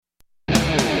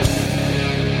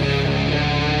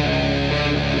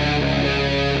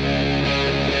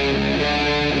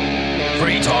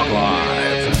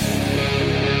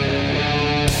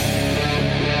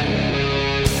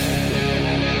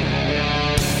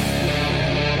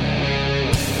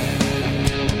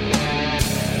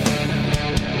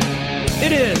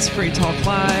It is Free Talk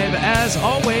Live. As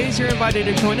always, you're invited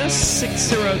to join us,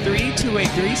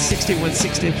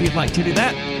 603-283-6160 if you'd like to do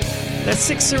that. That's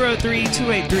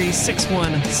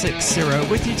 603-283-6160.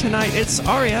 With you tonight, it's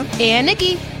Aria. And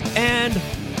Nikki. And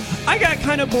I got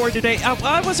kind of bored today.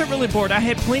 I wasn't really bored. I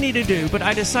had plenty to do, but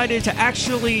I decided to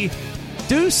actually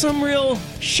do some real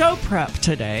show prep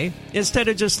today instead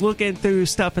of just looking through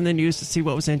stuff in the news to see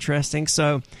what was interesting.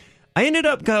 So I ended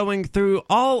up going through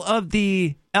all of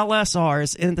the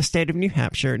LSRs in the state of New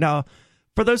Hampshire. Now,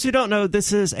 for those who don't know,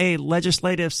 this is a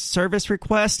legislative service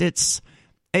request. It's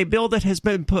a bill that has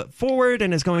been put forward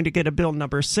and is going to get a bill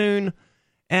number soon.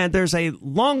 And there's a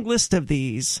long list of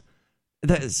these.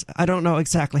 I don't know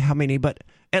exactly how many, but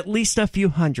at least a few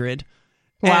hundred.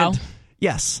 Wow. And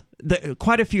yes,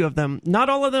 quite a few of them. Not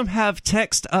all of them have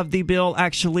text of the bill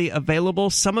actually available.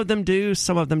 Some of them do,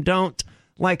 some of them don't.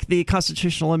 Like the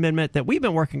constitutional amendment that we've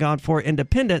been working on for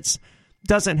independence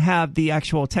doesn't have the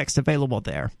actual text available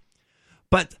there.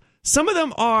 But some of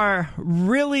them are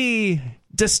really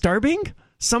disturbing.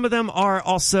 Some of them are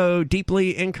also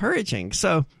deeply encouraging.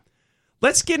 So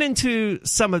let's get into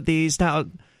some of these. Now,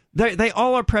 they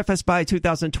all are prefaced by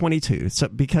 2022, so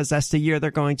because that's the year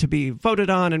they're going to be voted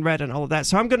on and read and all of that.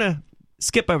 So I'm going to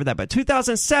skip over that. But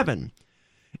 2007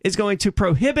 is going to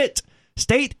prohibit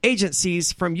state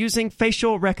agencies from using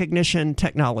facial recognition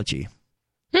technology.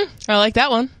 I like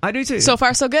that one. I do too. So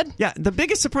far, so good. Yeah, the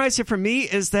biggest surprise here for me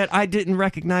is that I didn't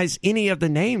recognize any of the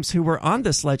names who were on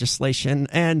this legislation.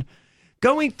 And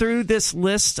going through this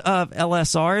list of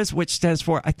LSRs, which stands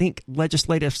for, I think,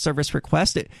 Legislative Service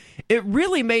Request, it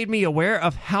really made me aware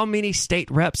of how many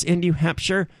state reps in New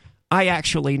Hampshire I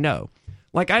actually know.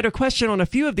 Like, I had a question on a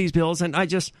few of these bills, and I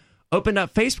just opened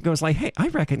up Facebook and was like, hey, I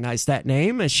recognize that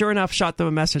name. And sure enough, shot them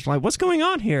a message like, what's going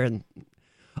on here? And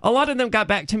a lot of them got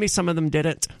back to me. Some of them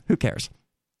didn't. Who cares?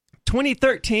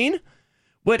 2013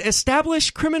 would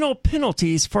establish criminal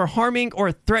penalties for harming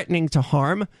or threatening to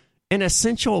harm an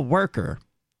essential worker.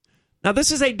 Now,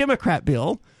 this is a Democrat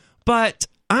bill, but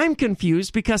I'm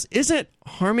confused because isn't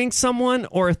harming someone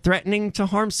or threatening to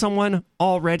harm someone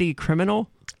already criminal?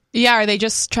 Yeah, are they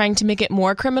just trying to make it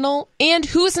more criminal? And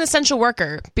who's an essential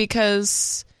worker?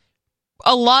 Because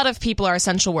a lot of people are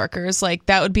essential workers. Like,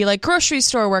 that would be like grocery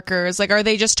store workers. Like, are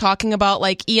they just talking about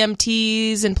like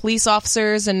EMTs and police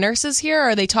officers and nurses here? Or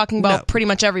are they talking about pretty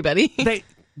much everybody?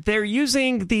 They're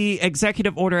using the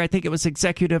executive order, I think it was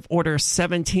Executive Order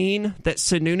 17 that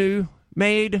Sununu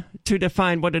made to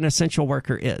define what an essential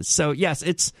worker is. So, yes,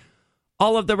 it's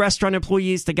all of the restaurant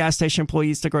employees, the gas station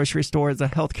employees, the grocery stores, the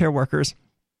healthcare workers.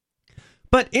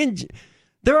 But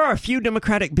there are a few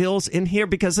Democratic bills in here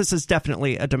because this is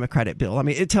definitely a Democratic bill. I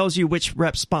mean, it tells you which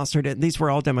reps sponsored it. These were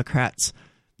all Democrats.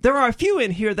 There are a few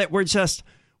in here that were just,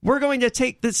 we're going to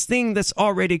take this thing that's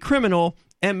already criminal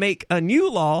and make a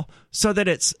new law so that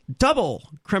it's double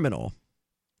criminal.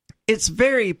 It's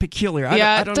very peculiar.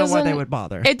 I don't know why they would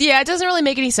bother. It doesn't really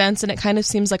make any sense, and it kind of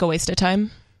seems like a waste of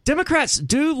time. Democrats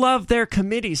do love their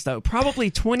committees, though.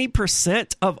 Probably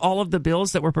 20% of all of the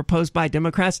bills that were proposed by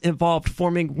Democrats involved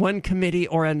forming one committee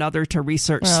or another to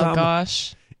research some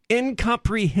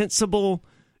incomprehensibly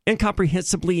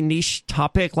niche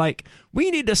topic, like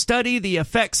we need to study the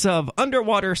effects of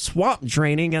underwater swamp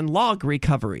draining and log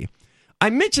recovery. I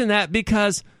mention that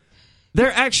because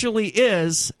there actually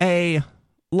is a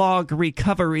log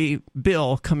recovery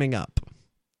bill coming up.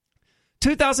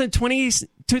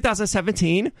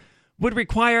 2017 would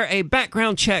require a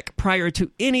background check prior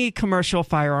to any commercial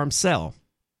firearm sale.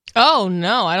 Oh,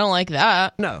 no, I don't like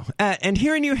that. No. And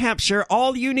here in New Hampshire,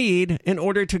 all you need in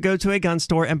order to go to a gun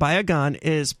store and buy a gun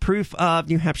is proof of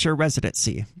New Hampshire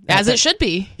residency. As it should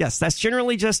be. Yes, that's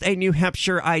generally just a New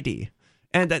Hampshire ID.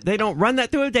 And that they don't run that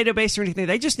through a database or anything.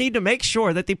 They just need to make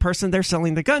sure that the person they're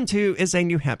selling the gun to is a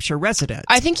New Hampshire resident.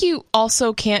 I think you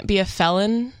also can't be a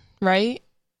felon, right?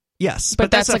 Yes.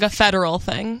 But that's like a federal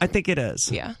thing. I think it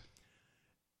is. Yeah.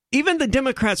 Even the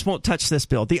Democrats won't touch this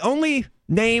bill. The only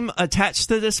name attached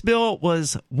to this bill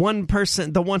was one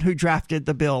person, the one who drafted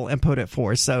the bill and put it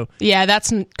forth. So yeah,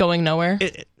 that's going nowhere.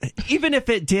 Even if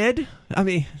it did, I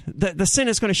mean, the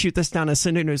Senate's going to shoot this down and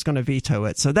Sununu is going to veto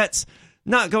it. So that's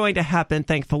not going to happen,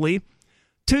 thankfully.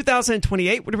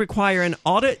 2028 would require an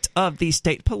audit of the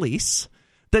state police.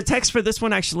 The text for this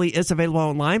one actually is available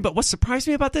online, but what surprised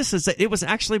me about this is that it was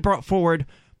actually brought forward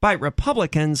by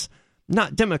Republicans,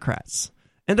 not Democrats.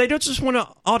 And they don't just want to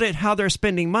audit how they're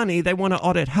spending money, they want to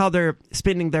audit how they're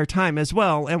spending their time as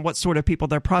well, and what sort of people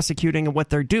they're prosecuting and what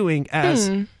they're doing as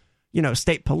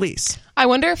state police. I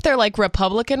wonder if they're like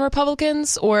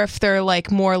Republicans or if they're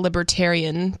like more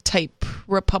libertarian type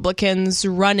Republicans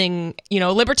running,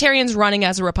 libertarians running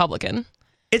as a Republican.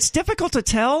 It's difficult to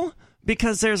tell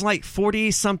because there's like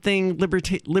 40-something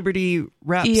liberty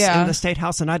reps in the state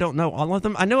house, and I don't know all of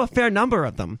them. I know a fair number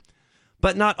of them,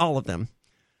 but not all of them.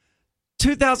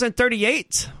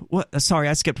 2038, sorry,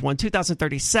 I skipped one.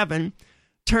 2037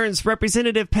 turns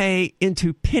representative pay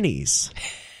into pennies.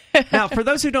 Now, for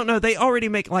those who don't know, they already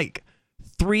make like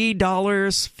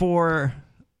 $3 for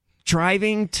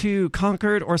driving to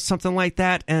Concord or something like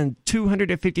that, and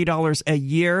 $250 a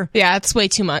year. Yeah, it's way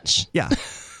too much. Yeah.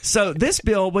 So this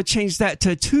bill would change that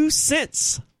to 2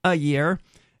 cents a year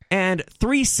and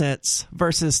 3 cents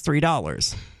versus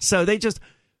 $3. So they just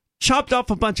chopped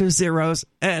off a bunch of zeros,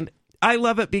 and I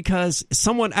love it because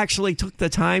someone actually took the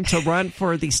time to run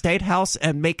for the state house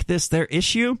and make this their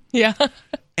issue. Yeah.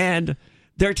 And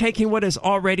they're taking what is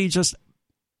already just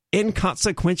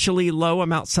inconsequentially low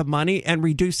amounts of money and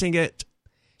reducing it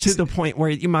to the point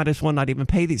where you might as well not even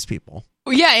pay these people.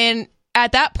 Yeah, and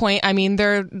at that point, I mean,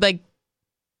 they're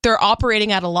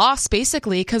operating at a loss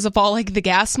basically because of all like the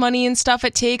gas money and stuff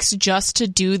it takes just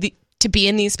to be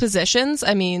in these positions.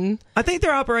 I mean, I think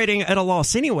they're operating at a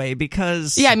loss anyway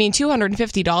because... Yeah, I mean,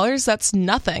 $250, that's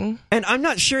nothing. And I'm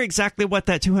not sure exactly what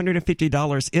that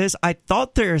 $250 is. I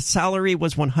thought their salary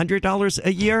was $100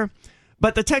 a year,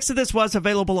 but the text of this was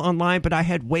available online, but I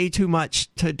had way too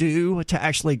much to do to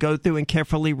actually go through and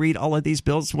carefully read all of these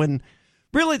bills when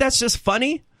really that's just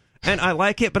funny. And I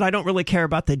like it, but I don't really care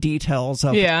about the details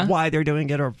of why they're doing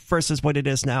it or versus what it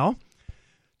is now.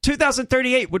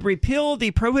 2038 would repeal the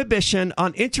prohibition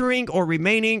on entering or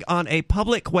remaining on a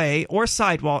public way or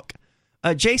sidewalk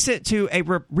adjacent to a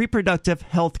reproductive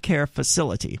health care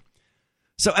facility.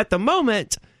 So at the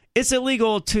moment, it's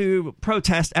illegal to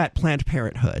protest at Planned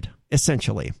Parenthood,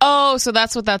 essentially. Oh, so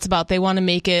that's what that's about. They want to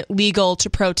make it legal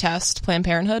to protest Planned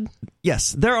Parenthood?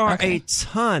 Yes, there are a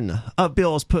ton of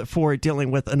bills put forward dealing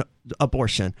with an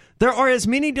abortion. There are as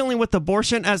many dealing with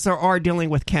abortion as there are dealing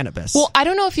with cannabis. Well, I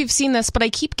don't know if you've seen this, but I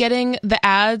keep getting the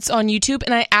ads on YouTube,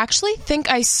 and I actually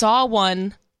think I saw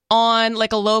one on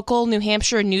like a local New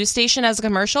Hampshire news station as a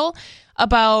commercial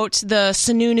about the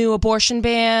Sununu abortion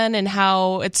ban and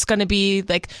how it's going to be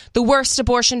like the worst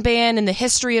abortion ban in the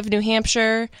history of New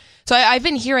Hampshire. So I've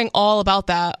been hearing all about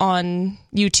that on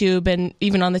YouTube and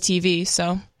even on the TV,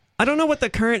 so... I don't know what the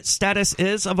current status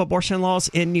is of abortion laws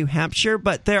in New Hampshire,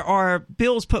 but there are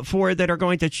bills put forward that are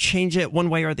going to change it one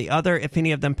way or the other if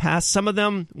any of them pass. Some of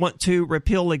them want to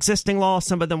repeal existing law.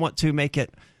 Some of them want to make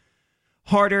it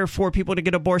harder for people to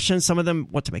get abortions. Some of them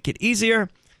want to make it easier.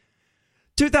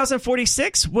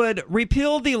 2046 would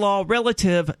repeal the law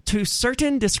relative to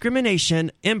certain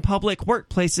discrimination in public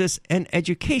workplaces and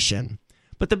education.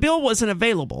 But the bill wasn't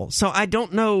available, so I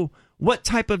don't know what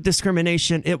type of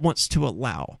discrimination it wants to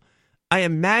allow. I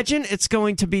imagine it's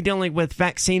going to be dealing with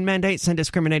vaccine mandates and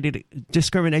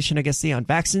discrimination against the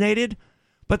unvaccinated,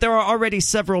 but there are already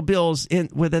several bills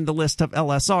within the list of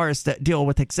LSRs that deal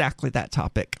with exactly that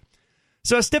topic.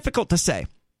 So it's difficult to say.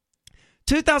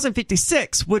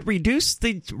 2056 would reduce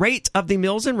the rate of the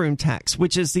meals and room tax,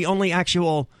 which is the only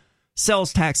actual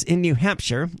sales tax in New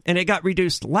Hampshire, and it got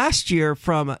reduced last year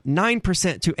from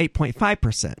 9% to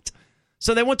 8.5%.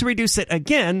 So they want to reduce it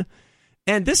again,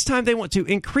 and this time they want to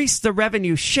increase the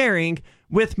revenue sharing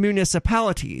with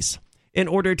municipalities in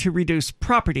order to reduce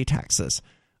property taxes.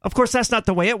 Of course, that's not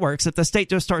the way it works. If the state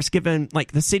just starts giving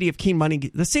like the city of Keene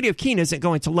money, the city of Keene isn't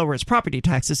going to lower its property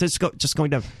taxes. It's just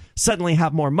going to suddenly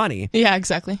have more money. Yeah,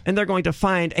 exactly. And they're going to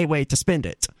find a way to spend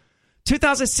it.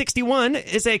 2061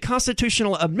 is a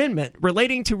constitutional amendment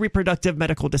relating to reproductive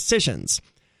medical decisions,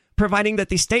 providing that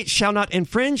the state shall not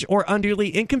infringe or unduly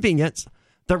inconvenience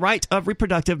the right of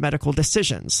reproductive medical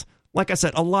decisions. Like I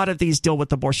said, a lot of these deal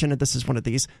with abortion, and this is one of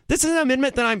these. This is an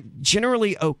amendment that I'm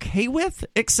generally okay with,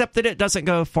 except that it doesn't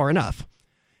go far enough.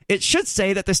 It should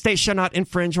say that the state shall not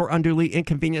infringe or unduly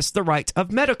inconvenience the right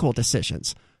of medical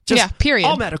decisions. Period.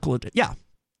 All medical, yeah.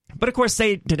 But of course,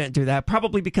 they didn't do that,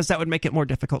 probably because that would make it more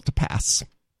difficult to pass.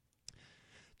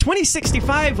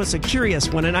 2065 was a curious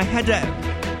one, and I had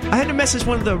to message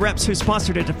one of the reps who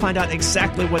sponsored it to find out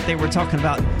exactly what they were talking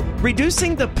about.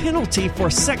 Reducing the penalty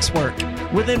for sex work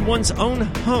within one's own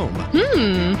home.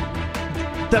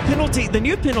 The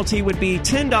new penalty would be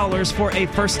 $10 for a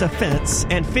first offense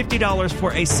and $50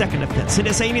 for a second offense. It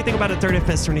didn't say anything about a third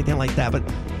offense or anything like that, but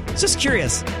it's just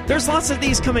curious. There's lots of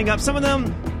these coming up. Some of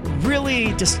them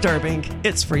really disturbing.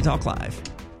 It's Free Talk Live.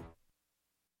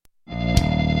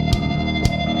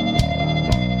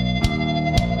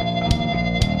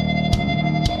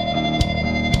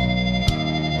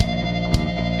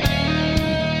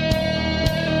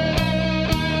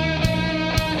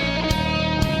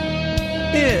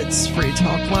 It's Free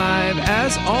Talk Live.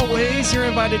 As always, you're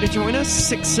invited to join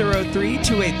us,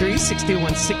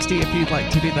 603-283-6160 if you'd like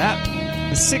to do that.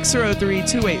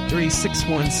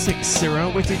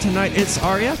 603-283-6160. With you tonight, it's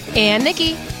Aria. And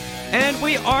Nikki. And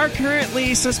we are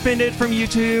currently suspended from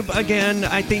YouTube. Again,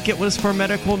 I think it was for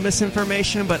medical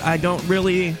misinformation, but I don't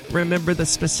really remember the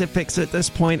specifics at this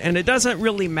point, and it doesn't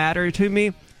really matter to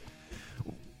me.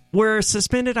 We're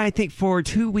suspended, I think, for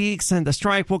 2 weeks, and the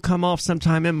strike will come off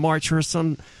sometime in March or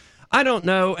some... I don't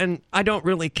know, and I don't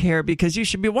really care, because you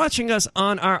should be watching us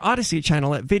on our Odyssey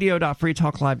channel at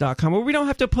video.freetalklive.com, where we don't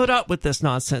have to put up with this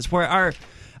nonsense, where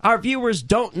our viewers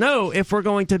don't know if we're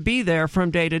going to be there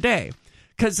from day to day.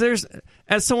 Because there's,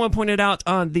 as someone pointed out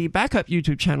on the backup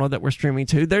YouTube channel that we're streaming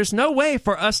to, there's no way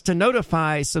for us to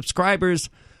notify subscribers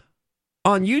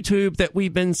on YouTube that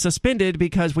we've been suspended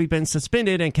because we've been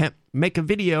suspended and can't make a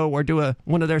video or do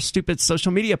one of their stupid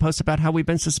social media posts about how we've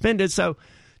been suspended. So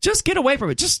just get away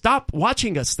from it. Just stop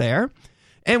watching us there,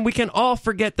 and we can all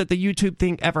forget that the YouTube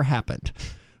thing ever happened.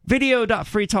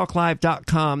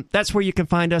 Video.freetalklive.com. That's where you can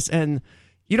find us, and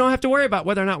you don't have to worry about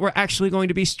whether or not we're actually going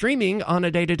to be streaming on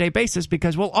a day-to-day basis,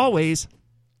 because we'll always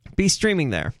be streaming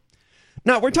there.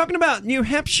 Now, we're talking about New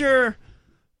Hampshire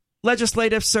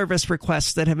legislative service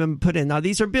requests that have been put in. Now,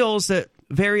 these are bills that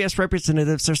various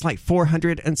representatives, there's like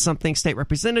 400 and something state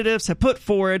representatives, have put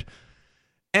forward.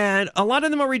 And a lot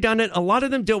of them are redundant. A lot of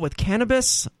them deal with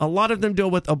cannabis. A lot of them deal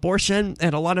with abortion.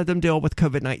 And a lot of them deal with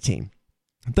COVID-19.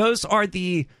 Those are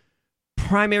the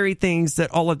primary things that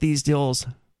all of these bills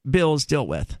deal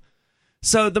with.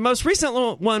 So the most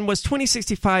recent one was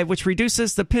 2065, which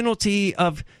reduces the penalty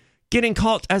of getting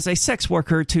caught as a sex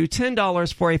worker to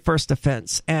 $10 for a first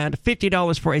offense and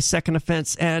 $50 for a second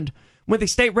offense. And when the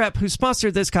state rep who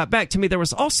sponsored this got back to me, there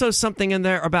was also something in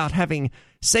there about having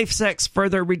safe sex,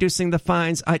 further reducing the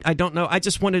fines. I don't know. I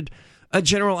just wanted a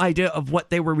general idea of what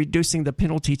they were reducing the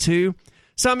penalty to.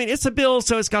 So, I mean, it's a bill,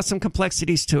 so it's got some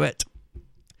complexities to it.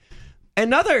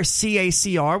 Another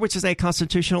CACR, which is a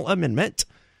constitutional amendment,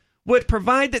 would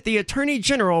provide that the Attorney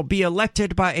General be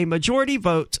elected by a majority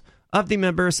vote of the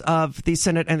members of the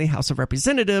Senate and the House of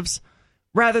Representatives,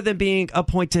 rather than being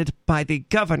appointed by the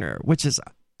governor, which is,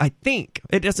 I think,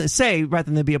 it doesn't say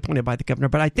rather than be appointed by the governor,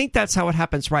 but I think that's how it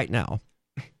happens right now.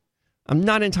 I'm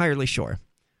not entirely sure.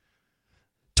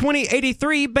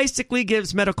 2083 basically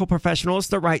gives medical professionals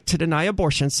the right to deny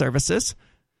abortion services.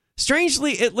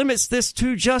 Strangely, it limits this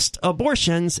to just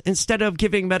abortions instead of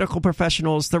giving medical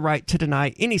professionals the right to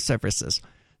deny any services.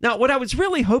 Now, what I was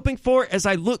really hoping for as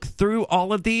I looked through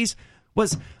all of these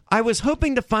was I was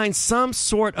hoping to find some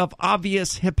sort of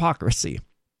obvious hypocrisy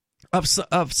of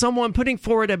someone putting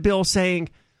forward a bill saying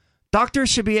doctors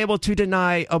should be able to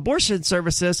deny abortion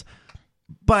services,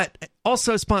 but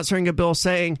also sponsoring a bill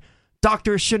saying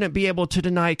doctors shouldn't be able to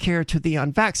deny care to the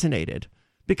unvaccinated,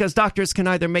 because doctors can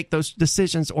either make those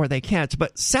decisions or they can't.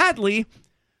 But sadly,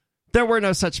 there were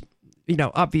no such,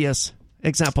 obvious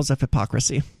examples of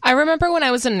hypocrisy. I remember when I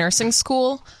was in nursing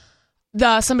school,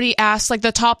 somebody asked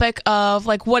the topic of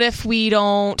what if we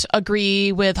don't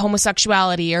agree with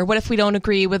homosexuality, or what if we don't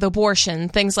agree with abortion?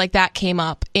 Things like that came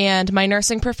up. And my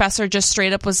nursing professor just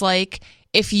straight up was like,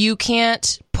 if you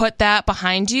can't put that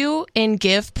behind you and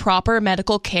give proper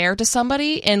medical care to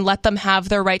somebody and let them have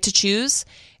their right to choose,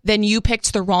 then you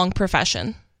picked the wrong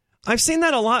profession. I've seen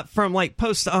that a lot from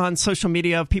posts on social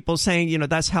media of people saying,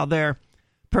 that's how their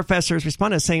professors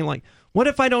responded, saying what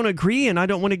if I don't agree and I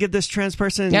don't want to give this trans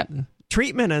person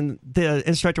treatment? And the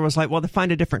instructor was like, well, then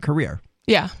find a different career.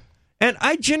 Yeah. And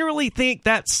I generally think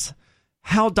that's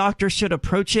how doctors should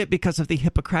approach it because of the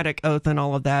Hippocratic Oath and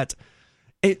all of that.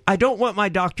 I don't want my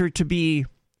doctor to be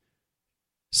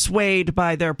swayed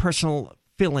by their personal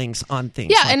feelings on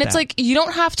things. Yeah, and it's you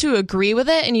don't have to agree with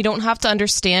it and you don't have to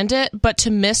understand it, but to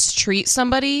mistreat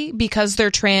somebody because they're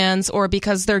trans or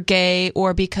because they're gay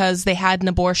or because they had an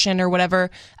abortion or whatever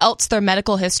else their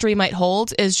medical history might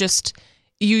hold is just,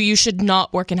 you should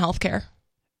not work in healthcare.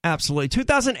 Absolutely.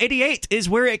 2088 is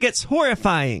where it gets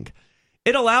horrifying.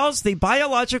 It allows the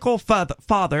biological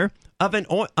father of an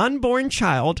unborn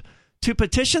child to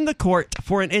petition the court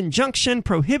for an injunction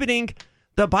prohibiting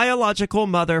the biological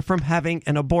mother from having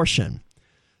an abortion.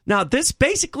 Now, this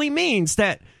basically means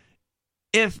that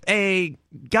if a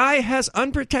guy has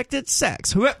unprotected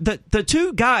sex, the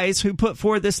two guys who put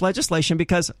forward this legislation,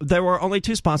 because there were only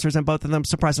two sponsors and both of them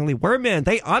surprisingly were men,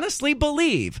 they honestly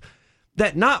believe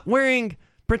that not wearing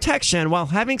protection while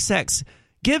having sex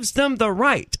gives them the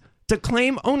right to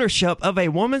claim ownership of a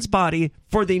woman's body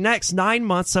for the next 9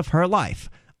 months of her life.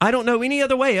 I don't know any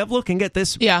other way of looking at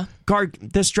this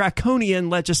this draconian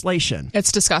legislation.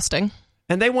 It's disgusting.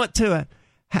 And they want to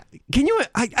Can you?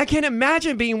 I can't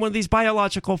imagine being one of these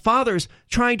biological fathers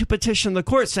trying to petition the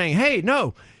court saying, hey,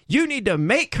 no, you need to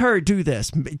make her do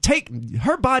this. Take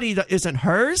her body that isn't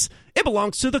hers. It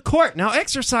belongs to the court. Now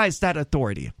exercise that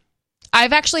authority.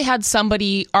 I've actually had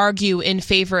somebody argue in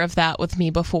favor of that with me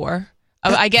before.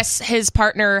 I guess his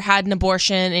partner had an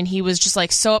abortion and he was just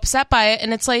like so upset by it.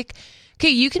 And it's like, okay,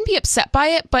 you can be upset by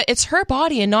it, but it's her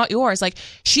body and not yours. Like,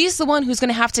 she's the one who's going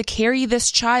to have to carry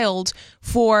this child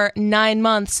for 9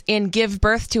 months and give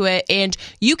birth to it. And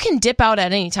you can dip out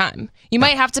at any time. You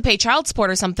might have to pay child support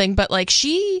or something, but like,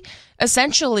 she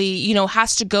essentially, you know,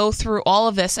 has to go through all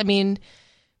of this. I mean,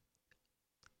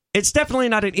 it's definitely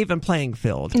not an even playing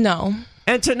field. No.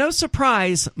 And to no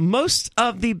surprise, most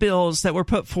of the bills that were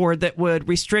put forward that would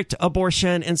restrict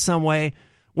abortion in some way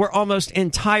were almost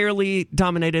entirely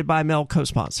dominated by male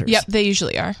co-sponsors. Yep, they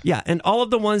usually are. Yeah, and all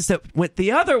of the ones that went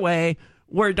the other way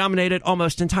were dominated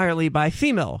almost entirely by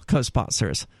female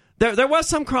co-sponsors. There was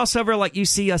some crossover, like you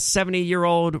see a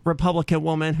 70-year-old Republican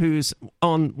woman who's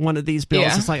on one of these bills.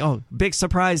 Yeah. It's like, oh, big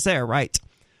surprise there, right?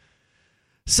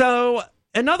 So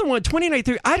another one,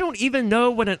 2093, I don't even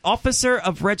know what an officer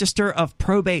of register of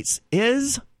probates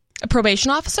is. A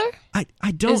probation officer? I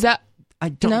don't. Is that? I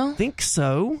don't think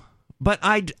so. But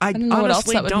I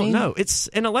honestly don't know. It's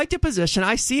an elected position.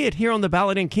 I see it here on the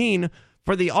ballot in Keene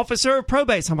for the officer of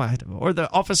probates, or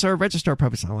the officer of register of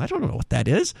probates. I don't know what that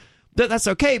is. But that's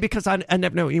okay because I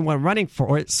never know anyone running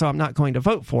for it, so I'm not going to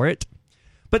vote for it.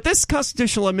 But this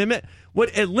constitutional amendment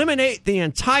would eliminate the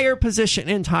entire position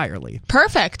entirely.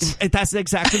 Perfect. That's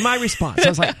exactly my response. I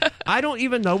was like, I don't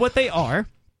even know what they are.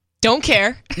 Don't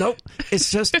care. Nope.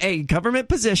 It's just a government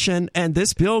position, and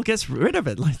this bill gets rid of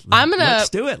it. I'm going to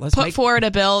do it. Let's put forward a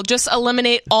bill. Just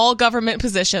eliminate all government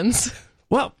positions.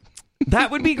 Well, that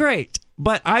would be great.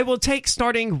 But I will take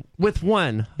starting with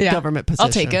one government position.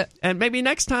 I'll take it. And maybe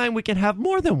next time we can have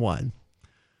more than one.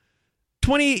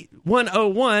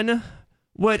 2101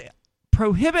 would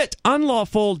prohibit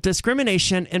unlawful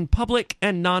discrimination in public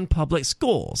and non-public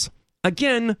schools.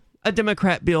 Again, a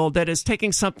Democrat bill that is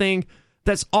taking something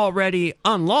that's already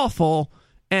unlawful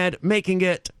and making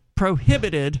it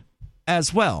prohibited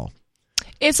as well.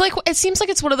 It's like, it seems like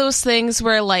it's one of those things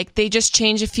where like they just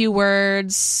change a few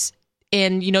words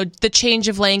and, you know, the change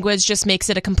of language just makes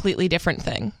it a completely different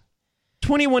thing.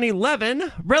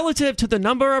 2111, relative to the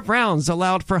number of rounds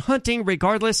allowed for hunting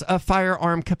regardless of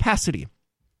firearm capacity.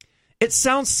 It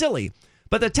sounds silly,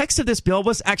 but the text of this bill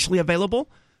was actually available.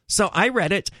 So I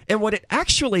read it, and what it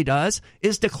actually does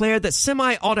is declare that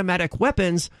semi-automatic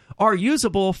weapons are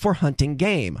usable for hunting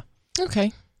game.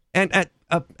 Okay. And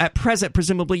at present,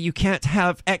 presumably, you can't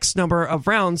have X number of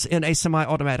rounds in a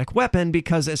semi-automatic weapon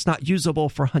because it's not usable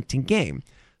for hunting game.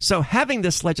 So having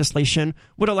this legislation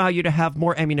would allow you to have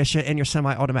more ammunition in your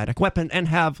semi-automatic weapon and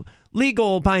have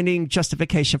legal binding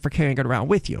justification for carrying it around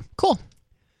with you. Cool.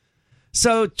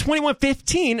 So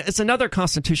 2115 is another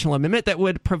constitutional amendment that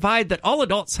would provide that all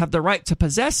adults have the right to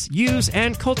possess, use,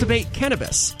 and cultivate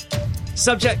cannabis,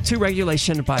 subject to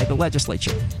regulation by the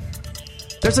legislature.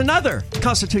 There's another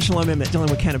constitutional amendment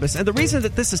dealing with cannabis, and the reason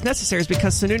that this is necessary is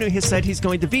because Sununu has said he's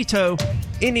going to veto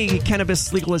any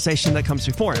cannabis legalization that comes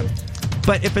before him.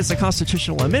 But if it's a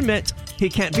constitutional amendment, he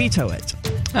can't veto it.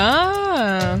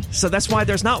 Ah. So that's why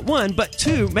there's not one, but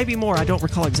two, maybe more, I don't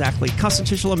recall exactly,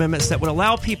 constitutional amendments that would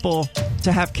allow people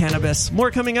to have cannabis.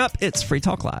 More coming up. It's Free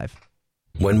Talk Live.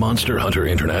 When Monster Hunter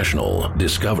International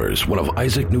discovers one of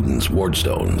Isaac Newton's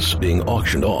wardstones being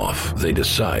auctioned off, they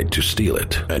decide to steal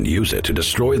it and use it to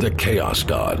destroy the Chaos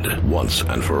God once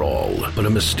and for all. But a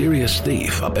mysterious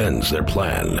thief upends their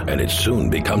plan, and it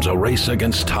soon becomes a race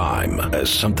against time as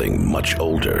something much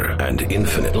older and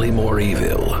infinitely more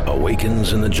evil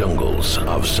awakens in the jungles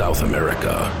of South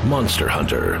America. Monster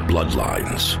Hunter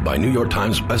Bloodlines by New York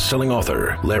Times bestselling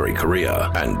author Larry Correia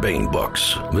and Baen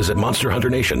Books. Visit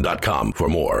monsterhunternation.com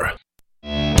for more.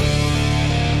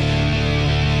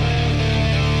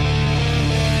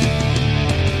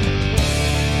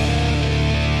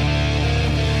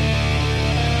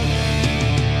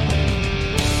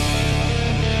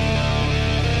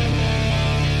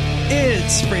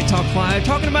 It's Free Talk Live,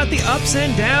 talking about the ups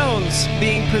and downs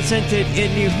being presented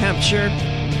in New Hampshire.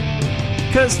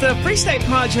 Because the Free State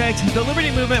Project, the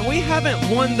Liberty Movement, we haven't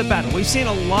won the battle. We've seen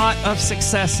a lot of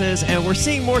successes, and we're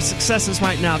seeing more successes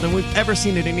right now than we've ever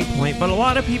seen at any point. But a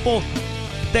lot of people,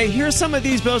 they hear some of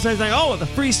these bills and they think, oh, the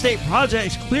Free State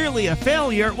Project is clearly a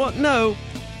failure. Well, no,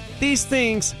 these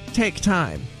things take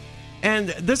time. And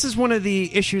this is one of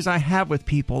the issues I have with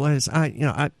people is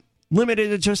I limited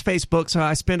to just Facebook, so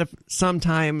I spend some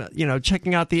time,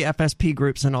 checking out the FSP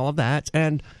groups and all of that.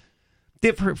 And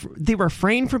the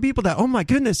refrain from people that, oh my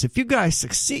goodness, if you guys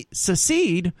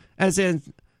secede, as in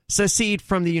secede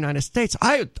from the United States,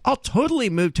 I'll totally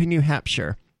move to New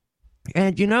Hampshire.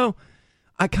 And,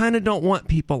 I kind of don't want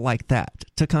people like that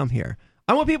to come here.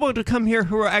 I want people to come here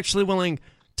who are actually willing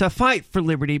to fight for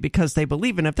liberty because they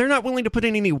believe in it. If they're not willing to put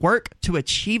in any work to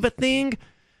achieve a thing,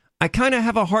 I kind of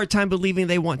have a hard time believing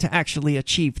they want to actually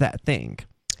achieve that thing.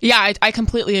 Yeah, I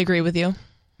completely agree with you.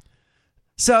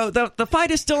 So the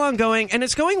fight is still ongoing, and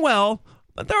it's going well,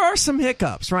 but there are some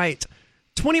hiccups, right?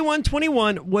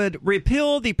 2121 would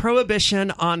repeal the prohibition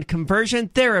on conversion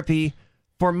therapy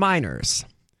for minors.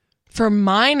 For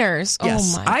minors?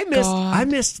 Yes, Oh my God. I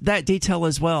missed that detail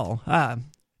as well.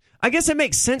 I guess it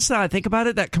makes sense now I think about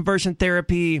it, that conversion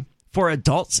therapy for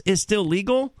adults is still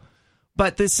legal,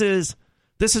 but this is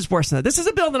worse than that. This is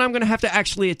a bill that I'm going to have to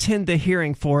actually attend the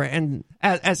hearing for, and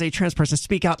as a trans person,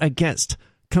 speak out against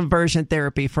conversion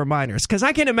therapy for minors, because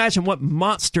I can't imagine what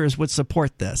monsters would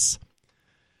support this.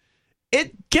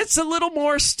 It gets a little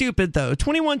more stupid, though.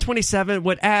 2127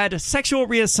 would add sexual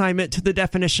reassignment to the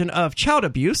definition of child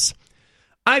abuse.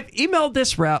 I've emailed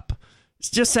this rep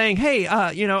just saying, hey,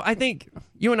 I think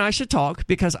you and I should talk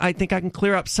because I think I can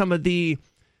clear up some of the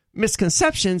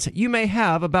misconceptions you may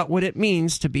have about what it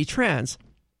means to be trans.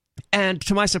 And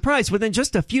to my surprise, within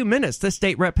just a few minutes, the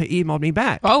state rep emailed me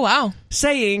back. Oh, wow.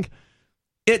 Saying,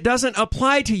 it doesn't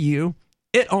apply to you.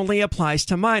 It only applies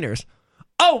to minors.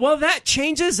 Oh, well, that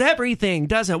changes everything,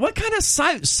 doesn't it? What kind of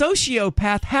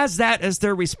sociopath has that as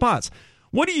their response?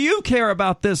 What do you care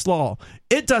about this law?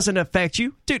 It doesn't affect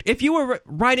you. Dude, if you were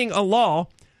writing a law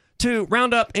to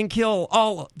round up and kill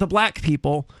all the black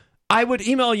people, I would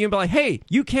email you and be like, hey,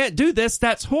 you can't do this.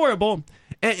 That's horrible.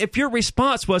 And if your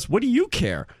response was, what do you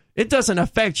care? It doesn't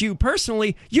affect you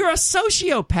personally. You're a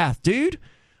sociopath, dude.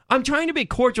 I'm trying to be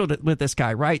cordial with this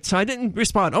guy, right? So I didn't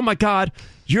respond, oh my God,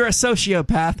 you're a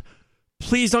sociopath.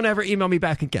 Please don't ever email me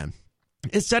back again.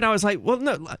 Instead, I was like, well,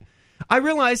 no, I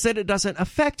realize that it doesn't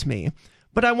affect me,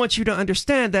 but I want you to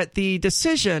understand that the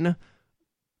decision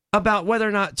about whether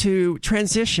or not to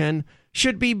transition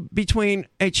should be between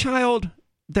a child,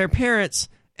 their parents,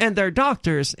 and their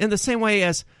doctors, in the same way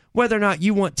as whether or not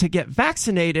you want to get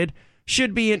vaccinated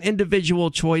should be an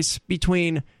individual choice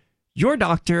between your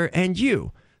doctor and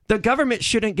you. The government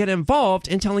shouldn't get involved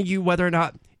in telling you whether or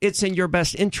not it's in your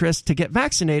best interest to get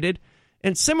vaccinated.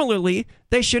 And similarly,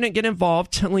 they shouldn't get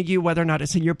involved telling you whether or not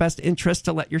it's in your best interest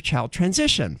to let your child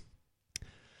transition.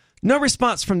 No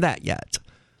response from that yet.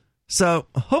 So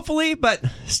hopefully, but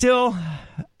still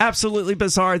absolutely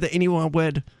bizarre that anyone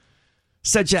would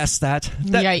suggest that.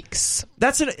 Yikes.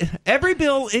 That's it. Every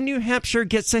bill in New Hampshire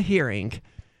gets a hearing.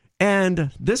 And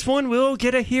this one will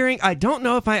get a hearing. I don't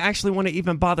know if I actually want to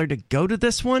even bother to go to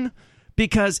this one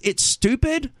because it's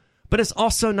stupid, but it's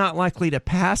also not likely to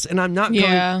pass. And I'm not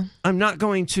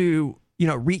going to,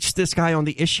 reach this guy on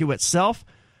the issue itself.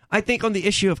 I think on the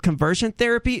issue of conversion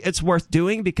therapy, it's worth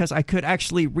doing because I could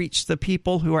actually reach the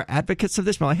people who are advocates of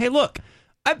this. I'm like, hey, look,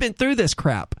 I've been through this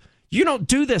crap. You don't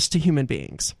do this to human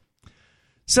beings.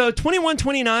 So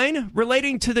 2129,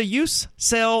 relating to the use,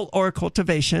 sale, or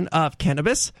cultivation of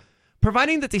cannabis,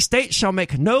 providing that the state shall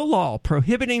make no law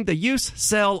prohibiting the use,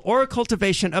 sale, or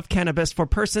cultivation of cannabis for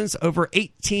persons over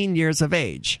 18 years of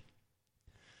age.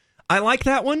 I like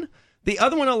that one. The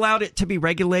other one allowed it to be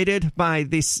regulated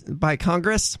by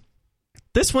Congress.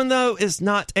 This one, though, is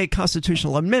not a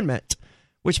constitutional amendment,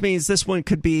 which means this one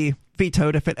could be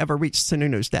vetoed if it ever reached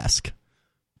Sununu's desk.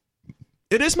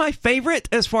 It is my favorite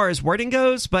as far as wording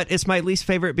goes, but it's my least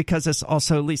favorite because it's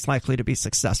also least likely to be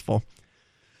successful.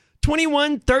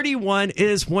 2131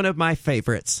 is one of my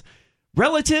favorites,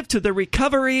 relative to the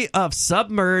recovery of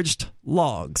submerged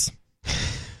logs.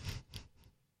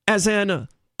 As in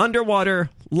underwater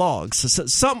logs.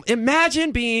 So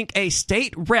imagine being a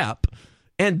state rep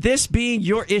and this being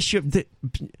your issue.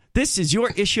 This is your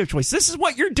issue of choice. This is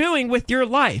what you're doing with your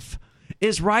life,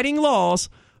 is writing laws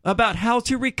about how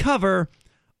to recover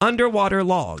underwater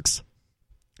logs.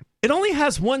 It only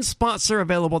has one sponsor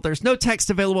available. There's no text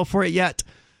available for it yet,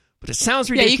 but it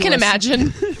sounds ridiculous. Yeah, you can imagine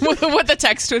what the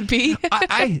text would be.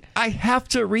 I have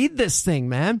to read this thing,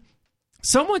 man.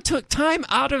 Someone took time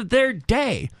out of their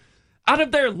day, out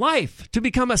of their life, to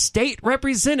become a state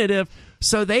representative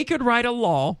so they could write a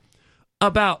law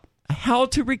about how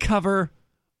to recover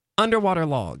underwater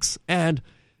logs. And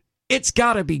it's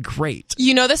got to be great.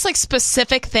 This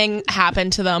specific thing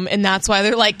happened to them, and that's why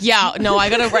they're like, yeah, no, I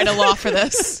got to write a law for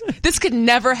this. This could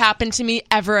never happen to me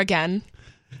ever again.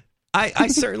 I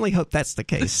certainly hope that's the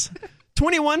case.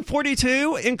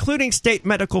 2142, including state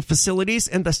medical facilities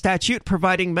in the statute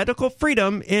providing medical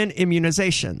freedom in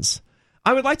immunizations.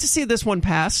 I would like to see this one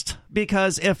passed,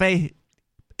 because if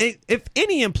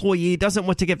any employee doesn't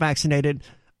want to get vaccinated,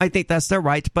 I think that's their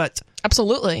right. But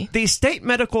absolutely, the state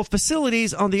medical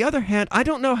facilities, on the other hand, I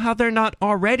don't know how they're not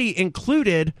already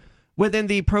included within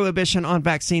the prohibition on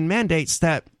vaccine mandates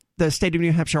that the state of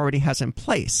New Hampshire already has in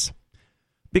place.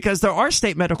 Because there are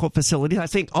state medical facilities. I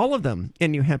think all of them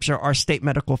in New Hampshire are state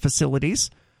medical facilities.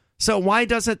 So why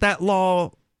doesn't that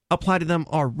law apply to them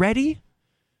already?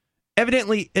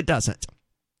 Evidently, it doesn't.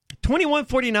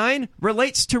 2149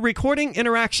 relates to recording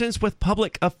interactions with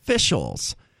public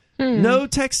officials. No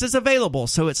text is available,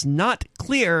 so it's not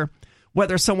clear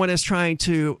whether someone is trying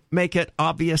to make it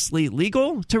obviously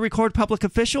legal to record public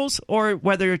officials or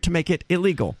whether to make it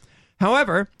illegal.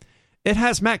 However, it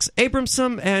has Max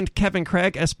Abramson and Kevin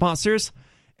Craig as sponsors.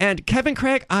 And Kevin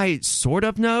Craig, I sort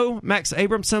of know. Max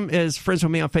Abramson is friends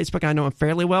with me on Facebook. I know him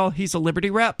fairly well. He's a Liberty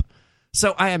rep.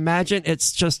 So I imagine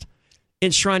it's just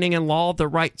enshrining in law the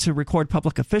right to record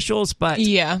public officials. But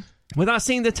yeah, without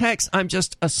seeing the text, I'm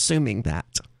just assuming that.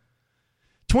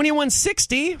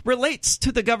 2160 relates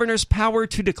to the governor's power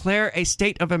to declare a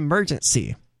state of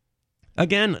emergency.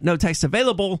 Again, no text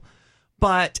available.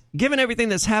 But given everything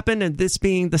that's happened, and this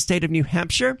being the state of New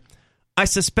Hampshire, I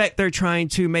suspect they're trying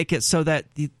to make it so that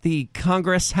the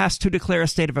Congress has to declare a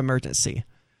state of emergency.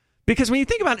 Because when you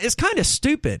think about it, it's kind of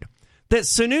stupid that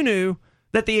Sununu,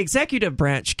 that the executive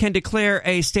branch can declare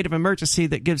a state of emergency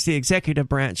that gives the executive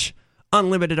branch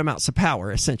unlimited amounts of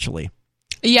power, essentially.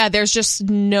 Yeah, there's just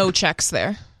no checks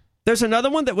there. There's another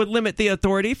one that would limit the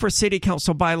authority for city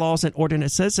council bylaws and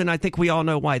ordinances, and I think we all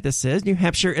know why this is. New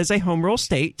Hampshire is a home rule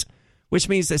state, which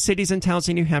means that cities and towns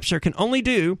in New Hampshire can only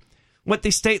do what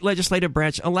the state legislative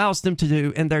branch allows them to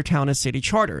do in their town and city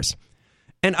charters.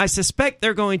 And I suspect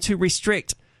they're going to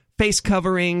restrict face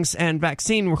coverings and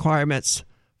vaccine requirements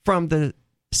from the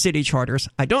city charters.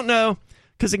 I don't know,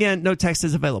 because again, no text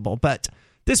is available. But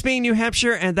this being New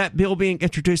Hampshire and that bill being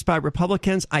introduced by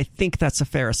Republicans, I think that's a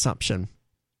fair assumption.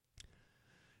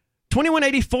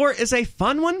 2184 is a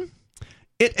fun one.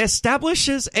 It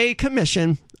establishes a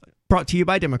commission brought to you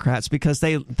by Democrats because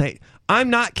they I'm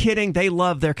not kidding, they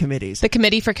love their committees. The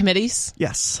Committee for Committees?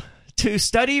 Yes. To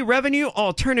study revenue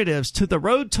alternatives to the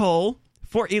road toll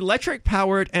for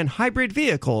electric-powered and hybrid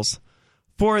vehicles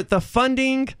for the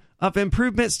funding of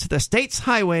improvements to the state's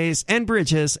highways and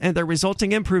bridges and the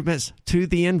resulting improvements to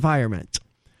the environment.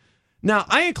 Now,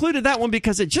 I included that one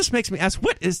because it just makes me ask,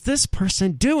 what is this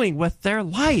person doing with their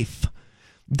life?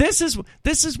 This is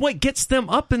what gets them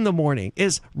up in the morning,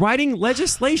 is writing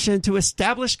legislation to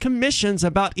establish commissions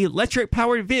about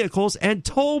electric-powered vehicles and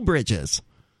toll bridges.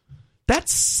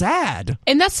 That's sad.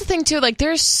 And that's the thing, too. Like,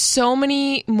 there's so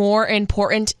many more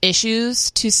important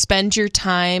issues to spend your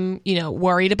time,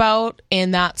 worried about,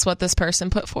 and that's what this person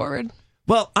put forward.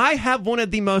 Well, I have one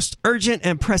of the most urgent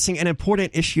and pressing and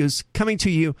important issues coming to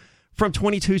you from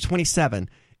 2227.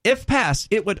 If passed,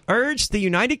 it would urge the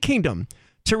United Kingdom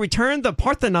to return the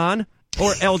Parthenon,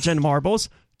 or Elgin marbles,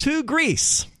 to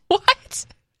Greece. What?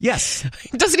 Yes.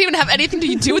 It doesn't even have anything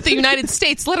to do with the United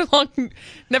States, let alone,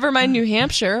 never mind New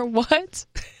Hampshire. What?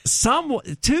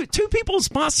 Two people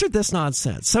sponsored this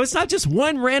nonsense. So it's not just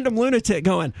one random lunatic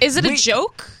going. Is it a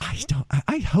joke?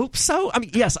 I hope so. I mean,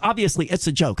 yes, obviously it's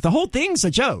a joke. The whole thing's a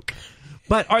joke.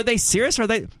 But are they serious? Are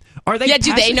they Yeah,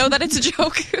 do they know that it's a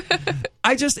joke?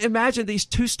 I just imagine these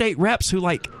two state reps who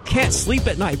can't sleep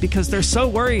at night because they're so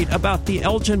worried about the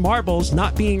Elgin marbles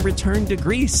not being returned to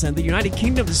Greece, and the United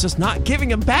Kingdom is just not giving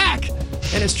them back,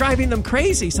 and it's driving them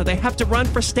crazy. So they have to run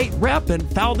for state rep and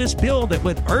file this bill that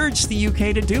would urge the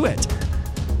UK to do it.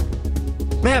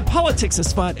 Man, politics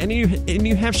is fun, and in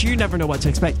New Hampshire, you never know what to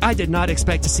expect. I did not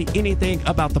expect to see anything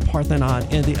about the Parthenon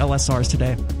in the LSRs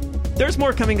today. There's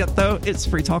more coming up, though. It's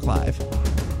Free Talk Live.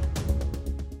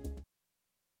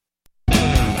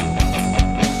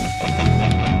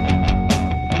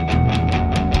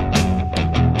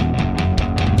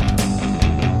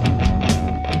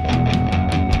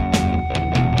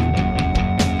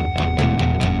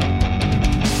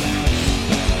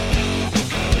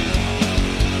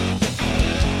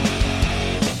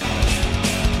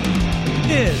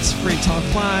 It's Free Talk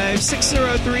Live,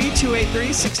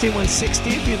 603-283-6160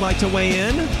 if you'd like to weigh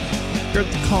in. Your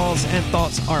calls and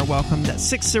thoughts are welcome.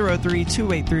 That's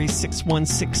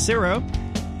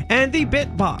 603-283-6160. And the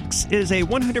BitBox is a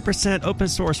 100% open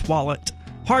source wallet,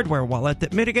 hardware wallet,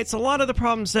 that mitigates a lot of the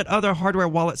problems that other hardware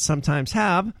wallets sometimes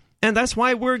have, and that's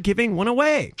why we're giving one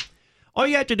away. All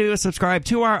you have to do is subscribe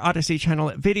to our Odyssey channel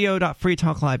at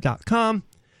video.freetalklive.com.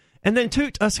 and then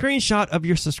toot a screenshot of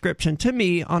your subscription to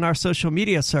me on our social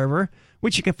media server,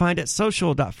 which you can find at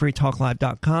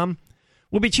social.freetalklive.com,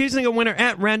 We'll be choosing a winner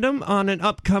at random on an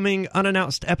upcoming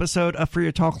unannounced episode of Free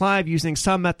Your Talk Live using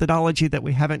some methodology that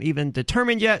we haven't even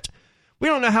determined yet. We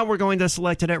don't know how we're going to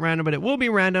select it at random, but it will be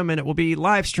random and it will be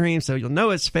live streamed, so you'll know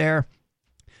it's fair.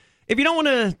 If you don't want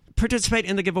to participate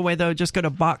in the giveaway, though, just go to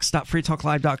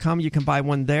box.freetalklive.com. You can buy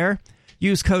one there.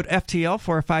 Use code FTL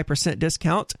for a 5%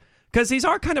 discount, because these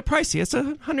are kind of pricey. It's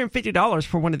 $150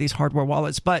 for one of these hardware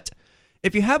wallets, but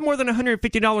if you have more than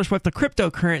 $150 worth of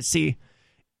cryptocurrency,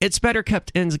 it's better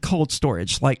kept in cold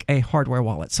storage, like a hardware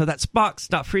wallet. So that's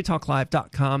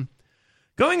box.freetalklive.com.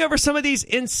 Going over some of these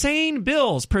insane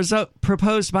bills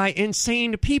proposed by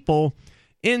insane people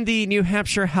in the New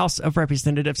Hampshire House of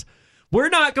Representatives. We're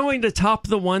not going to top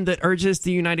the one that urges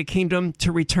the United Kingdom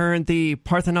to return the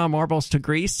Parthenon marbles to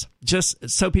Greece, just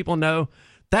so people know.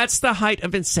 That's the height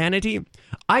of insanity.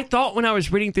 I thought when I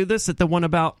was reading through this that the one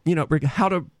about, how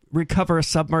to recover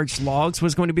submerged logs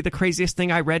was going to be the craziest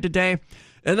thing I read today.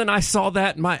 And then I saw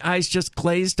that and my eyes just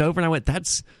glazed over and I went,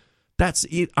 that's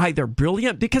either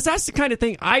brilliant, because that's the kind of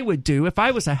thing I would do if I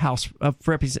was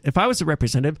if I was a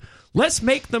representative. Let's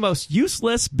make the most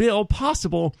useless bill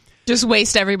possible. Just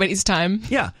waste everybody's time.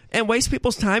 Yeah, and waste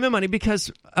people's time and money,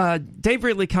 because Dave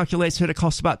Ridley calculates that it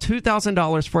costs about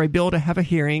 $2,000 for a bill to have a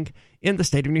hearing in the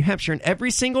state of New Hampshire, and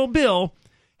every single bill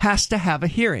has to have a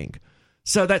hearing.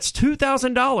 So that's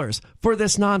 $2,000 for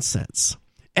this nonsense.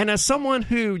 And as someone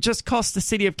who just cost the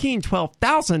city of Keene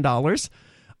 $12,000,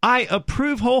 I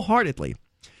approve wholeheartedly.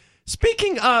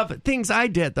 Speaking of things I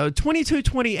did, though,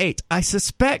 2228, I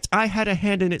suspect I had a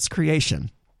hand in its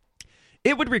creation.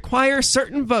 It would require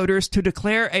certain voters to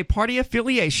declare a party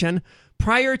affiliation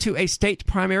prior to a state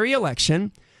primary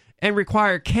election and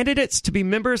require candidates to be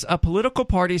members of political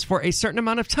parties for a certain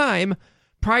amount of time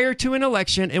prior to an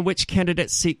election in which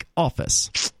candidates seek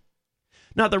office.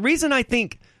 Now, the reason I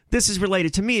think this is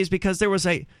related to me is because there was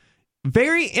a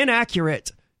very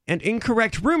inaccurate and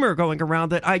incorrect rumor going around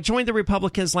that I joined the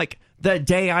Republicans like the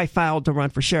day I filed to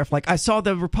run for sheriff. Like, I saw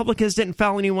the Republicans didn't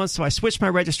file anyone, so I switched my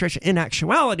registration. In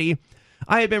actuality,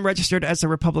 I had been registered as a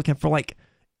Republican for like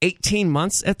 18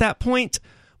 months at that point.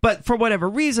 But for whatever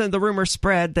reason, the rumor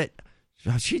spread that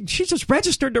she just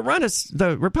registered to run as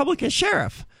the Republican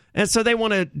sheriff. And so they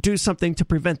want to do something to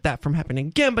prevent that from happening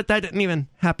again, but that didn't even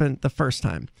happen the first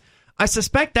time. I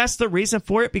suspect that's the reason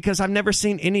for it, because I've never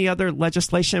seen any other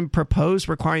legislation proposed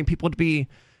requiring people to be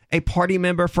a party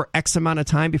member for X amount of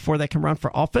time before they can run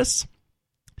for office.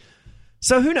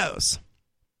 So who knows?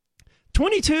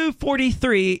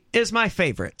 2243 is my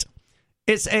favorite.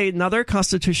 It's another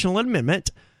constitutional amendment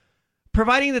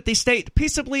providing that the state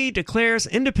peaceably declares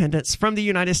independence from the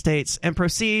United States and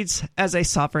proceeds as a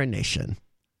sovereign nation.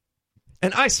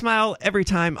 And I smile every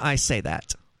time I say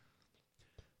that.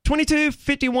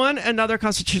 2251, another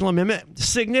constitutional amendment,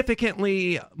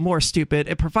 significantly more stupid.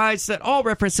 It provides that all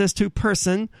references to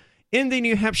person in the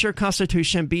New Hampshire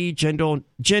Constitution be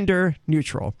gender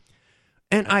neutral.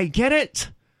 And I get it,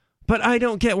 but I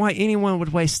don't get why anyone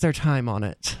would waste their time on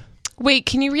it. Wait,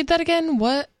 can you read that again?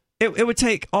 What? It would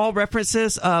take all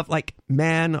references of like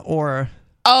man or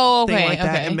thing like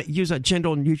that and use a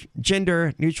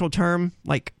gender neutral term,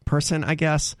 like person, I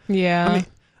guess. Yeah. I mean,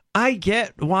 I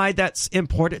get why that's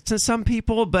important to some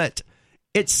people, but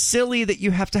it's silly that you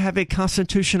have to have a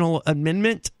constitutional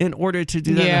amendment in order to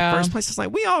do that in the first place. It's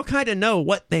like, we all kind of know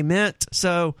what they meant,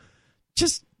 so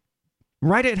just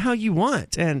write it how you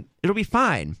want, and it'll be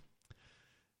fine.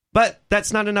 But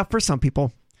that's not enough for some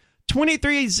people.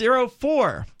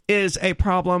 2304 is a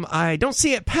problem. I don't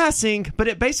see it passing, but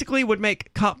it basically would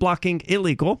make cop blocking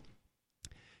illegal.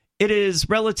 It is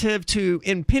relative to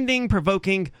impeding,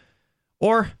 provoking,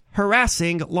 or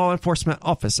harassing law enforcement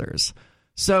officers.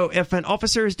 So if an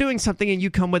officer is doing something and you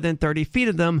come within 30 feet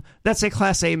of them, that's a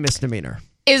Class A misdemeanor.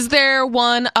 Is there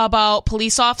one about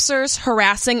police officers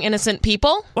harassing innocent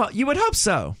people? Well, you would hope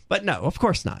so, but no, of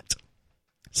course not.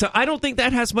 So I don't think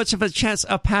that has much of a chance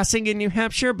of passing in New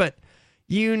Hampshire, but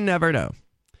you never know.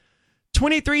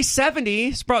 2370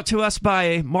 is brought to us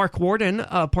by Mark Warden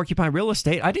of Porcupine Real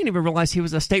Estate. I didn't even realize he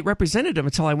was a state representative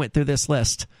until I went through this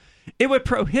list. It would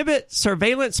prohibit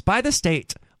surveillance by the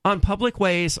state on public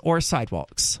ways or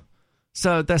sidewalks.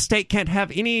 So the state can't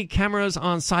have any cameras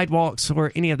on sidewalks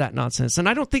or any of that nonsense. And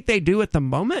I don't think they do at the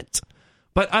moment.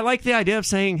 But I like the idea of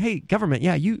saying, hey, government,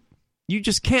 you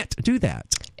just can't do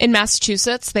that. In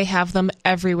Massachusetts, they have them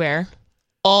everywhere.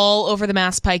 All over the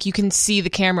Mass Pike, you can see the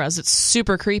cameras. It's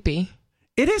super creepy.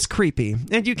 It is creepy.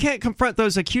 And you can't confront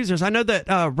those accusers. I know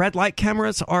that red light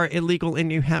cameras are illegal in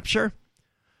New Hampshire.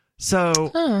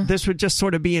 So this would just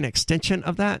sort of be an extension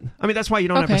of that. I mean, that's why you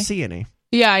don't ever see any.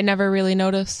 Yeah, I never really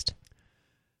noticed.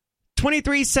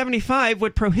 2375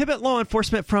 would prohibit law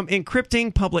enforcement from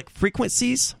encrypting public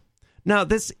frequencies. Now,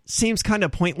 this seems kind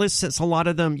of pointless since a lot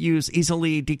of them use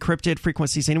easily decrypted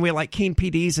frequencies anyway. Like Keen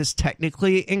PD's is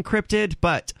technically encrypted,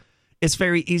 but it's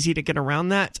very easy to get around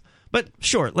that. But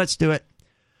sure, let's do it.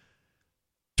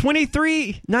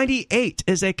 2398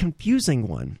 is a confusing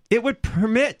one. It would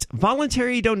permit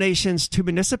voluntary donations to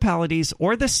municipalities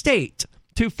or the state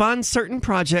to fund certain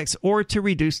projects or to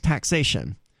reduce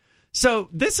taxation. So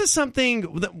this is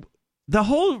something that the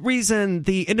whole reason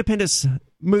the independence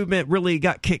movement really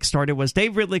got kickstarted was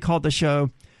Dave Ridley called the show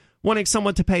wanting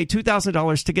someone to pay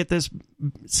 $2,000 to get this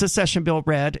secession bill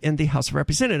read in the House of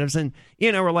Representatives. And,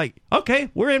 we're like, okay,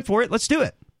 we're in for it. Let's do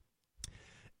it.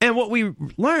 And what we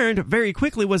learned very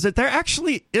quickly was that there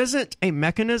actually isn't a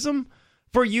mechanism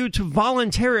for you to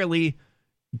voluntarily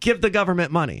give the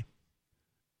government money.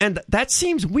 And that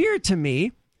seems weird to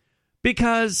me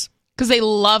because they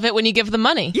love it when you give them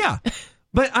money. Yeah.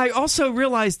 But I also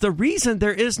realized the reason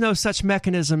there is no such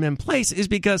mechanism in place is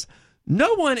because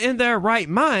no one in their right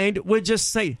mind would just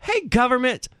say, hey,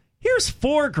 government, here's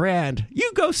 $4,000.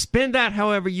 You go spend that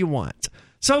however you want.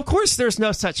 So, of course, there's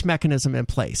no such mechanism in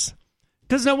place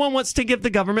because no one wants to give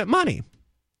the government money.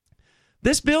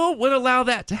 This bill would allow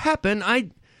that to happen.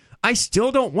 I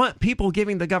still don't want people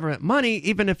giving the government money,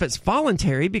 even if it's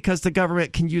voluntary, because the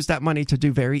government can use that money to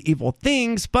do very evil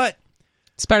things, but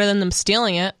it's better than them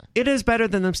stealing it. It is better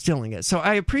than them stealing it. So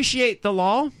I appreciate the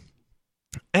law,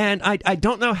 and I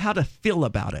don't know how to feel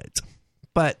about it,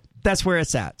 but that's where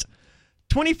it's at.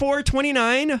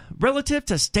 2429, relative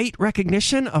to state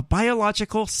recognition of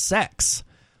biological sex.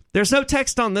 There's no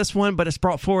text on this one, but it's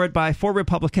brought forward by 4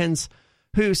 Republicans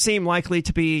who seem likely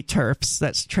to be TERFs.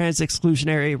 That's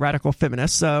trans-exclusionary radical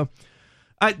feminists. So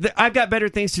I've got better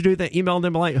things to do than email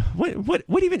them like,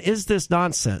 what even is this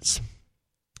nonsense?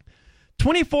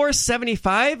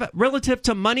 2475, relative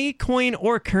to money, coin,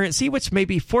 or currency, which may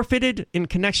be forfeited in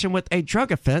connection with a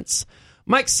drug offense.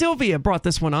 Mike Sylvia brought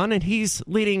this one on, and he's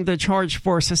leading the charge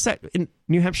for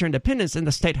New Hampshire independence in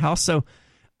the state house. So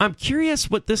I'm curious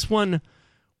what this one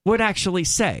would actually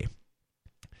say.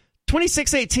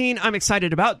 2618, I'm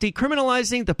excited about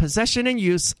decriminalizing the possession and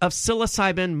use of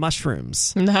psilocybin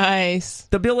mushrooms. Nice.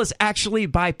 The bill is actually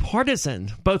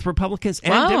bipartisan. Both Republicans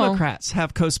and Democrats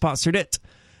have co-sponsored it.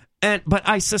 But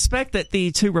I suspect that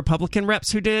the 2 Republican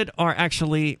reps who did are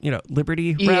actually,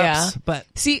 Liberty reps. Yeah. But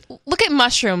see, look at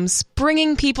mushrooms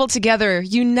bringing people together,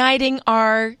 uniting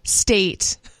our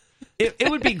state. It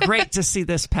would be great to see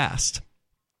this passed.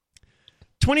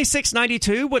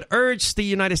 2692 would urge the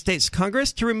United States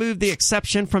Congress to remove the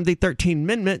exception from the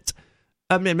 13th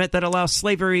Amendment that allows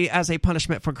slavery as a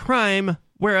punishment for crime,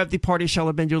 whereof the party shall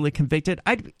have been duly convicted.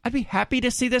 I'd be happy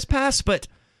to see this pass, but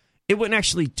it wouldn't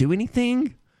actually do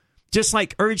anything. Just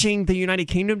like urging the United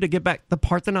Kingdom to give back the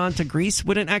Parthenon to Greece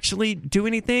wouldn't actually do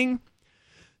anything.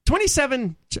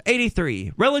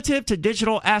 2783, relative to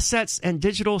digital assets and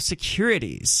digital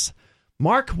securities.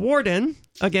 Mark Warden,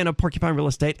 again of Porcupine Real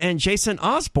Estate, and Jason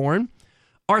Osborne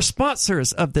are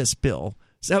sponsors of this bill.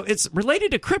 So it's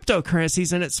related to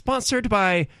cryptocurrencies, and it's sponsored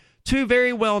by 2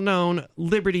 very well-known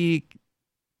Liberty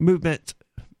Movement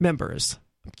members.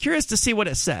 I'm curious to see what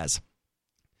it says.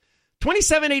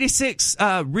 2786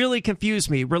 really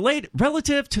confused me.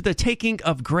 Relative to the taking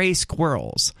of gray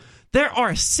squirrels. There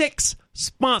are 6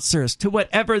 sponsors to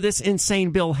whatever this insane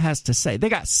bill has to say. They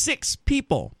got 6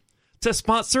 people to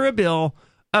sponsor a bill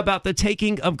about the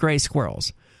taking of gray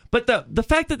squirrels. But the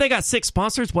fact that they got 6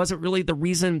 sponsors wasn't really the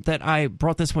reason that I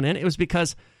brought this one in. It was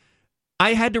because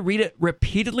I had to read it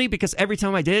repeatedly because every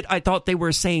time I did, I thought they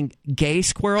were saying gay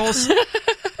squirrels.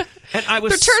 And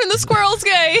they're turning the squirrels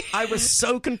gay. I was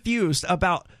so confused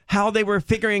about how they were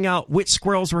figuring out which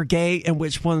squirrels were gay and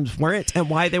which ones weren't, and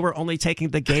why they were only taking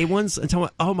the gay ones. Until I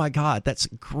went, oh my God, that's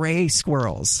gray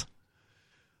squirrels.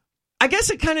 I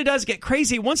guess it kind of does get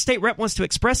crazy. One state rep wants to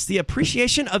express the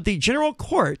appreciation of the General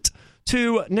Court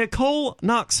to Nicole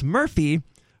Knox Murphy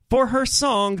for her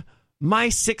song My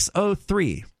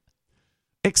 603.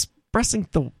 Expressing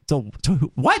the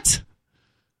what?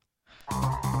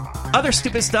 Other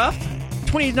stupid stuff.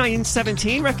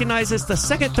 2917 recognizes the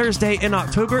second Thursday in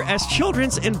October as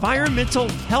Children's Environmental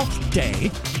Health Day.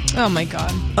 Oh my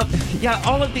God. Yeah,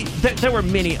 all of there were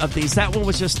many of these. That one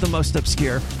was just the most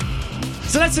obscure.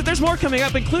 So that's it. There's more coming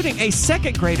up, including a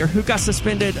 2nd grader who got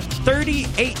suspended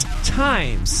 38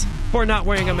 times for not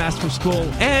wearing a mask from school.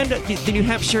 And the New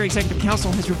Hampshire Executive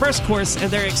Council has reversed course, and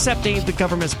they're accepting the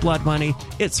government's blood money.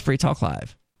 It's Free Talk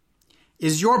Live.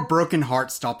 Is your broken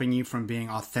heart stopping you from being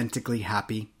authentically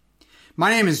happy? My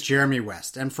name is Jeremy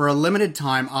West, and for a limited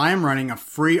time, I am running a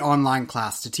free online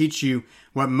class to teach you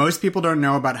what most people don't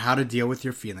know about how to deal with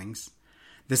your feelings,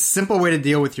 the simple way to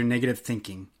deal with your negative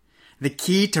thinking, the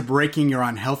key to breaking your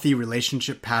unhealthy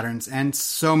relationship patterns, and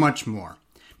so much more.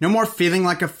 No more feeling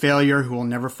like a failure who will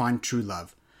never find true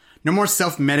love. No more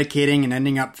self-medicating and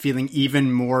ending up feeling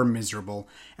even more miserable.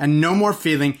 And no more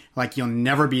feeling like you'll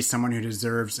never be someone who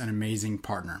deserves an amazing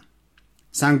partner.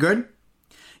 Sound good?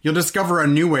 You'll discover a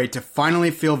new way to finally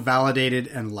feel validated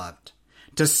and loved.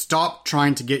 To stop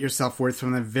trying to get your self-worth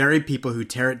from the very people who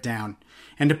tear it down.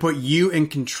 And to put you in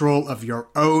control of your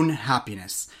own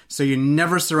happiness, so you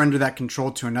never surrender that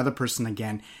control to another person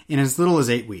again in as little as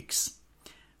 8 weeks.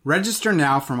 Register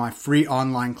now for my free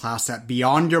online class at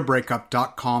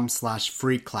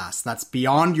beyondyourbreakup.com/free class. That's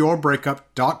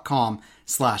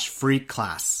beyondyourbreakup.com/free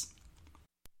class.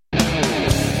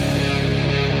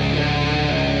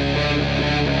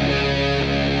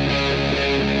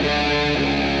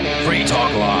 Free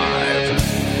Talk Live.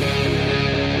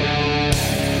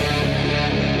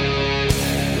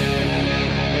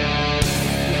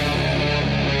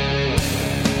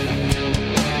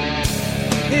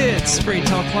 It's Free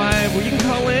Talk Live, where you can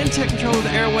call in, take control of the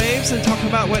airwaves, and talk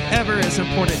about whatever is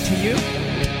important to you.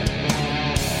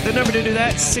 The number to do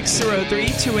that,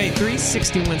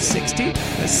 603-283-6160.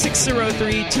 That's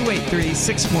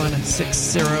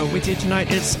 603-283-6160. With you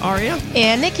tonight, it's Aria.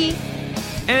 And Nikki.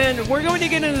 And we're going to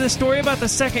get into the story about the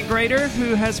second grader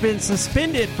who has been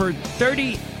suspended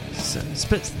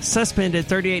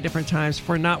 38 different times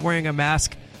for not wearing a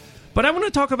mask. But I want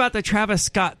to talk about the Travis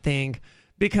Scott thing,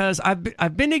 because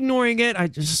I've been ignoring it. I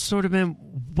just sort of been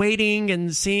waiting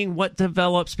and seeing what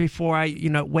develops before I,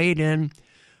 wade in.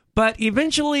 But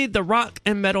eventually the rock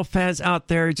and metal fans out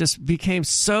there just became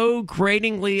so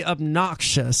gratingly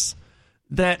obnoxious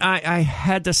that I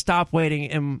had to stop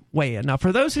waiting and weigh in. Now,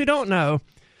 for those who don't know,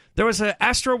 there was an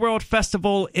Astroworld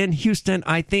Festival in Houston,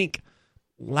 I think,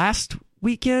 last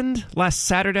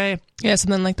Saturday. Yeah,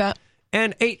 something like that.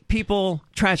 And 8 people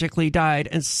tragically died,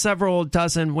 and several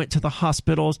dozen went to the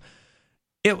hospitals.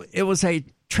 It was a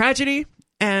tragedy,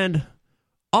 and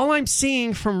all I'm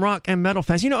seeing from rock and metal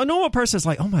fans, a normal person is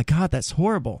like, oh my God, that's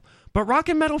horrible. But rock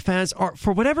and metal fans are,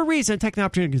 for whatever reason, taking the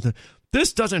opportunity to say,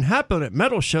 this doesn't happen at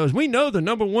metal shows. We know the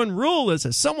number one rule is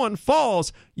if someone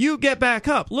falls, you get back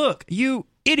up. Look, you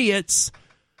idiots,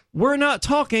 we're not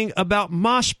talking about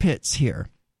mosh pits here.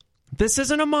 This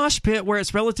isn't a mosh pit where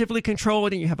it's relatively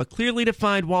controlled and you have a clearly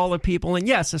defined wall of people. And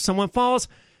yes, if someone falls,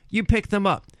 you pick them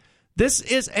up. This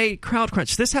is a crowd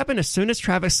crunch. This happened as soon as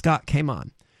Travis Scott came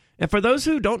on. And for those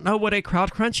who don't know what a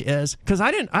crowd crunch is, because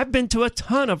I've been to a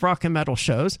ton of rock and metal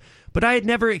shows, but I had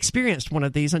never experienced one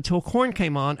of these until Korn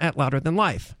came on at Louder Than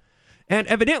Life. And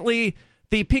evidently,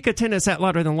 the peak attendance at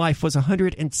Louder Than Life was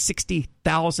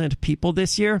 160,000 people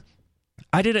this year.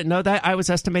 I didn't know that. I was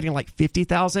estimating like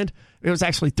 50,000. It was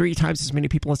actually 3 times as many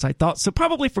people as I thought. So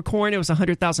probably for Korn, it was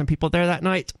 100,000 people there that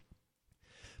night.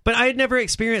 But I had never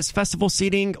experienced festival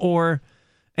seating or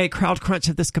a crowd crunch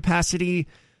of this capacity.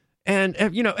 And,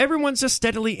 everyone's just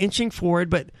steadily inching forward,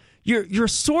 but you're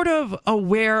sort of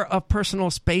aware of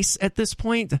personal space at this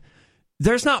point.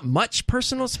 There's not much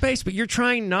personal space, but you're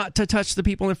trying not to touch the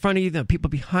people in front of you. The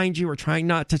people behind you are trying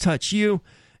not to touch you.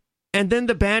 And then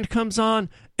the band comes on,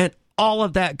 and all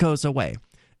of that goes away.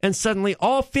 And suddenly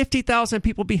all 50,000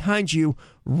 people behind you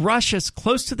rush as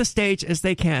close to the stage as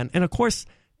they can. And of course,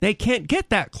 they can't get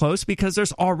that close because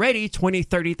there's already 20,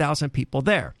 30,000 people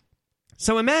there.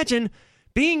 So imagine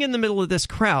being in the middle of this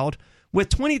crowd with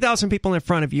 20,000 people in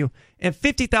front of you and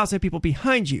 50,000 people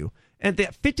behind you. And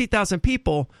that 50,000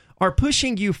 people are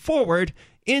pushing you forward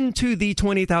into the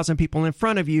 20,000 people in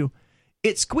front of you.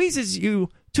 It squeezes you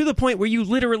to the point where you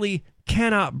literally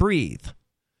cannot breathe.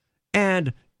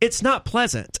 And it's not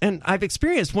pleasant. And I've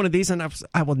experienced one of these, and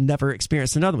I will never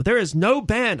experience another one. There is no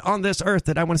band on this earth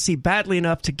that I want to see badly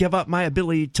enough to give up my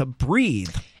ability to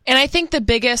breathe. And I think the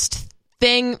biggest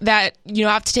thing that you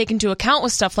have to take into account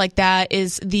with stuff like that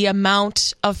is the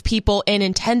amount of people in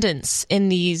attendance in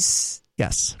these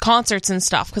concerts and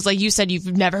stuff. Because like you said,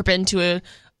 you've never been to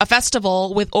a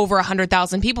festival with over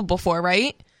 100,000 people before,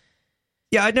 right?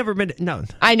 Yeah, I'd never been. No,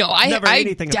 I know. I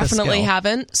definitely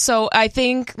haven't. So I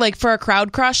think like for a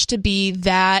crowd crush to be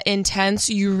that intense,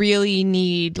 you really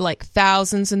need like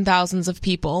thousands and thousands of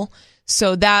people.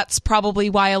 So that's probably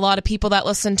why a lot of people that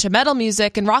listen to metal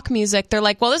music and rock music, they're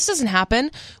like, well, this doesn't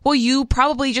happen. Well, you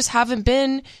probably just haven't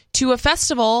been to a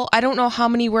festival. I don't know how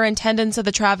many were in attendance at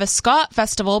the Travis Scott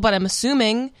festival, but I'm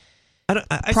assuming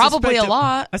probably a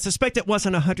lot. I suspect it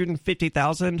wasn't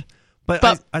 150,000.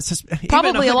 But I suspect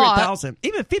probably even a lot. 100,000,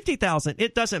 even 50,000,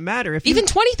 it doesn't matter. If even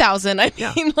 20,000. I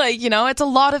Yeah. mean, like, you know, it's a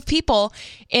lot of people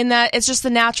in that it's just the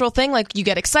natural thing. Like, you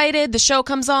get excited, the show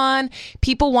comes on,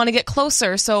 people want to get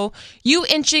closer. So you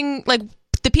inching, like,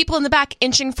 the people in the back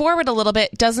inching forward a little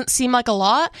bit doesn't seem like a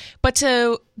lot, but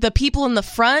to the people in the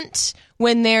front,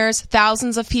 when there's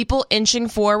thousands of people inching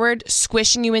forward,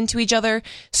 squishing you into each other,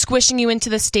 squishing you into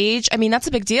the stage, I mean, that's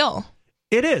a big deal.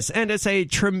 It is, and it's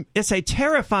a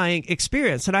terrifying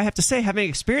experience. And I have to say, having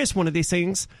experienced one of these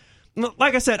things,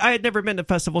 like I said, I had never been to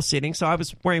festival seating, so I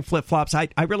was wearing flip-flops. I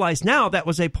realize now that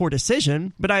was a poor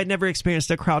decision, but I had never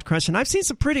experienced a crowd crush. And I've seen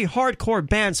some pretty hardcore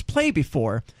bands play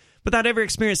before, without ever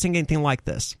experiencing anything like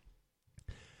this.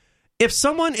 If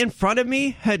someone in front of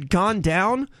me had gone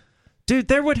down, dude,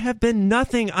 there would have been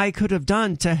nothing I could have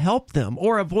done to help them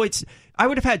or avoid. I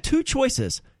would have had two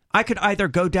choices. I could either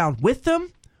go down with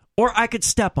them or I could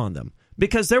step on them,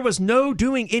 because there was no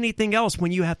doing anything else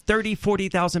when you have 30,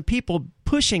 40,000 people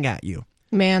pushing at you.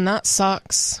 Man, that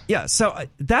sucks. Yeah, so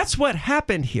that's what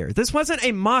happened here. This wasn't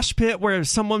a mosh pit where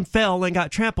someone fell and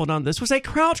got trampled on. This was a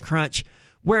crowd crunch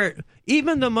where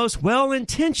even the most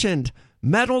well-intentioned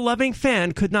metal-loving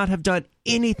fan could not have done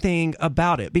anything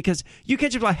about it, because you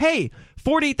can't just be like, hey,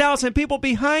 40,000 people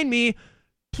behind me,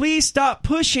 please stop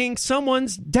pushing,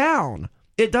 someone's down.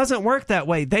 It doesn't work that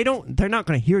way. They're not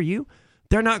going to hear you.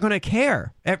 They're not going to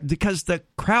care, because the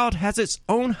crowd has its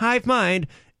own hive mind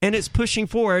and it's pushing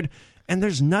forward, and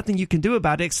there's nothing you can do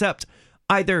about it except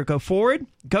either go forward,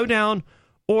 go down,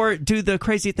 or do the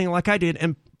crazy thing like I did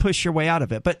and push your way out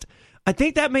of it. But I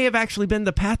think that may have actually been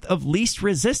the path of least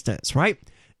resistance, right?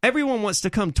 Everyone wants to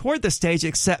come toward the stage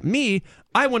except me.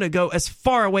 I want to go as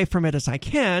far away from it as I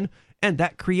can, and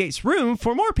that creates room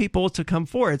for more people to come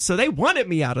forward. So they wanted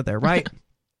me out of there, right?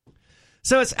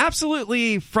 So it's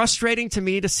absolutely frustrating to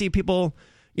me to see people,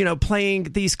 you know,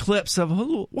 playing these clips of,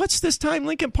 oh, what's this time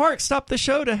Linkin Park stopped the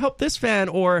show to help this fan,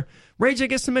 or Rage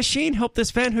Against the Machine helped this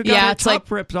fan who got her top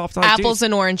like ripped off. Apples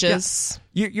and oranges.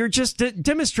 Yeah. You're just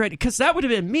demonstrating, because that would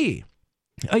have been me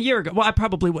a year ago. Well, I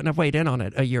probably wouldn't have weighed in on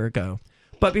it a year ago.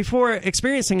 But before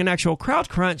experiencing an actual crowd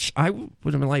crunch, I would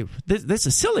have been like, this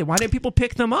is silly. Why didn't people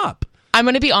pick them up? I'm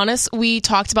going to be honest. We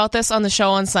talked about this on the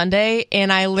show on Sunday,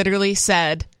 and I literally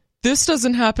said, this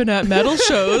doesn't happen at metal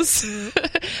shows.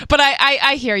 But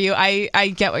I hear you.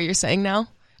 I get what you're saying now.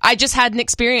 I just hadn't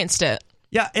experienced it.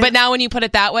 Yeah, but now when you put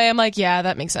it that way, I'm like, yeah,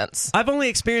 that makes sense. I've only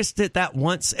experienced it that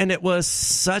once, and it was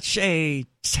such a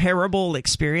terrible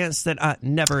experience that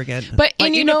never again. But like,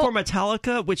 and you even know, for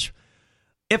Metallica, which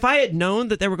if I had known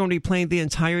that they were going to be playing the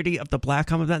entirety of the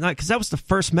Black Album that night, because that was the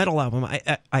first metal album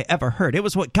I ever heard. It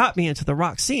was what got me into the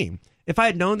rock scene. If I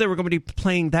had known they were going to be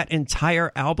playing that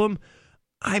entire album,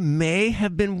 I may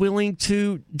have been willing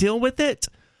to deal with it,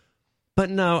 but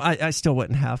no, I still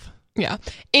wouldn't have. Yeah.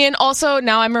 And also,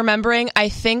 now I'm remembering, I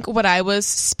think what I was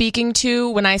speaking to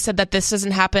when I said that this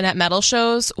doesn't happen at metal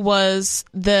shows was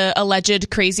the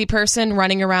alleged crazy person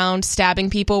running around stabbing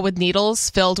people with needles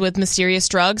filled with mysterious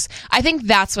drugs. I think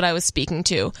that's what I was speaking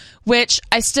to, which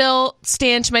I still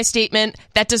stand to my statement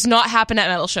that does not happen at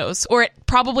metal shows, or it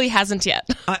probably hasn't yet.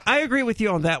 I agree with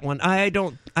you on that one.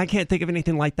 I can't think of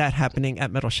anything like that happening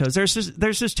at metal shows. There's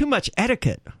just too much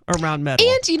etiquette around metal.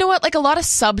 And you know what? Like, a lot of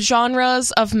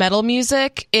subgenres of metal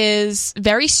music is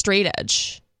very straight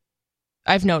edge.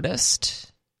 I've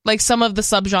noticed. Like, some of the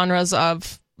subgenres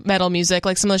of metal music,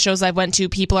 like some of the shows I've went to,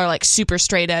 people are like super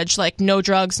straight edge, like no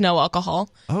drugs, no alcohol.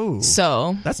 Oh,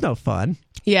 so that's no fun.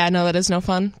 Yeah, no, that is no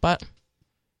fun. But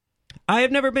I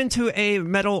have never been to a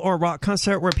metal or rock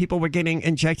concert where people were getting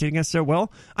injected against their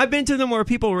will. I've been to them where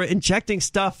people were injecting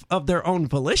stuff of their own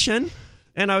volition,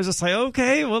 and I was just like,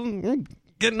 okay, well, I'm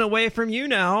getting away from you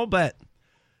now, but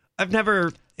I've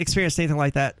never experienced anything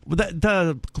like that.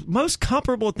 The most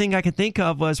comparable thing I can think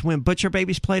of was when Butcher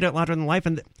Babies played at Louder Than Life,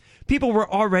 and people were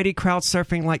already crowd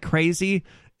surfing like crazy,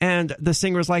 and the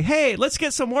singer was like, hey, let's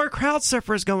get some more crowd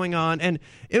surfers going on. And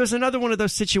it was another one of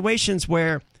those situations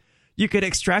where you could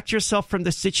extract yourself from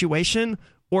the situation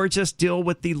or just deal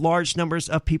with the large numbers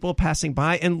of people passing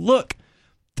by. And look,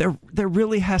 there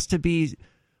really has to be,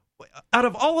 out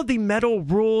of all of the metal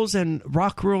rules and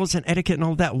rock rules and etiquette and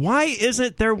all that, why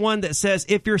isn't there one that says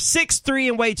if you're 6'3"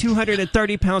 and weigh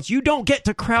 230 pounds, you don't get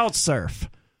to crowd surf?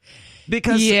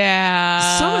 Because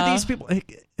some of these people,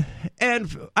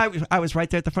 and I was right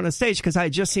there at the front of the stage because I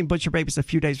had just seen Butcher Babies a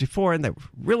few days before, and they were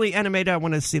really animated. I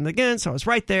wanted to see them again, so I was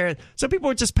right there. So people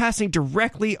were just passing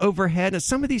directly overhead, and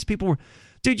some of these people were,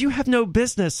 dude, you have no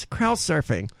business crowd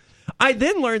surfing. I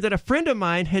then learned that a friend of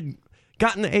mine had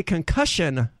gotten a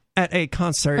concussion at a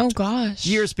concert Oh, gosh.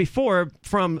 years before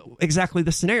from exactly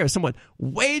the scenario. Someone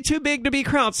way too big to be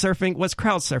crowd surfing was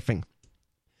crowd surfing.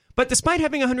 But despite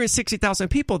having 160,000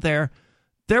 people there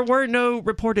were no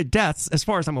reported deaths, as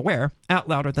far as I'm aware, out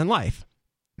louder than life.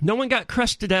 No one got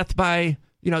crushed to death by,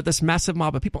 this massive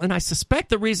mob of people. And I suspect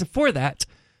the reason for that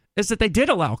is that they did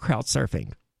allow crowd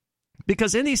surfing.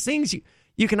 Because in these things,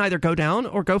 you can either go down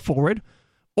or go forward.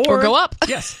 Or go up.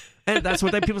 Yes. And that's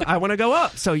what people say. I want to go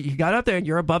up. So you got up there and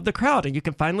you're above the crowd and you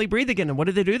can finally breathe again. And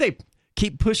what do? They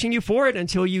keep pushing you forward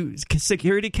until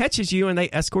security catches you and they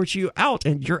escort you out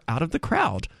and you're out of the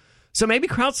crowd. So maybe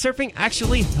crowd surfing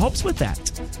actually helps with that.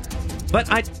 But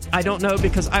I don't know,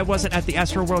 because I wasn't at the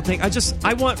Astroworld thing.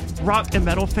 I want rock and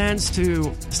metal fans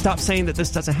to stop saying that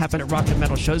this doesn't happen at rock and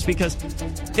metal shows, because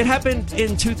it happened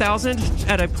in 2000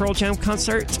 at a Pearl Jam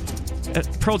concert.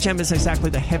 Pearl Jam is exactly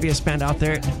the heaviest band out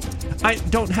there. I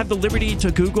don't have the liberty to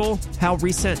Google how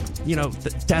recent,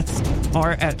 the deaths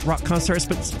are at rock concerts,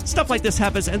 but stuff like this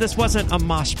happens, and this wasn't a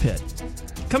mosh pit.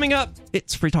 Coming up,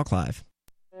 it's Free Talk Live.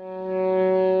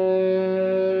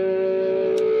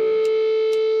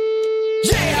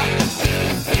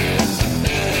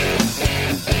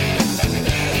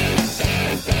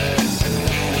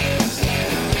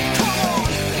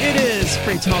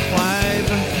 Free Talk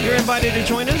Live. You're invited to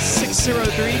join us,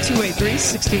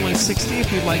 603-283-6160.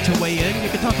 If you'd like to weigh in, you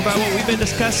can talk about what we've been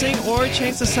discussing or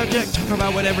change the subject, talk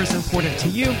about whatever's important to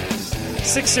you.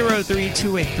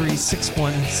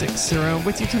 603-283-6160.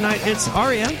 With you tonight, it's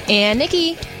Aria. And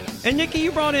Nikki. And Nikki,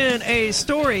 you brought in a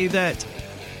story that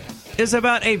is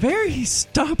about a very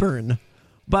stubborn,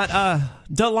 but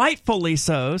delightfully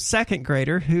so, second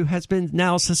grader who has been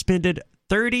now suspended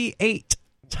 38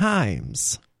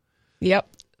 times. Yep.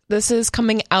 This is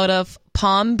coming out of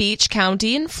Palm Beach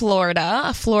County in Florida.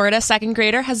 A Florida second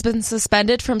grader has been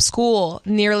suspended from school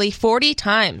nearly 40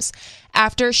 times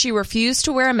after she refused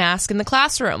to wear a mask in the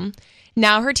classroom.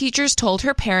 Now her teachers told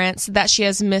her parents that she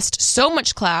has missed so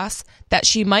much class that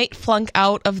she might flunk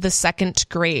out of the second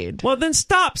grade. Well, then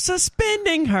stop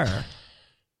suspending her.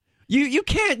 You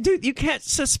can't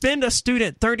suspend a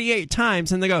student 38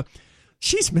 times and they go,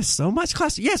 she's missed so much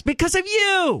class. Yes, because of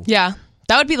you. Yeah.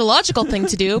 That would be the logical thing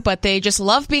to do, but they just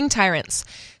love being tyrants.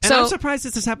 And I'm surprised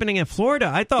this is happening in Florida.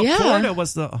 I thought Florida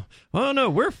was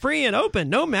we're free and open,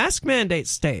 no mask mandate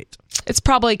state. It's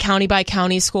probably county by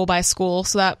county, school by school,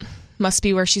 so that must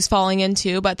be where she's falling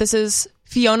into. But this is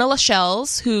Fiona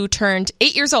Lascelles, who turned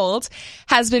 8 years old,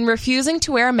 has been refusing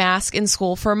to wear a mask in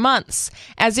school for months.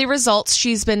 As a result,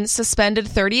 she's been suspended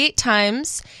 38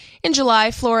 times. In July,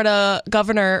 Florida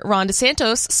Governor Ron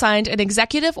DeSantis signed an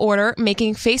executive order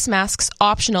making face masks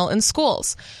optional in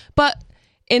schools. But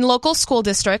in local school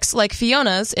districts like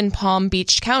Fiona's in Palm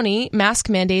Beach County, mask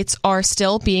mandates are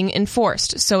still being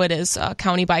enforced. So it is a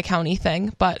county by county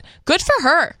thing. But good for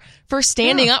her for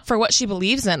standing up for what she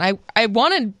believes in. I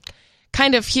want to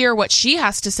kind of hear what she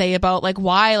has to say about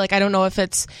why. I don't know if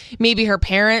it's maybe her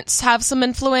parents have some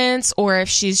influence or if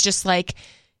she's just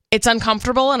it's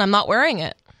uncomfortable and I'm not wearing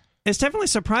it. It's definitely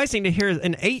surprising to hear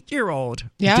an 8-year-old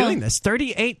doing this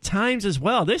 38 times as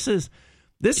well. This is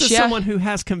someone who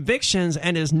has convictions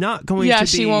and is not going to be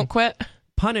she won't quit.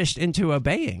 Punished into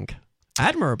obeying.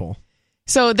 Admirable.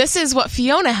 So this is what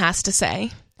Fiona has to say.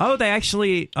 Oh, they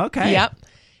actually, okay. Yep.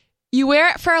 You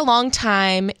wear it for a long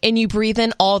time and you breathe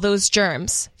in all those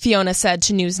germs, Fiona said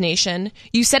to News Nation.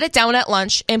 You set it down at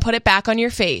lunch and put it back on your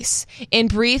face and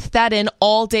breathe that in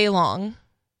all day long.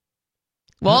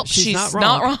 Well, she's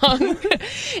not wrong.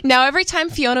 Now, every time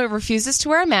Fiona refuses to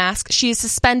wear a mask, she is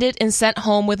suspended and sent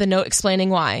home with a note explaining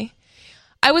why.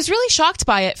 I was really shocked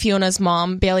by it, Fiona's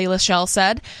mom, Bailey Lachelle,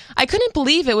 said. I couldn't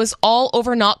believe it was all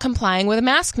over not complying with a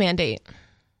mask mandate.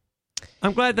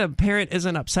 I'm glad the parent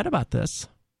isn't upset about this.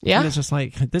 Yeah. And it's just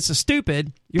this is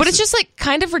stupid. But it's just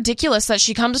kind of ridiculous that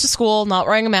she comes to school not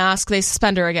wearing a mask, they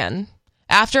suspend her again.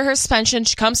 After her suspension,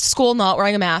 she comes to school not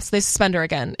wearing a mask, they suspend her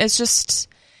again. It's just...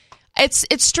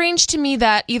 It's strange to me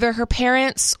that either her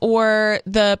parents or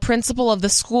the principal of the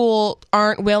school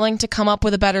aren't willing to come up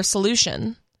with a better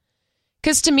solution.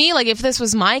 Because to me, if this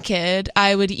was my kid,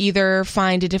 I would either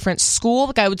find a different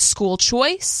school, I would school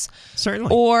choice.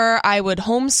 Certainly. Or I would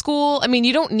homeschool. I mean,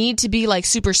 you don't need to be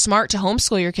super smart to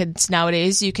homeschool your kids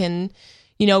nowadays. You can,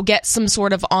 get some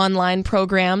sort of online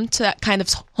program that kind of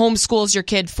homeschools your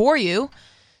kid for you.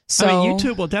 So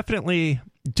YouTube will definitely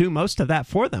do most of that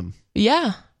for them.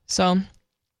 Yeah. So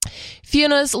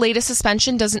Fiona's latest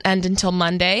suspension doesn't end until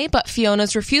Monday, but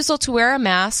Fiona's refusal to wear a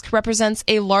mask represents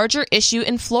a larger issue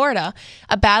in Florida,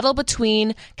 a battle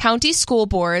between county school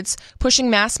boards pushing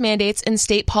mask mandates and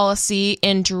state policy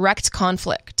in direct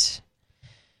conflict.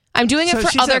 I'm doing it so for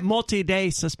she's other at multi-day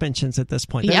suspensions at this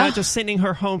point. They're not just sending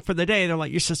her home for the day. They're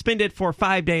like, you're suspended for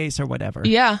 5 days or whatever.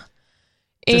 Yeah.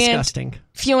 Disgusting. And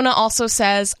Fiona also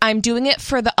says, I'm doing it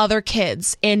for the other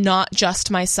kids and not just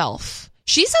myself.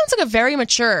 She sounds like a very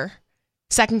mature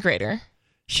second grader.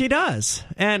 She does.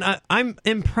 And I'm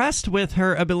impressed with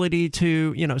her ability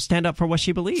to, stand up for what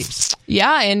she believes.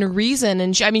 Yeah, and reason.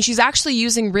 And she's actually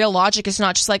using real logic. It's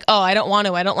not just like, oh, I don't want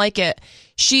to, I don't like it.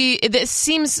 This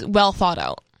seems well thought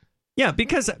out. Yeah,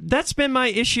 because that's been my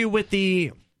issue with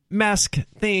the mask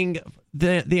thing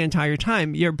the entire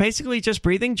time. You're basically just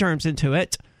breathing germs into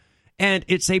it, and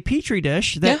it's a petri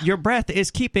dish that your breath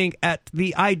is keeping at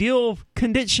the ideal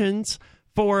conditions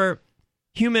for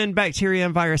human bacteria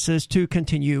and viruses to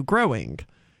continue growing.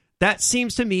 That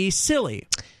seems to me silly.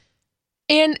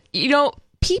 And,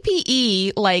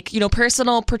 PPE, like,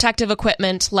 personal protective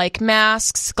equipment, like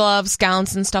masks, gloves,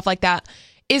 gowns, and stuff like that,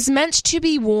 is meant to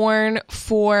be worn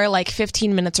for like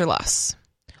 15 minutes or less.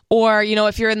 Or,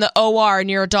 if you're in the OR and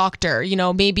you're a doctor,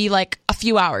 maybe like a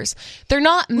few hours. They're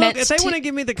not meant if they want to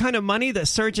give me the kind of money that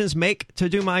surgeons make to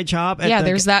do my job at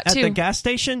there's that too. At the gas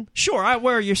station, sure, I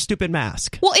wear your stupid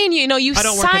mask. Well, and I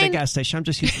don't work at a gas station. I'm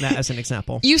just using that as an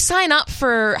example. You sign up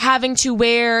for having to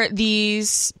wear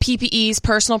these PPEs,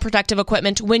 personal protective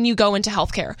equipment, when you go into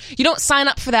healthcare. You don't sign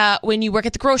up for that when you work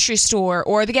at the grocery store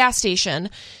or the gas station.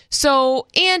 So,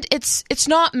 and it's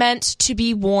not meant to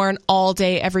be worn all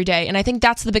day, every day. And I think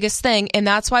that's the biggest thing. And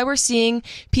that's why we're seeing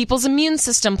people's immune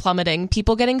system plummeting,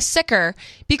 people getting sicker,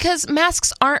 because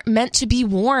masks aren't meant to be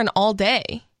worn all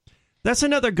day. That's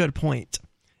another good point.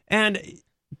 And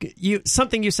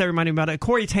something you said reminded me about it.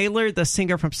 Corey Taylor, the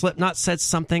singer from Slipknot, said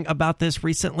something about this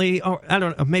recently. Or I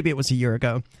don't know, maybe it was a year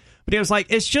ago. But he was like,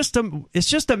 it's just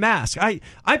a mask.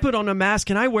 I put on a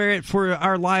mask and I wear it for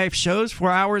our live shows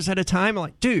for hours at a time. I'm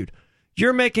like, dude,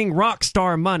 you're making rock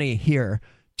star money here.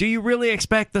 Do you really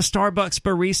expect the Starbucks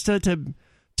barista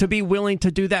to be willing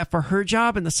to do that for her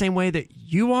job in the same way that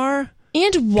you are?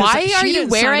 And why are you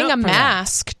wearing a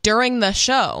mask during the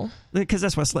show? Because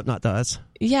that's what Slipknot does.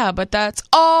 Yeah, but that's...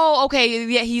 Oh, okay.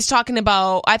 Yeah, he's talking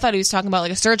about... I thought he was talking about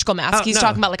like a surgical mask. He's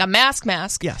talking about like a mask.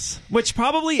 Yes, which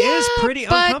probably is pretty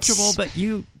uncomfortable, but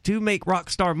you do make rock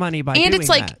star money by doing that. And it's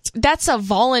like, that's a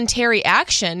voluntary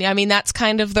action. I mean, that's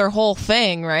kind of their whole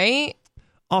thing, right?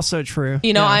 Also true.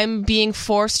 I'm being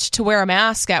forced to wear a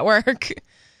mask at work.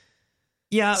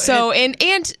 Yeah. So,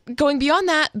 and going beyond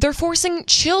that, they're forcing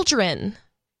children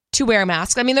to wear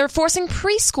masks. I mean, they're forcing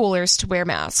preschoolers to wear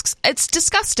masks. It's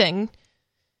disgusting.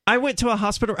 I went to a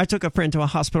hospital. I took a friend to a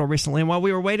hospital recently, and while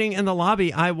we were waiting in the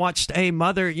lobby, I watched a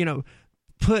mother,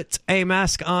 put a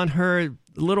mask on her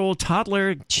little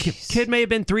toddler. Kid may have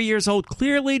been 3 years old,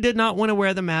 clearly did not want to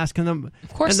wear the mask. And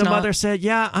the mother said,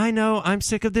 yeah, I know, I'm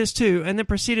sick of this too. And then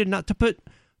proceeded not to put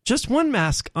just one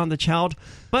mask on the child,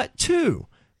 but 2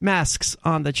 masks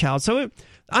on the child. So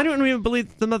I don't even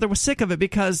believe the mother was sick of it,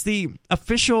 because the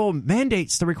official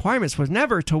mandates, the requirements, was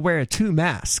never to wear 2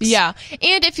 masks. Yeah.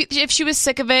 And if she was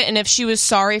sick of it and if she was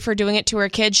sorry for doing it to her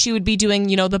kid, she would be doing,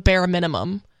 the bare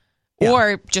minimum. Yeah.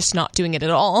 Or just not doing it at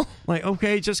all. Like,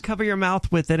 okay, just cover your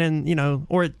mouth with it and,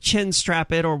 or chin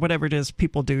strap it or whatever it is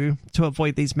people do to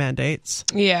avoid these mandates.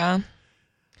 Yeah.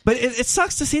 But it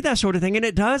sucks to see that sort of thing, and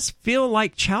it does feel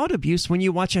like child abuse when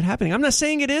you watch it happening. I'm not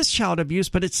saying it is child abuse,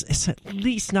 but it's at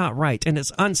least not right, and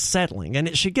it's unsettling, and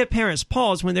it should give parents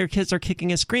pause when their kids are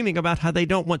kicking and screaming about how they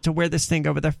don't want to wear this thing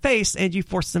over their face, and you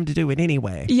force them to do it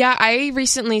anyway. Yeah, I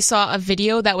recently saw a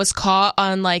video that was caught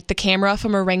on like the camera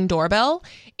from a Ring doorbell,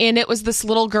 and it was this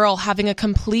little girl having a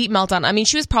complete meltdown. I mean,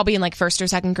 she was probably in like 1st or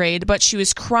 2nd grade, but she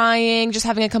was crying, just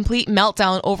having a complete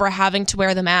meltdown over having to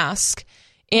wear the mask,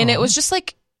 and it was just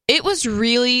like... It was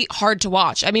really hard to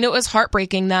watch. I mean, it was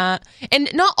heartbreaking that, and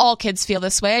not all kids feel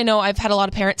this way. I know I've had a lot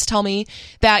of parents tell me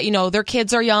that, their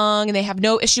kids are young and they have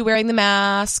no issue wearing the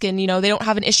mask and, they don't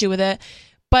have an issue with it.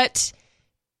 But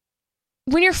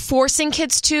when you're forcing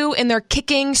kids to, and they're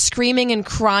kicking, screaming, and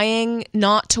crying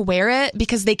not to wear it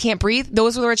because they can't breathe,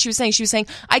 those were the words she was saying. She was saying,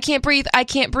 I can't breathe.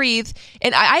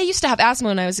 And I used to have asthma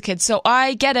when I was a kid, so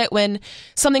I get it when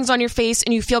something's on your face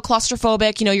and you feel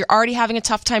claustrophobic, you're already having a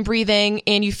tough time breathing,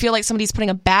 and you feel like somebody's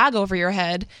putting a bag over your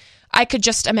head. I could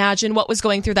just imagine what was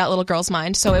going through that little girl's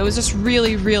mind, so it was just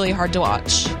really, really hard to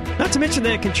watch. Not to mention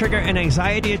that it can trigger an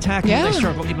anxiety attack, and they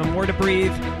struggle even more to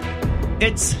breathe.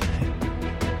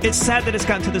 It's sad that it's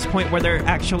gotten to this point where they're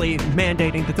actually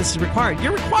mandating that this is required.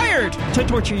 You're required to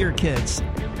torture your kids.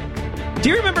 Do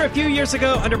you remember a few years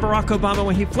ago under Barack Obama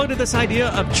when he floated this idea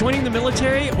of joining the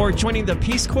military or joining the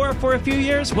Peace Corps for a few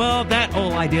years? Well, that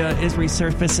old idea is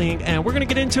resurfacing, and we're going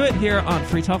to get into it here on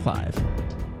Free Talk Live.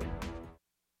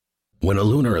 When a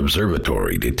lunar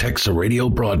observatory detects a radio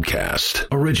broadcast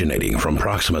originating from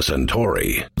Proxima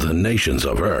Centauri, the nations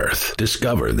of Earth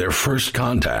discover their first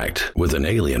contact with an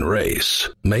alien race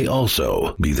may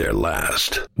also be their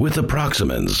last. With the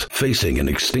Proximans facing an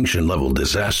extinction-level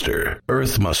disaster,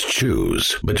 Earth must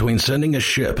choose between sending a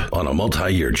ship on a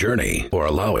multi-year journey or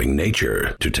allowing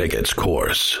nature to take its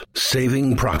course.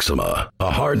 Saving Proxima,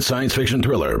 a hard science fiction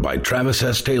thriller by Travis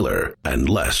S. Taylor and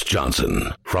Les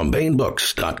Johnson, from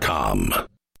BaneBooks.com. It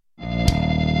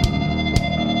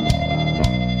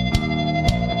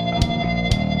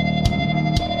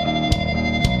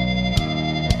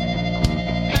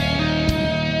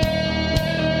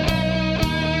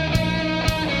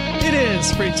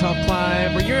is Free Talk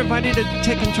Live, where you're invited to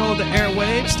take control of the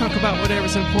airwaves, talk about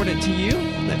whatever's important to you.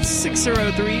 That's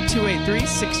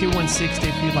 603-283-6160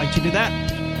 if you'd like to do that.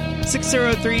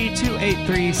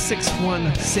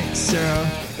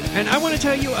 603-283-6160. And I want to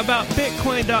tell you about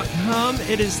Bitcoin.com.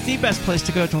 It is the best place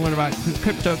to go to learn about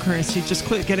cryptocurrency. Just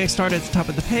click Getting Started at the top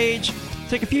of the page.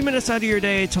 Take a few minutes out of your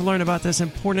day to learn about this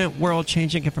important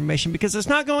world-changing information because it's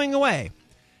not going away.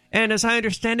 And as I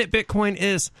understand it, Bitcoin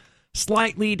is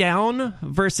slightly down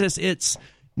versus its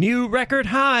new record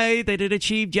high that it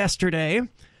achieved yesterday.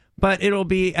 But it'll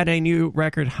be at a new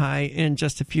record high in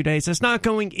just a few days. It's not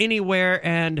going anywhere,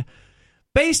 and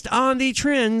based on the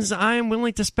trends, I am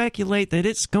willing to speculate that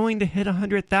it's going to hit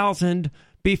 100,000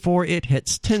 before it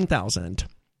hits 10,000.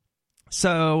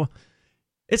 So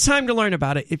it's time to learn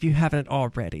about it if you haven't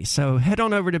already. So head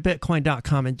on over to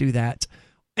Bitcoin.com and do that.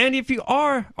 And if you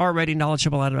are already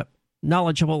knowledgeable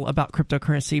about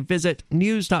cryptocurrency, visit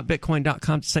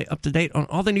news.bitcoin.com to stay up to date on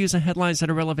all the news and headlines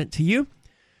that are relevant to you.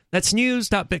 That's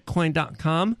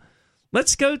news.bitcoin.com.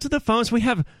 Let's go to the phones. We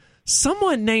have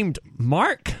someone named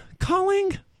Mark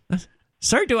calling.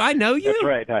 Sir, do I know you?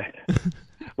 That's right.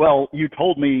 Well, you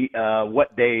told me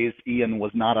what days Ian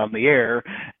was not on the air,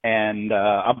 and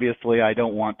obviously I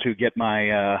don't want to get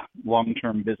my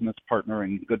long-term business partner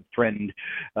and good friend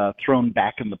thrown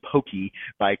back in the pokey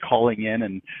by calling in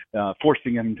and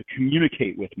forcing him to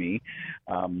communicate with me.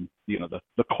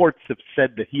 The courts have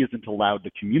said that he isn't allowed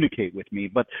to communicate with me,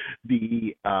 but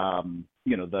the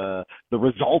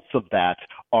results of that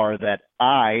are that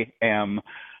I am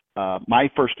my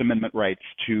First Amendment rights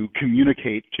to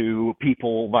communicate to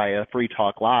people via Free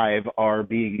Talk Live are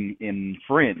being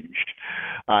infringed.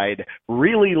 I'd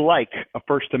really like a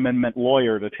First Amendment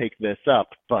lawyer to take this up,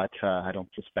 but I don't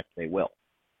suspect they will.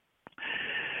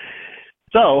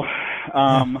 So,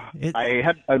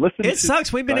 I listened. It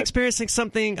sucks. We've been experiencing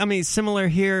something, similar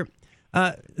here.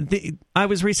 I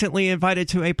was recently invited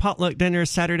to a potluck dinner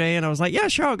Saturday, and I was like, yeah,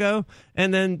 sure, I'll go.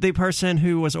 And then the person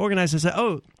who was organizing said,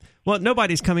 oh, well,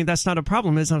 nobody's coming. That's not a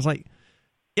problem. And I was like,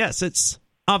 yes, it's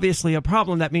obviously a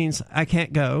problem. That means I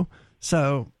can't go.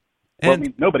 So, it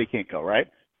means nobody can't go, right?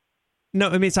 No,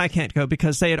 it means I can't go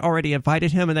because they had already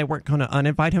invited him and they weren't going to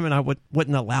uninvite him, and I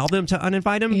wouldn't allow them to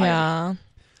uninvite him. Yeah.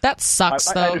 That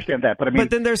sucks, though. I understand that, but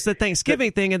But then there's the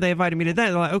Thanksgiving thing, and they invited me to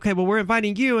that. They're like, okay, well, we're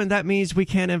inviting you, and that means we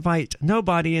can't invite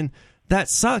nobody, and that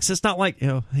sucks. It's not like,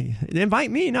 hey,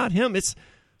 invite me, not him. It's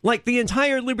like the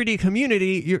entire Liberty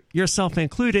community, yourself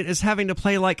included, is having to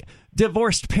play like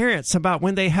divorced parents about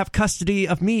when they have custody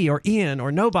of me or Ian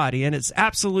or nobody, and it's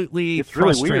absolutely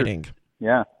frustrating. Really weird.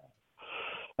 Yeah.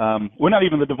 We're not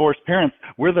even the divorced parents.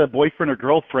 We're the boyfriend or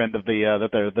girlfriend of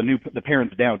the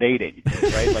parents now dating,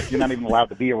 right? Like, you're not even allowed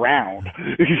to be around,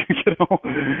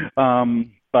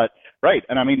 But right,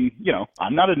 and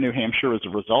I'm not in New Hampshire as a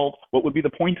result. What would be the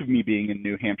point of me being in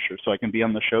New Hampshire? So I can be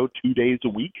on the show 2 days a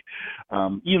week.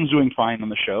 Ian's doing fine on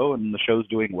the show, and the show's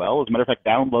doing well. As a matter of fact,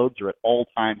 downloads are at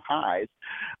all-time highs,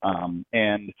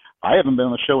 and I haven't been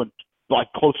on the show in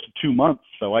like close to 2 months,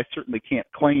 so I certainly can't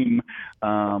claim,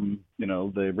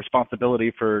 the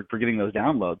responsibility for getting those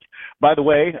downloads. By the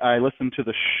way, I listened to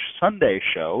the Sunday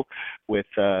show with,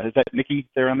 is that Nikki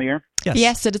there on the air?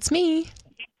 Yes, it's me.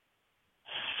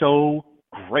 So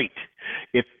great.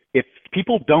 If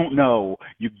people don't know,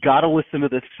 you got to listen to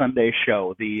this Sunday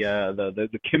show.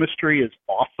 The chemistry is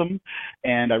awesome,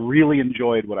 and I really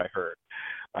enjoyed what I heard.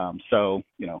 So,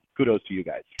 kudos to you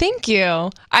guys. Thank you.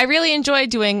 I really enjoyed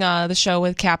doing the show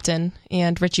with Captain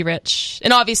and Richie Rich.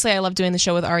 And obviously I love doing the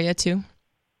show with Aria too.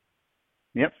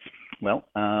 Yep. Well,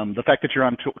 the fact that you're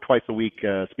on twice a week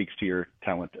speaks to your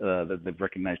talent. They've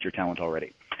recognized your talent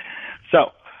already.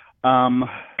 So,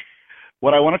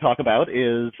 what I want to talk about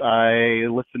is I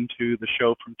listened to the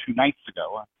show from 2 nights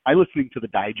ago. I'm listening to the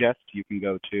digest. You can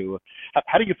go to,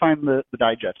 how do you find the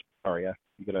digest, Aria?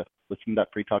 You got to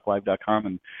listen.freetalklive.com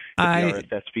and get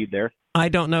the RSS feed there. I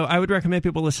don't know. I would recommend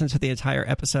people listen to the entire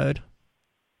episode,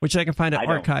 which they can find at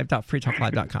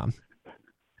archive.freetalklive.com.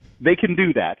 they can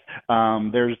do that.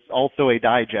 There's also a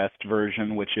digest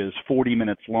version, which is 40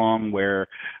 minutes long, where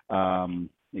our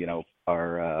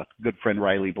good friend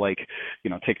Riley Blake,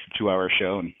 takes a 2-hour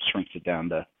show and shrinks it down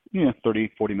to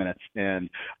 30, 40 minutes. And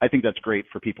I think that's great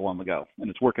for people on the go, and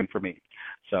it's working for me.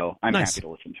 So I'm Nice. happy to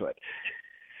listen to it.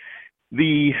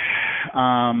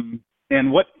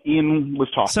 And what Ian was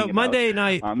talking about Monday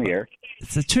night on the air.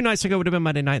 So 2 nights ago would have been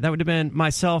Monday night. That would have been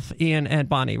myself, Ian, and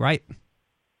Bonnie, right?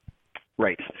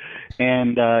 Right.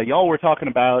 And y'all were talking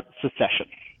about secession.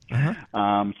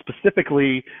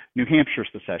 Specifically New Hampshire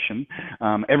secession.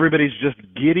 Everybody's just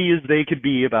giddy as they could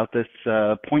be about this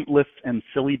pointless and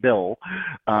silly bill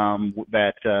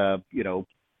that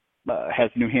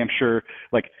has New Hampshire.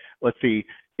 Let's see,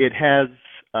 it has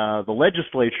the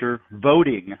legislature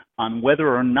voting on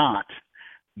whether or not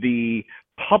the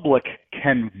public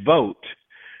can vote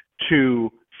to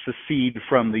secede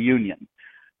from the Union.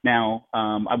 Now,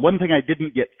 one thing I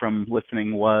didn't get from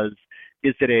listening was,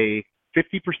 is it a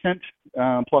 50%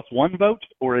 plus one vote,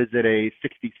 or is it a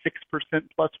 66%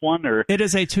 plus one, or it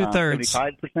is a 2/3.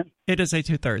 75%? It is a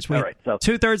 2/3. All right, so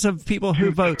 2/3 of people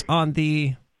who vote on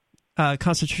the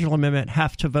constitutional amendment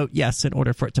have to vote yes in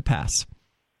order for it to pass.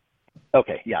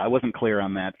 Okay, yeah, I wasn't clear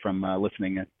on that from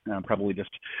listening. It was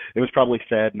probably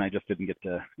said, and I just didn't get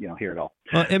to hear it all.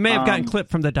 Well, it may have gotten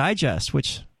clipped from the digest,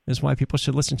 which is why people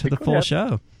should listen to the full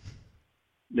show.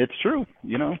 It's true,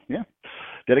 yeah.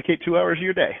 Dedicate 2 hours of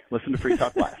your day. Listen to Free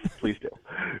Talk Live. Please do.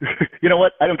 You know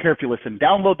what? I don't care if you listen.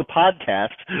 Download the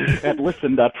podcast at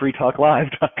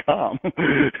listen.freetalklive.com.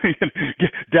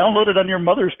 Download it on your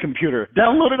mother's computer.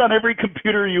 Download it on every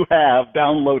computer you have.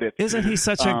 Download it. Isn't he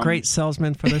such a great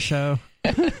salesman for the show?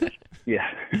 Yeah.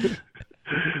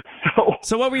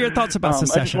 So what were your thoughts about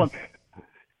secession?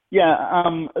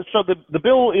 So the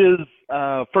bill is,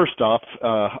 first off,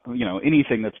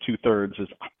 anything that's 2/3 is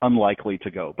unlikely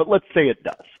to go. But let's say it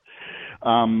does.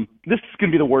 This is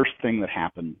going to be the worst thing that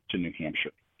happened to New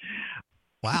Hampshire.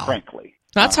 Wow. Frankly.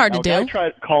 That's hard to do. A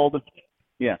guy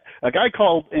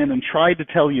called in and tried to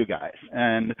tell you guys.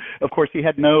 And, of course, he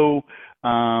had no,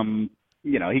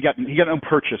 he got no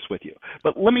purchase with you.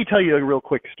 But let me tell you a real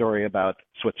quick story about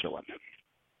Switzerland.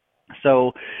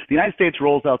 So the United States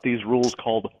rolls out these rules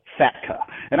called FATCA.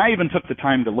 And I even took the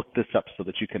time to look this up so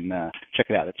that you can check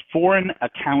it out. It's Foreign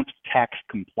Account Tax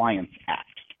Compliance Act.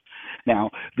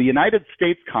 Now, the United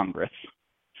States Congress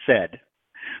said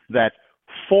that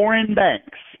foreign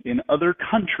banks in other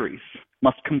countries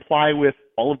must comply with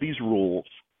all of these rules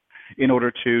in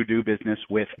order to do business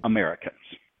with Americans.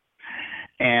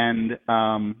 And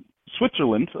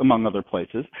Switzerland, among other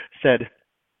places, said,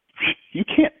 you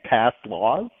can't pass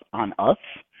laws on us.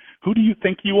 Who do you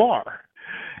think you are?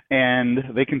 And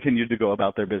they continued to go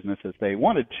about their business as they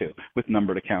wanted to, with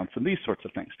numbered accounts and these sorts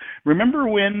of things. Remember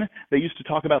when they used to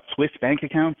talk about Swiss bank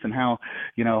accounts and how,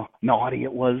 naughty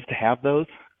it was to have those?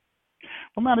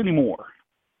 Well, not anymore.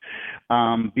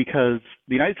 Because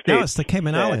the United States... No, it's the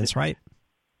Cayman Islands, right?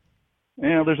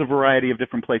 There's a variety of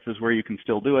different places where you can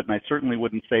still do it, and I certainly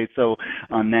wouldn't say so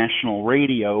on national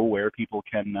radio where people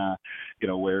can,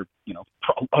 where,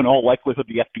 in all likelihood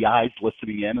the FBI is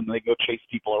listening in and they go chase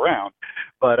people around.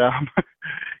 But,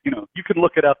 you can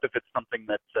look it up if it's something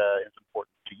that is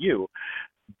important to you.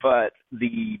 But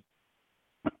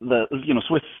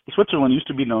Switzerland used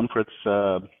to be known for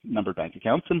its numbered bank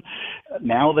accounts, and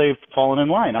now they've fallen in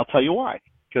line. I'll tell you why.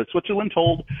 Because Switzerland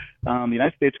told the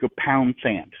United States to go pound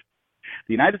sand.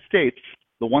 The United States,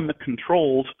 the one that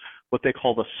controls what they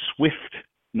call the SWIFT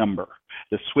number,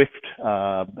 the SWIFT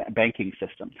banking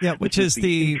system. Yeah, which is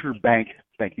the interbank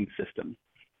banking system.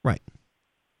 Right.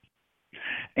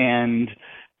 And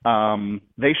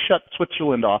they shut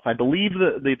Switzerland off. I believe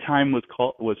the time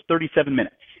was 37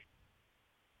 minutes.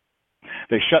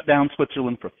 They shut down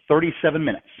Switzerland for 37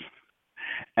 minutes,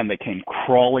 and they came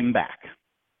crawling back.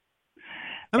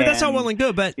 I mean, that's all well and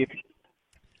good, but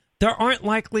there aren't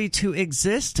likely to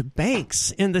exist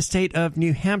banks in the state of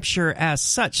New Hampshire as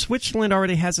such. Switzerland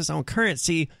already has its own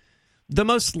currency. The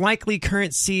most likely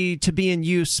currency to be in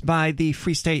use by the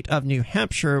free state of New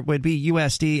Hampshire would be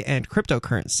USD and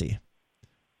cryptocurrency.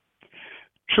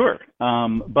 Sure,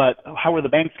 but how are the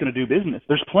banks going to do business?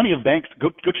 There's plenty of banks.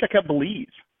 Go check out Belize.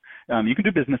 You can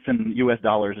do business in U.S.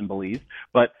 dollars in Belize,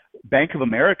 but Bank of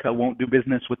America won't do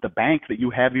business with the bank that you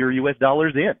have your U.S.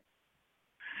 dollars in.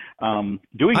 I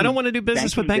don't want to do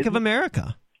business with Bank of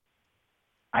America.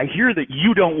 I hear that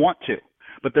you don't want to,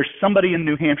 but there's somebody in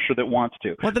New Hampshire that wants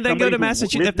to. Well, then they go to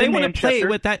Massachusetts. If they want to play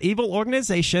with that evil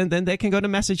organization, then they can go to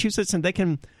Massachusetts and they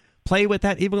can play with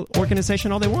that evil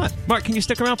organization all they want. Mark, can you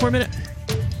stick around for a minute?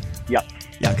 Yep.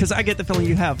 Yeah, because I get the feeling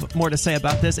you have more to say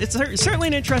about this. It's certainly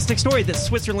an interesting story that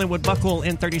Switzerland would buckle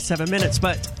in 37 minutes,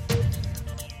 but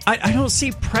I don't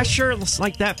see pressure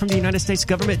like that from the United States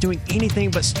government doing anything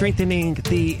but strengthening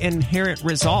the inherent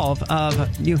resolve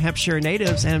of New Hampshire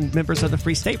natives and members of the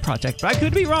Free State Project. But I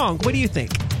could be wrong. What do you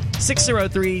think?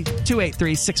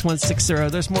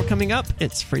 603-283-6160. There's more coming up.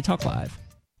 It's Free Talk Live.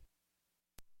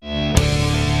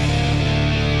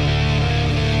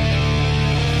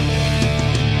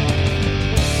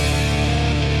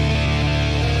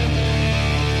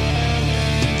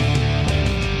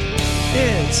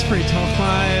 It's Free Talk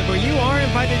Live, where you are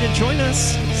invited to join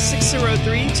us.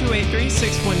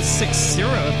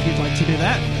 603-283-6160 if you'd like to do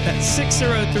that. That's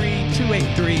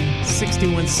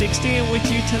 603-283-6160. And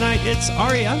with you tonight, it's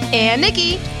Aria. And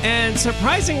Nikki. And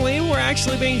surprisingly, we're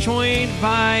actually being joined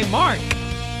by Mark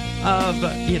of,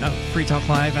 Free Talk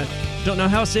Live. I don't know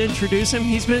how else to introduce him.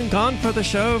 He's been gone for the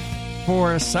show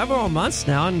for several months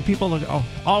now, and people are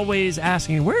always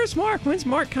asking, where's Mark? When's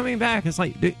Mark coming back? It's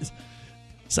like, it's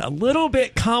a little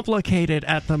bit complicated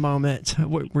at the moment.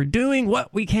 We're doing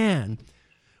what we can.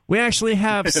 We actually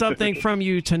have something from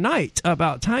you tonight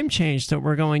about time change that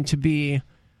we're going to be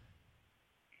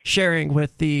sharing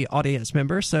with the audience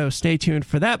members, so stay tuned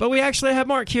for that. But we actually have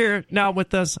Mark here now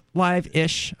with us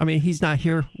live-ish. I mean, he's not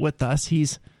here with us.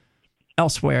 He's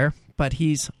elsewhere, but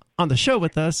he's on the show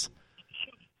with us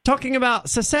talking about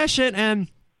secession. And,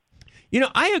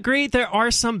 I agree there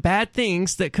are some bad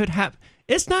things that could happen.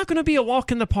 It's not going to be a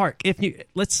walk in the park if you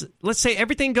let's say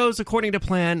everything goes according to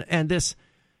plan and this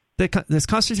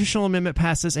constitutional amendment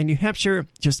passes and New Hampshire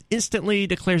just instantly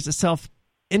declares itself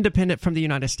independent from the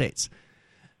United States.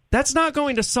 That's not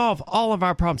going to solve all of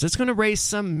our problems. It's going to raise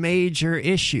some major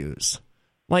issues.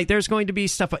 Like there's going to be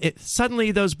stuff.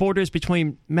 Suddenly those borders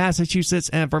between Massachusetts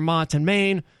and Vermont and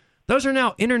Maine, those are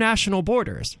now international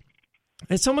borders.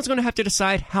 And someone's going to have to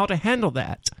decide how to handle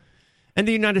that. And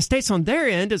the United States on their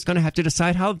end is going to have to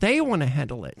decide how they want to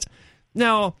handle it.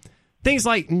 Now, things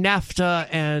like NAFTA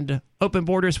and open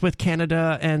borders with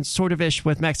Canada and sort of ish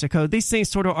with Mexico, these things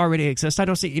sort of already exist. I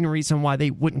don't see any reason why they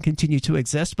wouldn't continue to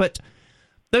exist. But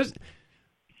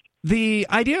the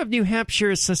idea of New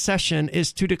Hampshire's secession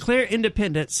is to declare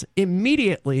independence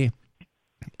immediately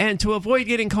and to avoid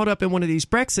getting caught up in one of these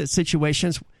Brexit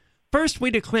situations. First,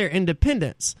 we declare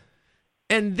independence,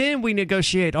 and then we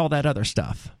negotiate all that other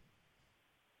stuff.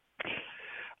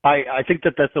 I think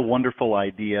that's a wonderful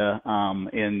idea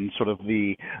in sort of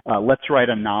the let's write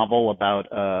a novel about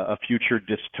a future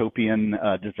dystopian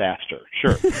disaster.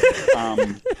 Sure.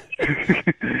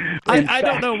 I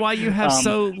don't know why you have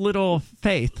so little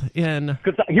faith in...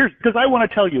 Because I want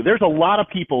to tell you, there's a lot of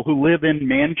people who live in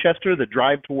Manchester that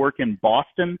drive to work in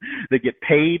Boston that get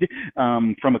paid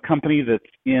from a company that's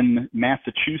in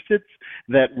Massachusetts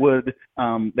that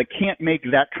can't make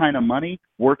that kind of money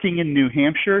working in New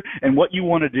Hampshire. And what you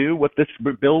want to do, what this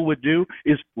bill would do,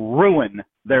 is ruin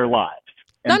their lives.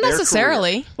 Not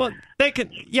necessarily. Careers. Well, they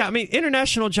can. Yeah, I mean,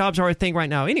 international jobs are a thing right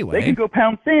now anyway. They can go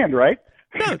pound sand, right?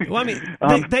 No, well, I mean,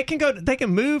 they can go. They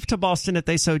can move to Boston if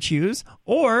they so choose,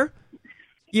 or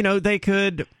they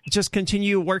could just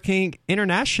continue working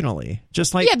internationally,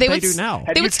 just like they do now.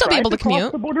 They would still be able to commute.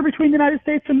 Cross the border between the United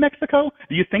States and Mexico?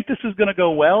 Do you think this is going to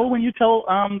go well when you tell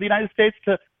the United States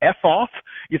to F off?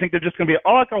 You think they're just going to be,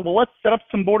 well, let's set up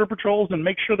some border patrols and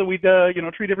make sure that we,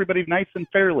 treat everybody nice and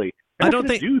fairly? I don't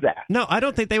think do that. No, I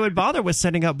don't think they would bother with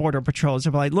setting up border patrols.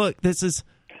 They'd be like, look, this is.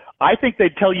 I think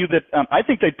they'd tell you that. I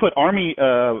think they'd put Army,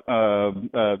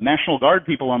 National Guard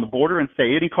people on the border and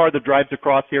say any car that drives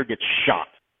across here gets shot.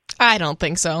 I don't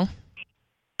think so.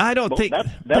 I don't think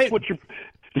that's what you're.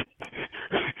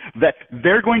 That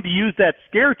they're going to use that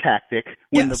scare tactic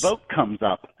when the vote comes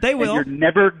up. They will. And you're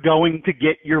never going to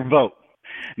get your vote.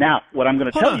 Now, what I'm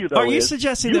going to tell you though are you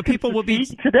suggesting that people will be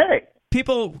today?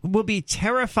 People will be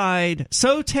terrified,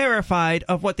 so terrified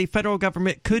of what the federal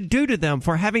government could do to them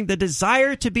for having the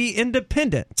desire to be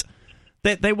independent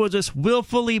that they will just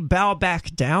willfully bow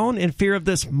back down in fear of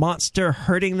this monster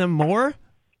hurting them more?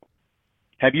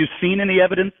 Have you seen any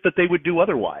evidence that they would do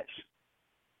otherwise?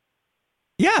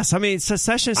 Yes, I mean,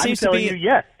 secession seems to be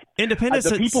yes. Independence.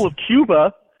 The people of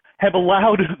Cuba have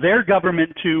allowed their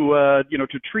government to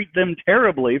treat them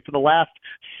terribly for the last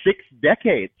 6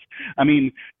 decades. I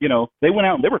mean, they went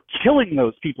out and they were killing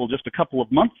those people just a couple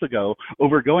of months ago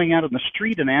over going out on the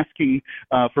street and asking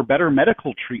for better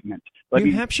medical treatment.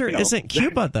 New Hampshire isn't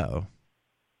Cuba, though.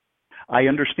 I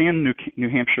understand New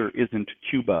Hampshire isn't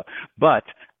Cuba, but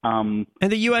and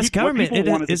the U.S. government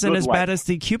isn't as bad as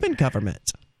the Cuban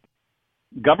government.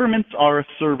 Governments are a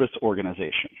service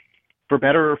organization, for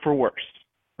better or for worse,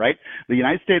 right? The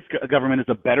United States government is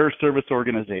a better service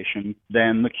organization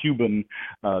than the Cuban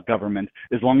government,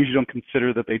 as long as you don't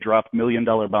consider that they drop $1 million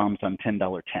bombs on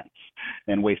 $10 tents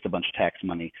and waste a bunch of tax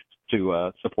money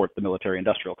to support the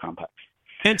military-industrial complex.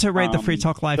 And to raid the Free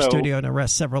Talk Live studio and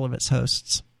arrest several of its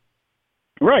hosts.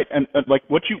 Right, and like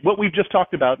what we've just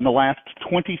talked about in the last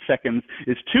 20 seconds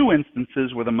is two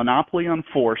instances where the monopoly on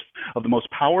force of the most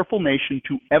powerful nation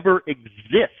to ever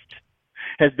exist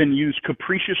has been used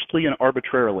capriciously and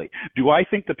arbitrarily. Do I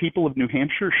think the people of New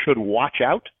Hampshire should watch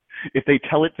out if they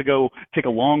tell it to go take a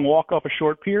long walk off a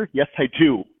short pier? Yes, I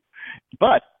do.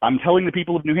 But I'm telling the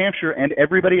people of New Hampshire and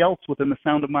everybody else within the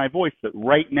sound of my voice that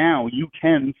right now you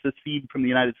can secede from the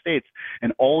United States,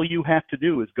 and all you have to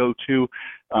do is go to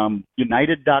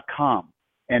united.com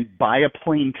and buy a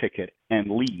plane ticket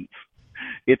and leave.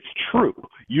 It's true.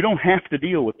 You don't have to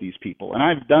deal with these people, and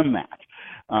I've done that.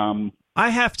 I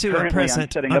have to at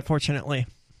present, unfortunately.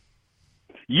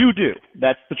 You do.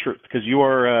 That's the truth, because you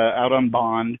are out on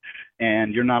bond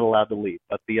and you're not allowed to leave.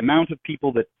 But the amount of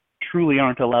people that truly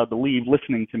aren't allowed to leave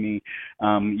listening to me,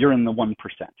 you're in the 1%.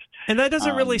 And that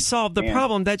doesn't really solve the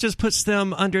problem. That just puts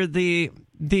them under the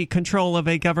control of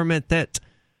a government that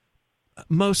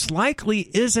most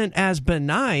likely isn't as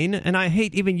benign. And I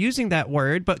hate even using that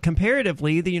word, but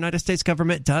comparatively, the United States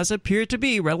government does appear to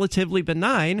be relatively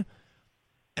benign.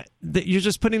 That you're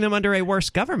just putting them under a worse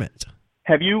government.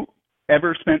 Have you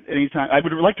ever spent any time? I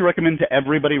would like to recommend to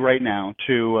everybody right now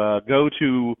to go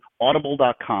to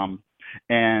audible.com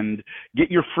and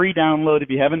get your free download if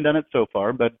you haven't done it so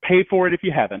far, but pay for it if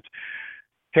you haven't.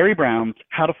 Harry Brown's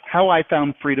How I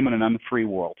Found Freedom in an Unfree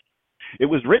World. It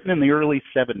was written in the early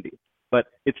 70s, but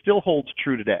it still holds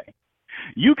true today.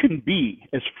 You can be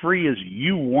as free as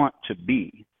you want to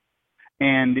be,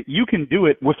 and you can do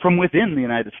it from within the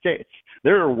United States.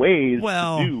 There are ways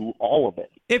to do all of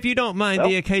it. If you don't mind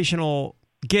the occasional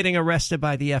getting arrested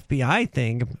by the FBI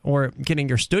thing or getting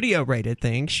your studio raided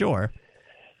thing, sure.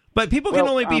 But people can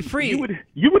only be free.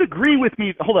 You would agree with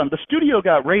me. Hold on. The studio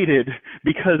got raided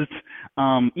because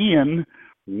Ian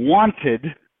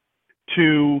wanted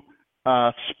to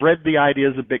spread the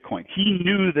ideas of Bitcoin. He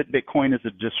knew that Bitcoin is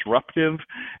a disruptive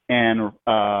and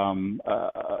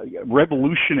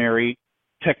revolutionary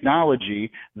technology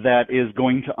that is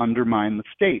going to undermine the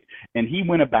state. And he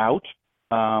went about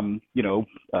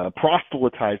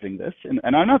proselytizing this. And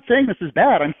I'm not saying this is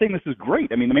bad. I'm saying this is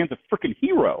great. I mean, the man's a freaking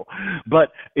hero.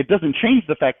 But it doesn't change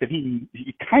the fact that he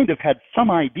kind of had some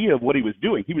idea of what he was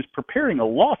doing. He was preparing a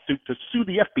lawsuit to sue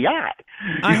the FBI.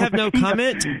 I have no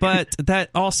comment, but that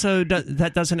also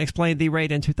that doesn't explain the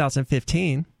raid in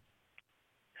 2015.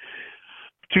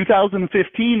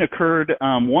 2015 occurred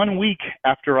 1 week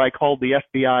after I called the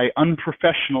FBI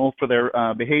unprofessional for their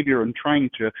behavior in trying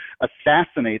to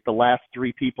assassinate the last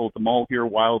 3 people at the Malheur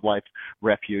Wildlife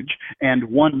Refuge, and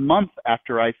 1 month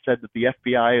after I said that the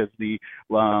FBI is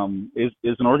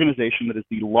an organization that is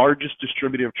the largest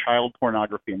distributor of child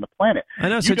pornography on the planet. I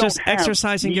know, so just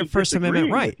exercising your First Amendment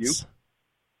rights.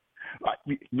 Right.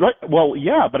 Well,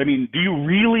 yeah, but I mean, do you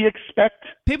really expect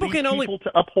people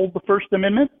to uphold the First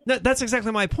Amendment? That's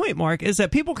exactly my point, Mark. Is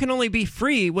that people can only be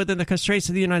free within the constraints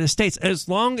of the United States as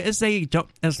long as they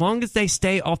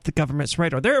stay off the government's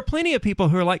radar. There are plenty of people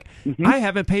who are like, I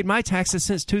haven't paid my taxes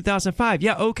since 2005.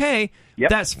 Yeah, okay,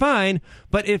 that's fine.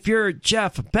 But if you're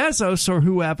Jeff Bezos or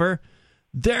whoever,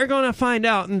 they're going to find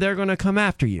out and they're going to come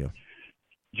after you.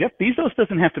 Jeff Bezos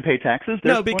doesn't have to pay taxes.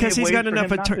 No, because he's got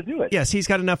enough Yes, he's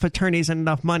got enough attorneys and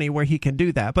enough money where he can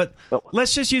do that. But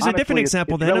let's just use a different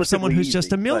example then of someone who's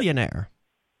just a millionaire.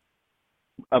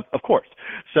 Of course.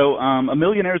 So a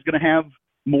millionaire is going to have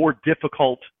more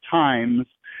difficult times.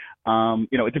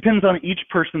 It depends on each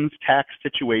person's tax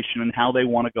situation and how they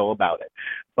want to go about it.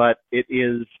 But it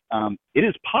is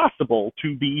possible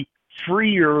to be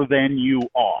freer than you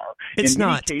are. It's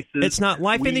not. It's not.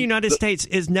 Life in the United States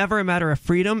is never a matter of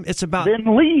freedom. It's about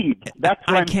then leave. That's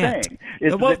what I'm saying.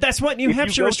 Well, that's what New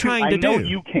Hampshire is trying to do. I know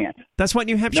you can't. That's what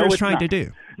New Hampshire is trying to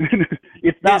do.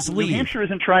 It's not. New Hampshire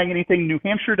isn't trying anything. New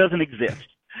Hampshire doesn't exist.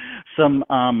 Some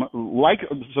Pollyannas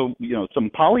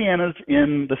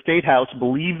in the State House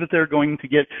believe that they're going to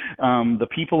get the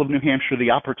people of New Hampshire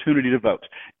the opportunity to vote.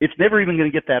 It's never even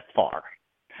going to get that far.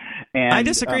 And, I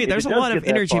disagree. There's a lot of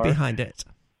energy behind it.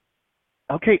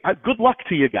 Okay, good luck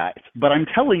to you guys. But I'm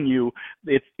telling you,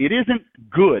 it isn't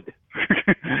good.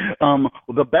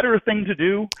 The better thing to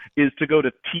do is to go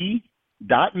to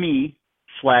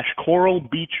t.me/Coral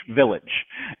Beach Village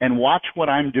and watch what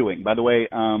I'm doing. By the way,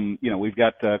 we've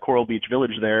got Coral Beach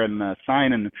Village there and the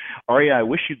sign. And Aria, I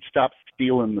wish you'd stop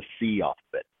stealing the C off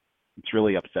of it. It's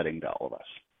really upsetting to all of us.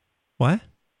 What?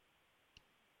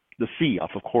 the C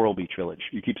off of Coral Beach Village.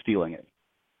 You keep stealing it.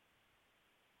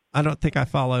 I don't think I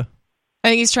follow. I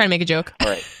think he's trying to make a joke. All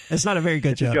right. It's not a very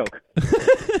good joke.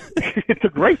 It's a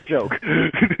great joke.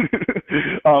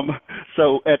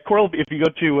 So at Coral, if you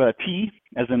go to T,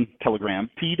 as in Telegram,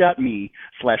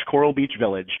 t.me/Coral Beach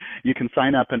Village, you can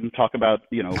sign up and talk about,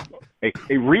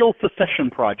 a real secession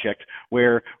project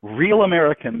where real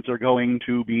Americans are going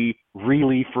to be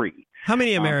really free. How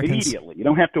many Americans? Immediately. You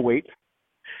don't have to wait.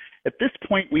 At this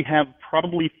point, we have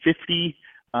probably 50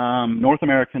 North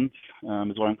Americans,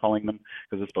 is what I'm calling them,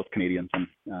 because it's both Canadians and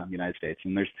United States.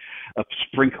 And there's a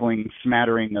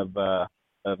smattering of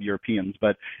Europeans,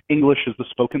 but English is the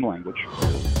spoken language.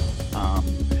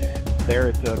 There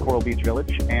at Coral Beach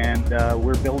Village, and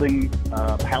we're building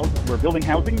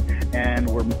housing, and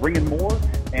we're bringing more.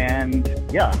 And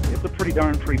yeah, it's a pretty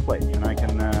darn free place, and I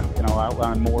can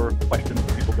outline more questions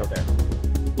if people go there.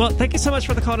 Well, thank you so much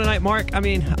for the call tonight, Mark. I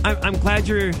mean, I'm glad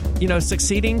you're,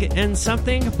 succeeding in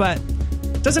something, but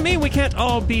doesn't mean we can't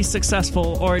all be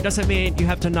successful, or it doesn't mean you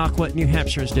have to knock what New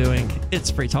Hampshire is doing.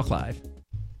 It's Free Talk Live.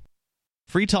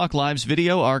 Free Talk Live's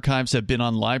video archives have been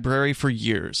on LBRY for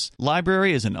years.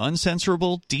 LBRY is an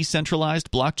uncensorable,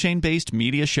 decentralized, blockchain-based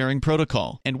media sharing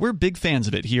protocol, and we're big fans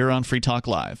of it here on Free Talk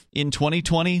Live. In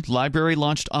 2020, LBRY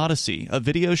launched Odysee, a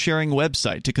video sharing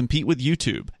website to compete with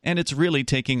YouTube, and it's really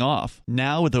taking off.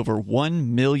 Now with over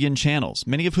 1 million channels,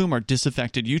 many of whom are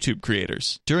disaffected YouTube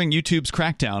creators. During YouTube's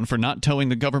crackdown for not towing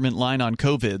the government line on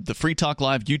COVID, the Free Talk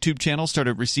Live YouTube channel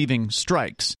started receiving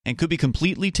strikes and could be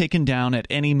completely taken down at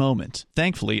any moment.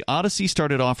 Thankfully, Odysee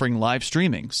started offering live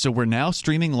streaming, so we're now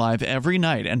streaming live every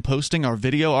night and posting our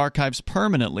video archives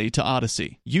permanently to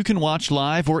Odysee. You can watch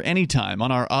live or anytime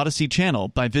on our Odysee channel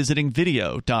by visiting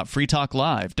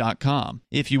video.freetalklive.com.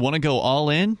 If you want to go all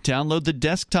in, download the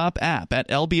desktop app at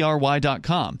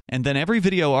lbry.com, and then every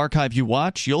video archive you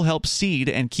watch, you'll help seed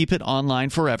and keep it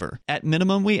online forever. At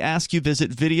minimum, we ask you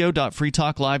visit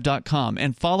video.freetalklive.com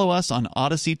and follow us on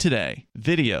Odysee today.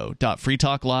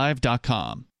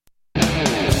 video.freetalklive.com.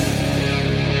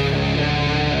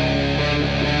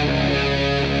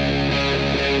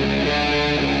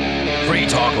 Free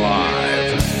Talk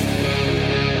Live.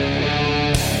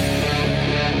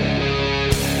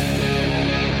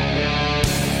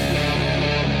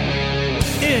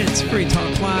 It's Free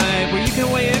Talk Live, where you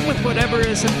can weigh in with whatever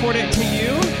is important to you.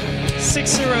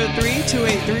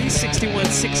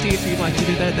 603-283-6160 if you'd like to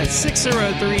do that. That's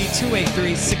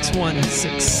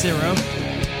 603-283-6160.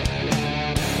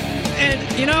 And,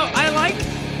 I like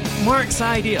Mark's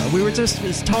idea. We were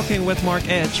just talking with Mark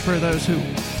Edge, for those who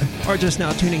are just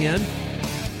now tuning in.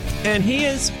 And he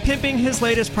is pimping his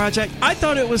latest project. I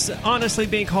thought it was honestly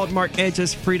being called Mark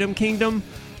Edge's Freedom Kingdom,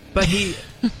 but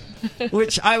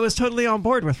which I was totally on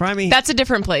board with, right? I mean, that's a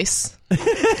different place.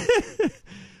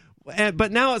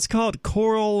 But now it's called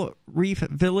Coral Reef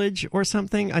Village or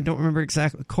something. I don't remember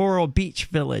exactly. Coral Beach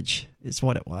Village is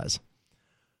what it was.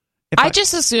 I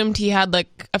just assumed he had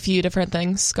a few different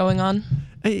things going on,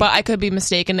 but I could be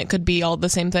mistaken. It could be all the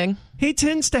same thing. He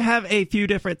tends to have a few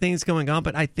different things going on,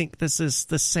 but I think this is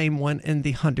the same one in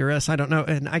the Honduras. I don't know,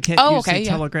 and I can't use the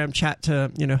Telegram chat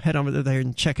to head over there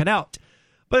and check it out.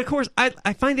 But of course, I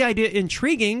find the idea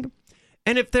intriguing,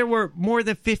 and if there were more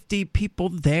than 50 people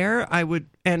there, I would,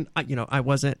 and I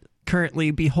wasn't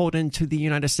currently beholden to the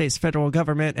United States federal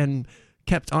government and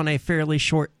kept on a fairly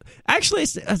short, actually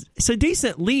it's a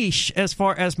decent leash as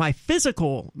far as my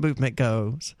physical movement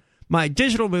goes. My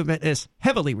digital movement is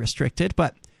heavily restricted,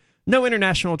 but no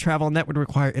international travel, and that would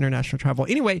require international travel.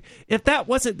 Anyway, if that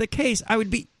wasn't the case, I would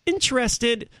be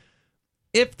interested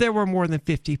if there were more than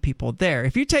 50 people there.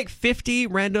 If you take 50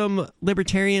 random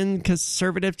libertarian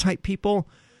conservative type people,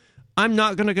 I'm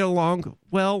not going to get along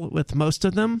well with most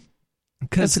of them.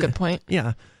 That's a good point.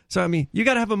 Yeah. So, I mean, you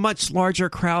got to have a much larger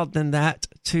crowd than that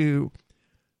to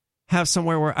have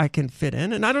somewhere where I can fit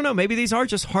in. And I don't know, maybe these are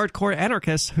just hardcore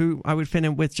anarchists who I would fit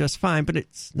in with just fine, but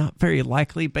it's not very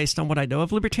likely based on what I know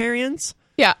of libertarians.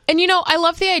 Yeah. And, I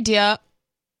love the idea.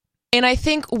 And I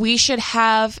think we should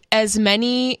have as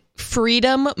many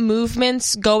freedom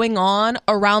movements going on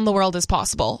around the world as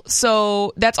possible.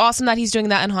 So that's awesome that he's doing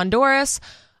that in Honduras.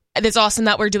 It's awesome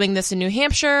that we're doing this in New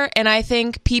Hampshire. And I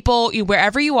think people,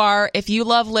 wherever you are, if you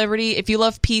love liberty, if you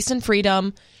love peace and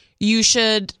freedom, you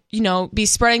should, be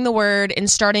spreading the word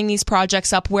and starting these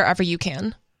projects up wherever you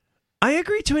can. I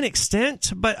agree to an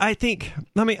extent, but I think,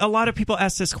 a lot of people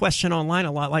ask this question online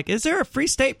a lot. Is there a free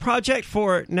state project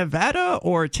for Nevada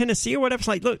or Tennessee or whatever? It's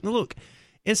like, look,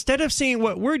 instead of seeing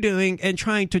what we're doing and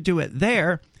trying to do it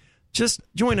there, just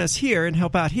join us here and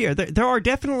help out here. There are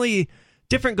definitely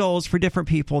different goals for different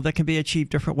people that can be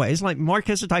achieved different ways. Like Mark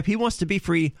is the type, he wants to be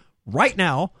free right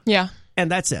now. Yeah.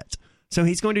 And that's it. So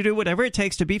he's going to do whatever it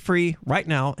takes to be free right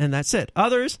now, and that's it.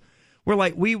 Others were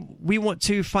like, we want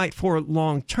to fight for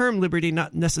long-term liberty,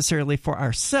 not necessarily for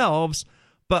ourselves,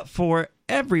 but for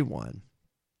everyone.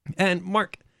 And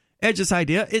Mark Edge's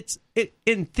idea,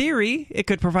 in theory, it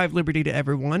could provide liberty to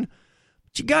everyone,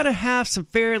 but you got to have some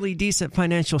fairly decent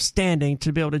financial standing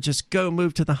to be able to just go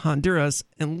move to the Honduras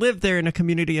and live there in a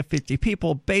community of 50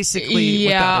 people, basically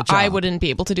without a job. I wouldn't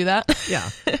be able to do that. Yeah.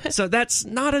 So that's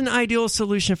not an ideal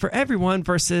solution for everyone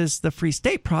versus the Free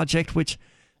State Project, which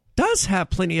does have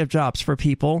plenty of jobs for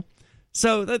people.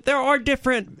 So there are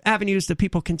different avenues that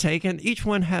people can take, and each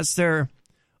one has their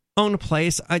own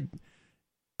place.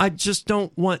 I just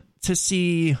don't want to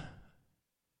see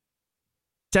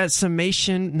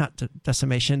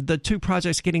the two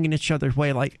projects getting in each other's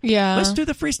way. Like, let's do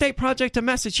the Free State Project in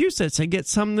Massachusetts and get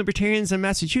some libertarians in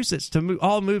Massachusetts to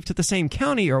all move to the same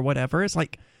county or whatever. It's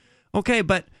like, okay,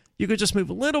 but you could just move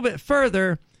a little bit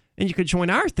further and you could join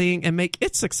our thing and make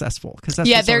it successful.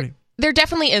 There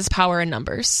definitely is power in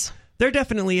numbers. There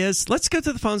definitely is. Let's go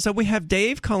to the phone. So we have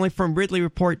Dave calling from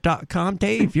RidleyReport.com.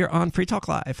 Dave, you're on Free Talk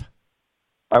Live.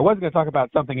 I was going to talk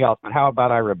about something else, but how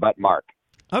about I rebut Mark?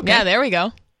 Okay. Yeah, there we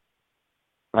go.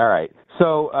 All right.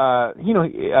 So,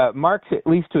 Marx, at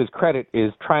least to his credit,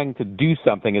 is trying to do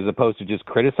something as opposed to just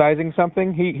criticizing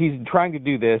something. He's trying to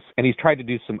do this, and he's tried to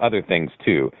do some other things,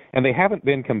 too. And they haven't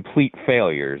been complete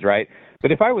failures, right?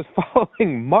 But if I was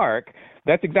following Mark,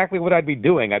 that's exactly what I'd be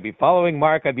doing. I'd be following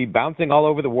Mark. I'd be bouncing all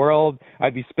over the world.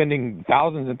 I'd be spending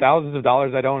thousands and thousands of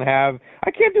dollars I don't have.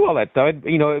 I can't do all that stuff.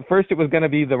 At first it was going to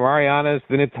be the Marianas,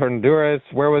 then it's Honduras.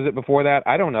 Where was it before that?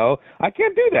 I don't know. I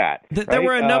can't do that. There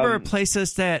were a number of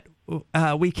places that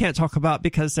we can't talk about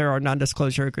because there are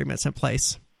non-disclosure agreements in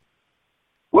place.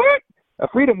 What? A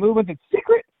freedom movement that's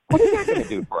secret? What is that going to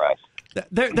do for us?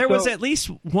 There was at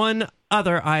least one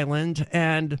other island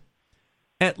and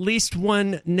at least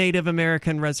one Native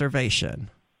American reservation.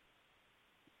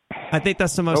 I think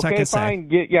that's the most I can fine.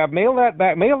 say. Yeah, mail that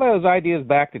back. Mail those ideas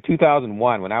back to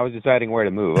 2001 when I was deciding where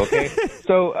to move. Okay,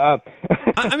 so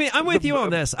I'm with you on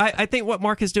this. I think what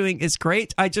Mark is doing is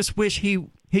great. I just wish he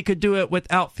could do it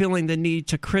without feeling the need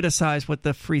to criticize what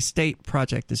the Free State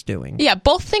Project is doing. Yeah,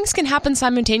 both things can happen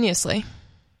simultaneously.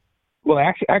 Well,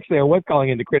 actually, I was calling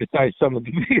in to criticize some of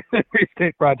the Free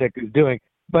State Project is doing.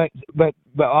 But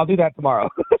I'll do that tomorrow.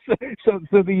 so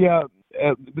the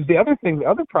other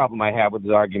problem I have with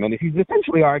his argument is he's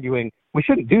essentially arguing we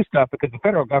shouldn't do stuff because the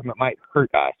federal government might hurt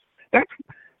us.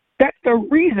 That's the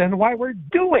reason why we're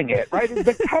doing it, right?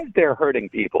 It's because they're hurting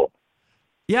people.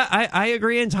 Yeah, I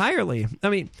agree entirely. I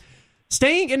mean,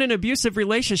 staying in an abusive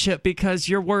relationship because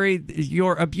you're worried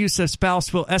your abusive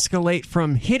spouse will escalate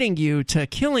from hitting you to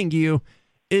killing you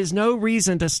is no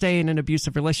reason to stay in an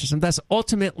abusive relationship. That's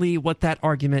ultimately what that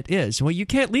argument is. Well, you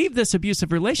can't leave this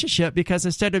abusive relationship because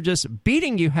instead of just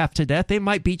beating you half to death, they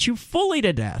might beat you fully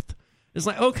to death. It's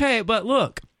like, okay, but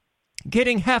look,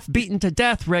 getting half beaten to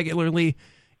death regularly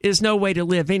is no way to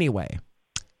live anyway.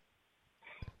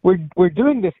 We're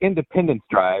doing this independence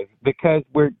drive because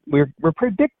we're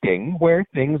predicting where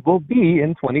things will be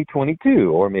in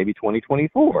 2022 or maybe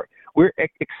 2024. We're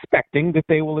expecting that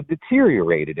they will have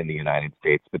deteriorated in the United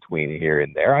States between here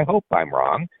and there. I hope I'm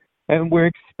wrong. And we're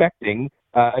expecting,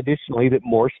 additionally, that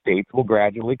more states will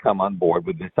gradually come on board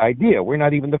with this idea. We're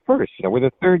not even the first. We're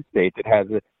the third state that has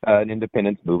an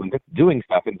independence movement that's doing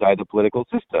stuff inside the political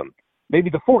system. Maybe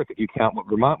the fourth if you count what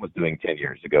Vermont was doing 10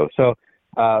 years ago. So,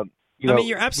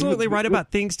 you're absolutely right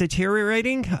about things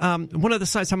deteriorating. One of the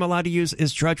sites I'm allowed to use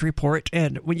is Drudge Report.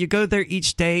 And when you go there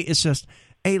each day, it's just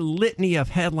a litany of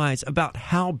headlines about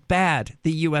how bad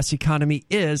the U.S. economy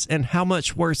is and how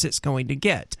much worse it's going to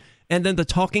get. And then the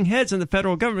talking heads in the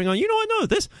federal government going, no,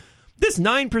 this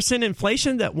 9%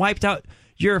 inflation that wiped out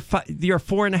your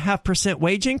 4.5%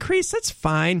 wage increase, that's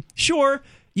fine. Sure,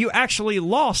 you actually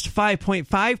lost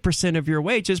 5.5% of your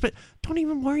wages, but don't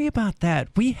even worry about that.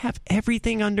 We have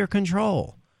everything under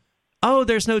control. Oh,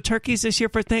 there's no turkeys this year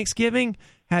for Thanksgiving?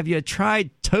 Have you tried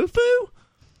tofu?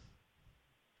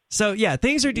 So, yeah,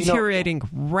 things are deteriorating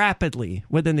rapidly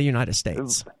within the United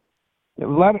States.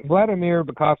 Vladimir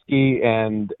Bukovsky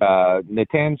and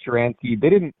Natan Sharansky,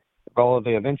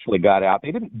 they eventually got out.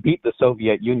 They didn't beat the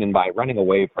Soviet Union by running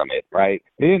away from it, right?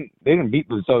 They didn't beat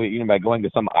the Soviet Union by going to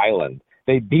some island.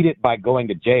 They beat it by going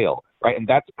to jail, right? And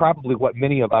that's probably what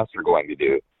many of us are going to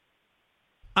do.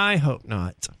 I hope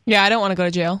not. Yeah, I don't want to go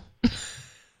to jail.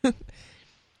 But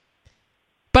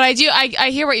I do. I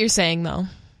hear what you're saying, though.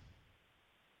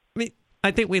 I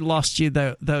think we lost you,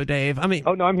 though, Dave.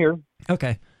 Oh, no, I'm here.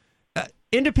 Okay.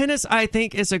 Independence, I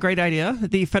think, is a great idea.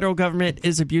 The federal government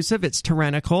is abusive, it's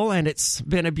tyrannical, and it's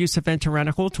been abusive and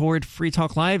tyrannical toward Free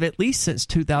Talk Live at least since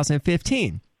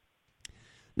 2015.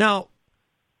 Now,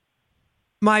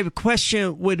 my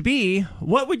question would be,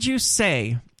 what would you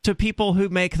say to people who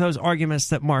make those arguments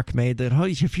that Mark made,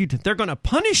 that they're going to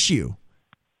punish you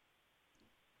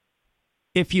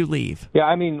if you leave? Yeah,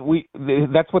 I mean,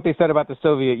 that's what they said about the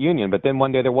Soviet Union, but then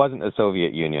one day there wasn't a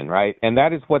Soviet Union, right? And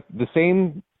that is what the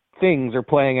same things are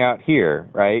playing out here,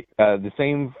 right? The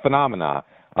same phenomena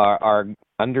are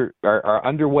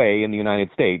underway in the United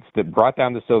States that brought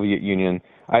down the Soviet Union.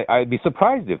 I'd be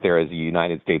surprised if there is a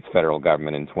United States federal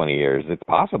government in 20 years. It's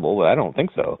possible, but I don't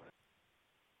think so.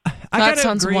 That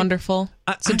sounds wonderful.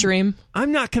 It's a dream.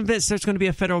 I'm not convinced there's going to be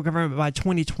a federal government by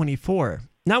 2024.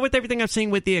 Not with everything I've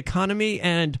seen with the economy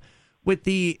and with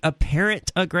the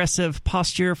apparent aggressive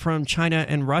posture from China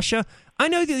and Russia. I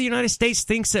know that the United States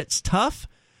thinks it's tough,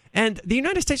 and the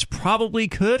United States probably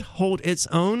could hold its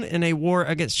own in a war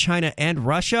against China and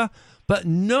Russia, but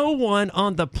no one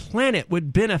on the planet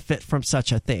would benefit from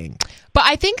such a thing. But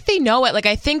I think they know it. Like,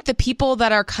 I think the people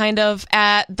that are kind of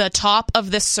at the top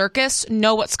of this circus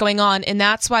know what's going on. And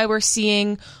that's why we're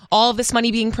seeing all of this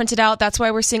money being printed out. That's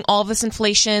why we're seeing all of this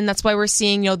inflation. That's why we're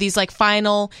seeing, these like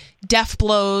final death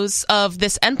blows of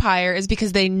this empire, is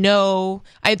because they know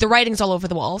the writing's all over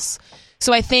the walls.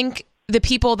 So I think the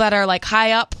people that are like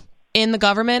high up in the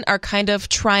government are kind of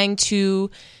trying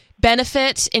to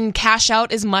benefit and cash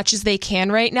out as much as they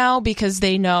can right now, because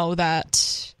they know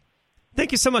that.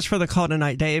 Thank you so much for the call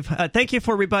tonight, Dave. Thank you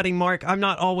for rebutting Mark. I'm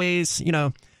not always,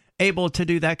 able to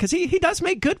do that, because he does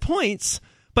make good points,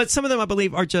 but some of them I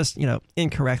believe are just,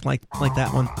 incorrect, like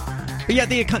that one. But yeah,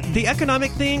 the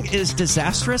economic thing is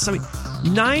disastrous. I mean,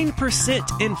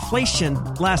 9% inflation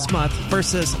last month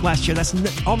versus last year. That's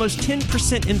almost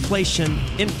 10% inflation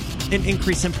in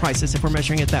increase in prices, if we're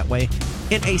measuring it that way,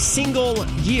 in a single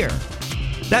year.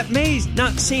 That may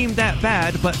not seem that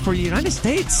bad, but for the United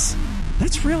States,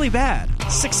 that's really bad.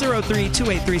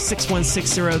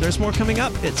 603-283-6160. There's more coming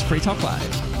up. It's Free Talk Live.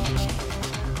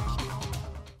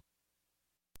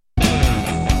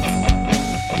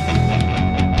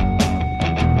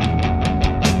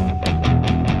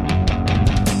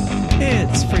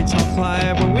 It's Free Talk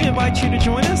Live, where we invite you to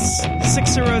join us.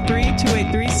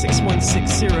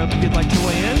 603-283-6160 if you'd like to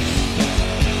weigh in.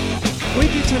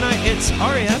 With you tonight, it's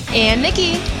Aria. And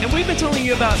Nikki. And we've been telling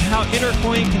you about how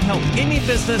Intercoin can help any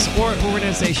business or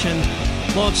organization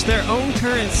launch their own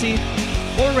currency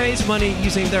or raise money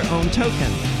using their own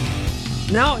token.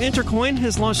 Now, Intercoin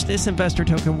has launched this investor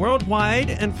token worldwide,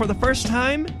 and for the first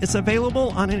time, it's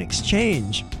available on an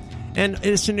exchange. And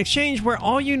it's an exchange where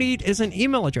all you need is an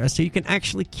email address, so you can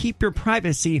actually keep your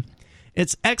privacy.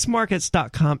 It's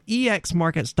xmarkets.com,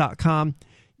 exmarkets.com.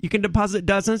 You can deposit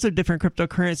dozens of different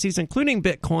cryptocurrencies, including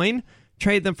Bitcoin,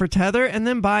 trade them for Tether, and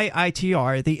then buy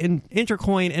ITR, the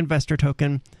Intercoin investor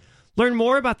token. Learn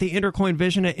more about the Intercoin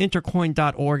vision at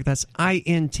intercoin.org. That's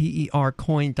INTER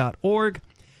coin.org.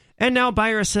 And now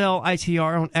buy or sell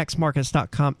ITR on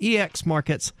xmarkets.com,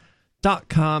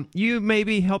 exmarkets.com. You may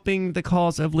be helping the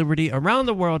cause of liberty around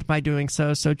the world by doing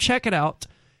so check it out,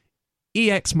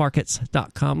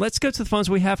 exmarkets.com. Let's go to the phones.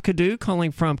 We have Kadu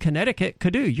calling from Connecticut.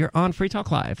 Kadu, you're on Free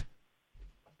Talk Live.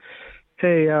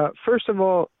 Hey, first of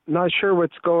all, not sure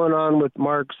what's going on with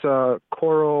Mark's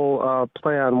choral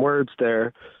play on words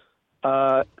there.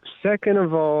 Second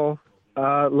of all,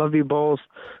 love you both.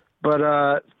 But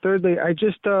thirdly, I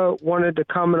just wanted to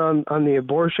comment on the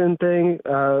abortion thing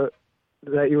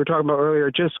that you were talking about earlier,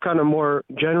 just kind of more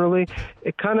generally.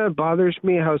 It kind of bothers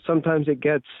me how sometimes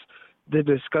the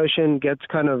discussion gets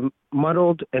kind of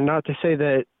muddled, and not to say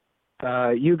that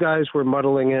you guys were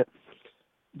muddling it,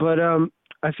 but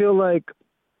I feel like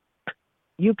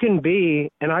you can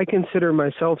be, and I consider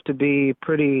myself to be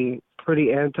pretty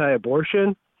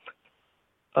anti-abortion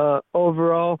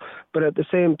overall, but at the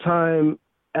same time,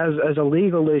 as a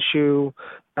legal issue,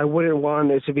 I wouldn't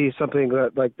want it to be something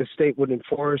that like the state would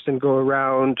enforce and go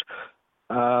around,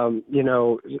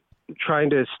 trying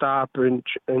to stop and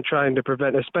trying to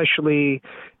prevent, especially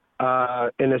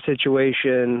in a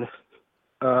situation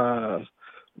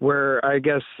where I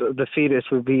guess the fetus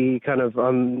would be kind of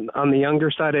on the younger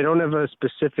side. I don't have a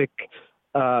specific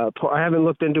I haven't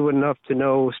looked into it enough to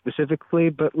know specifically,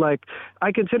 but like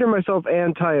I consider myself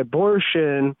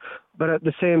anti-abortion, but at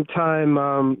the same time,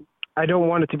 I don't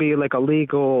want it to be like a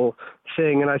legal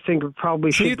thing, and I think it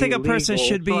probably should be. So you think a person legal,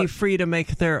 should be free to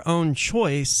make their own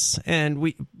choice,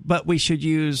 but we should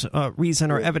use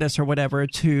reason or evidence or whatever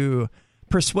to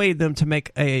persuade them to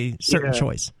make a certain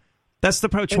choice. That's the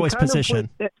pro-choice position.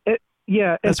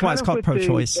 Yeah, that's why it's called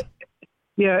pro-choice.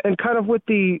 Yeah, and kind of with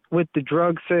the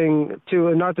drug thing too,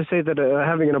 and not to say that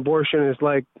having an abortion is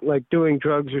like doing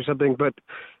drugs or something, but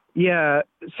yeah.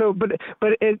 So, but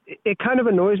it kind of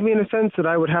annoys me in a sense that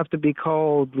I would have to be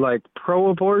called like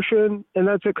pro-abortion, and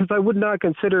that's it, because I would not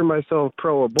consider myself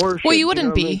pro-abortion. Well, you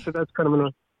wouldn't be. I mean? So that's kind of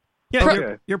annoying.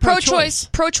 Yeah, you're pro-choice.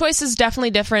 Pro-choice is definitely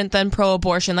different than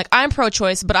pro-abortion. Like, I'm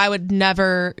pro-choice, but I would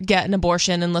never get an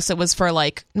abortion unless it was for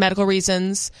like medical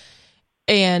reasons.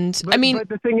 And but, I mean, but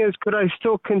the thing is, could I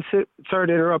still consider? Sorry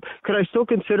to interrupt. Could I still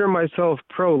consider myself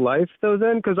pro-life though?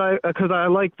 Then, because I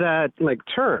like that like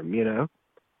term, you know.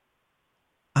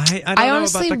 I don't know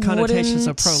about the connotations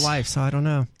of pro-life, so I don't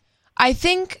know. I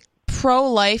think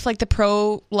pro-life, like the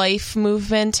pro-life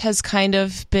movement, has kind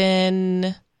of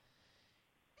been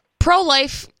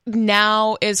pro-life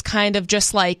now is kind of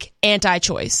just like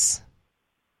anti-choice.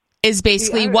 Is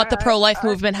basically what the pro-life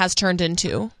movement has turned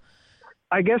into.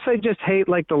 I guess I just hate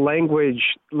like the language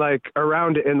like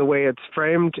around it and the way it's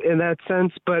framed in that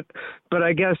sense. But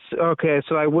I guess, okay,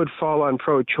 so I would fall on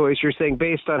pro-choice. You're saying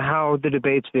based on how the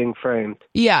debate's being framed.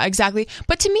 Yeah, exactly.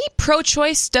 But to me,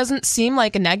 pro-choice doesn't seem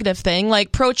like a negative thing.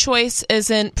 Like pro-choice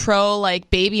isn't pro like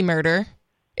baby murder.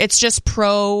 It's just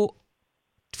pro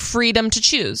freedom to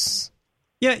choose.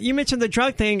 Yeah, you mentioned the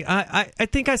drug thing. I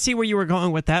think I see where you were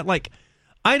going with that. Like,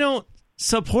 I don't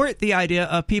support the idea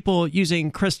of people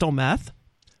using crystal meth,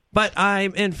 but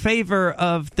I'm in favor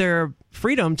of their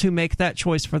freedom to make that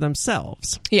choice for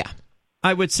themselves. Yeah.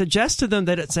 I would suggest to them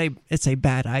that it's a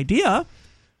bad idea,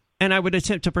 and I would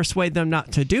attempt to persuade them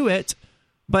not to do it,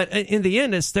 but in the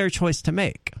end, it's their choice to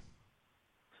make.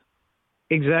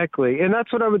 Exactly. And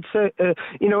that's what I would say,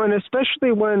 and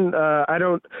especially when I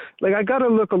don't, like, I got to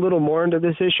look a little more into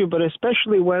this issue, but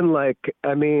especially when, like,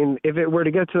 I mean, if it were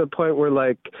to get to the point where,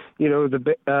 like, I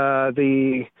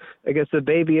guess the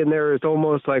baby in there is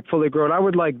almost, like, fully grown, I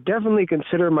would, like, definitely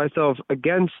consider myself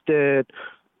against it,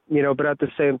 but at the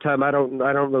same time, I don't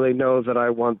really know that I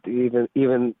want even,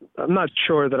 I'm not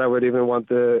sure that I would even want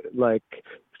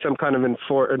some kind of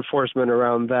enforcement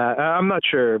around that. I'm not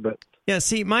sure, but. Yeah,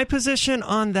 see, my position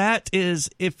on that is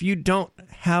if you don't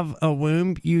have a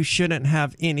womb, you shouldn't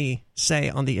have any say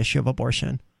on the issue of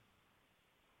abortion.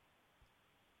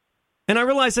 And I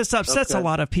realize this upsets a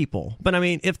lot of people, but I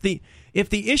mean, if the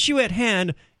issue at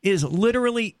hand is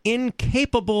literally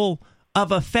incapable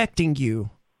of affecting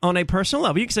you on a personal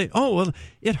level, you can say, oh, well,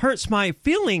 it hurts my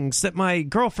feelings that my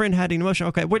girlfriend had an emotion.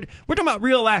 Okay, we're talking about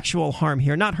real actual harm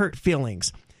here, not hurt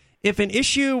feelings. If an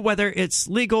issue, whether it's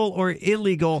legal or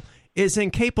illegal, is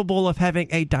incapable of having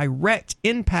a direct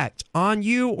impact on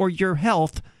you or your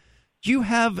health, you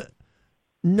have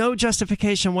no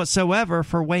justification whatsoever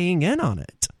for weighing in on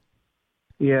it.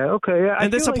 Yeah, okay. Yeah,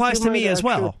 and this applies to me as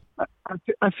well.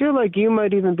 I feel like you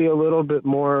might even be a little bit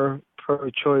more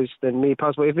pro-choice than me,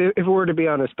 possibly, if it were to be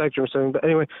on a spectrum or something. But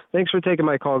anyway, thanks for taking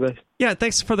my call, guys. Yeah,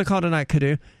 thanks for the call tonight,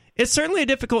 Kadu. It's certainly a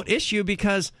difficult issue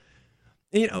because,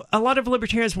 a lot of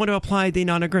libertarians want to apply the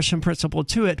non-aggression principle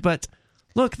to it, but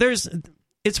look,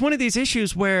 it's one of these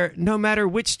issues where no matter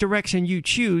which direction you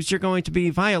choose, you're going to be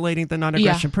violating the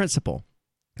non-aggression principle.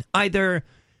 Either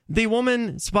the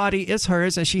woman's body is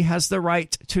hers and she has the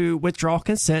right to withdraw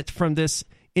consent from this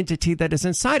entity that is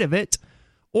inside of it,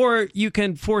 or you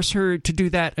can force her to do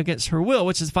that against her will,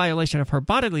 which is violation of her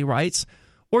bodily rights,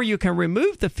 or you can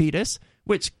remove the fetus,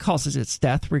 which causes its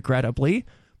death, regrettably,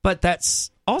 but that's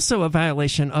also a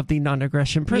violation of the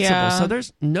non-aggression principle. Yeah. So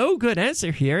there's no good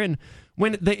answer here, and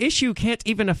when the issue can't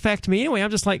even affect me anyway, I'm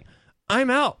just like,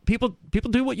 I'm out. People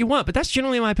do what you want, but that's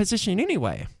generally my position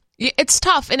anyway. It's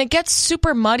tough, and it gets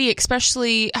super muddy,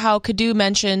 especially how Kadu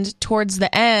mentioned towards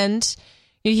the end.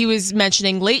 He was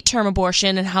mentioning late-term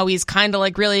abortion and how he's kind of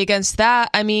like really against that.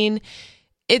 I mean,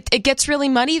 it gets really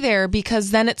muddy there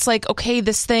because then it's like, okay,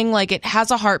 this thing, like, it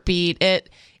has a heartbeat. It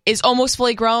is almost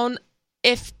fully grown.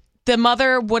 If the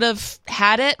mother would have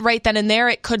had it right then and there,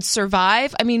 it could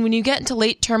survive. I mean, when you get into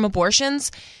late-term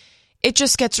abortions, it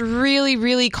just gets really,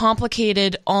 really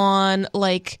complicated on,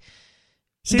 like,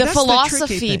 the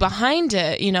philosophy behind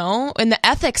it, and the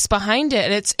ethics behind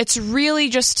it. It's really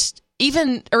just,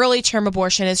 even early-term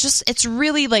abortion is just, it's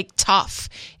really, like, tough.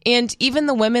 And even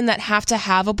the women that have to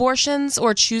have abortions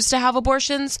or choose to have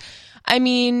abortions, I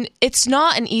mean, it's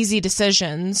not an easy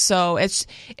decision, so it's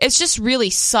just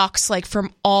really sucks, like,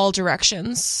 from all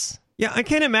directions. Yeah, I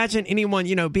can't imagine anyone,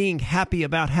 being happy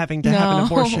about having to have an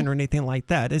abortion or anything like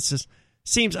that. It just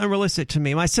seems unrealistic to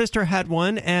me. My sister had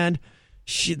one, and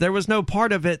there was no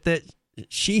part of it that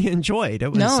she enjoyed.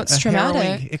 It was it's a traumatic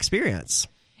harrowing experience.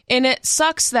 And it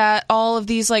sucks that all of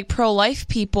these, like, pro-life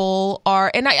people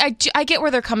are, and I get where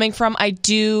they're coming from. I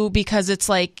do, because it's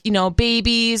like,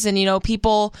 babies and,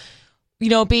 people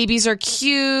babies are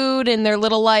cute in their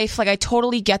little life. Like, I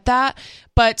totally get that.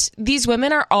 But these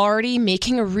women are already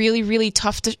making a really, really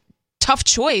tough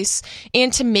choice.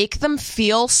 And to make them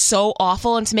feel so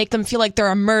awful and to make them feel like they're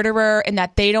a murderer and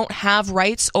that they don't have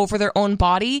rights over their own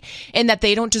body and that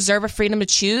they don't deserve a freedom to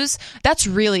choose, that's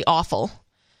really awful.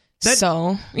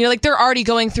 So, they're already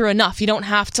going through enough. You don't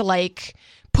have to,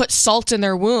 put salt in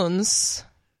their wounds.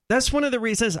 That's one of the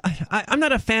reasons I'm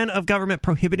not a fan of government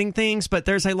prohibiting things, but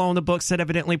there's a law in the books that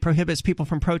evidently prohibits people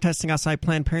from protesting outside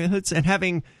Planned Parenthoods. And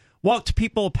having walked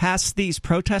people past these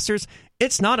protesters,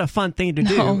 it's not a fun thing to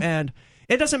do. And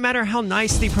it doesn't matter how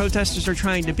nice the protesters are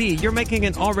trying to be. You're making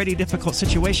an already difficult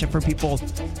situation for people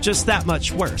just that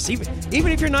much worse.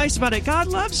 Even if you're nice about it, God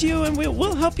loves you and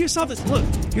we'll help you solve this. Look,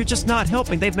 you're just not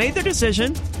helping. They've made their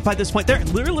decision by this point. They're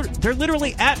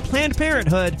literally at Planned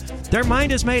Parenthood. Their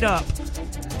mind is made up.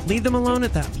 Leave them alone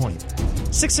at that point.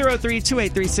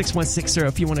 603-283-6160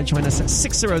 if you want to join us at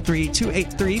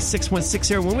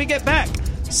 603-283-6160. When we get back,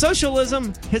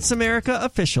 socialism hits America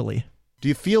officially. Do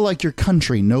you feel like your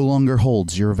country no longer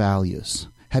holds your values?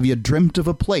 Have you dreamt of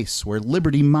a place where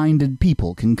liberty-minded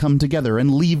people can come together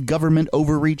and leave government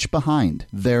overreach behind?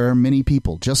 There are many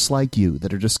people just like you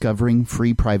that are discovering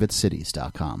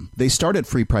freeprivatecities.com. They start at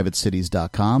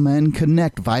freeprivatecities.com and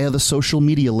connect via the social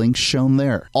media links shown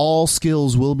there. All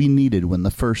skills will be needed when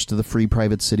the first of the Free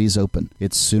Private Cities open.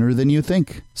 It's sooner than you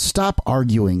think. Stop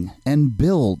arguing and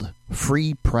build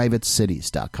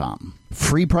freeprivatecities.com.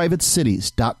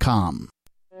 freeprivatecities.com.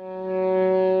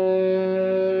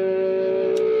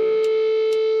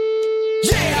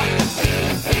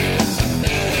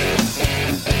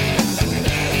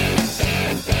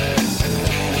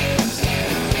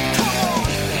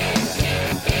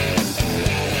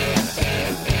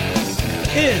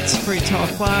 It's Free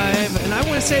Talk Live, and I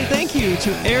want to say thank you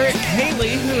to Eric Haley,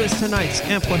 who is tonight's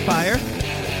amplifier.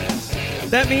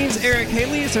 That means Eric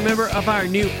Haley is a member of our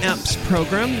new AMPS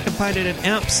program. You can find it at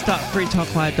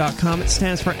amps.freetalklive.com. It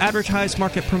stands for Advertise,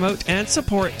 Market, Promote, and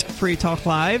Support Free Talk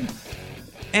Live.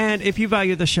 And if you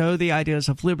value the show, the ideas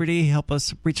of liberty, help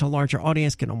us reach a larger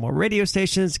audience, get on more radio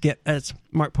stations, get, as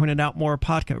Mark pointed out, more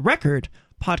record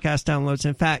podcast downloads.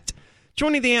 In fact,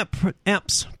 joining the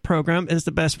AMPS program is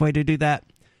the best way to do that.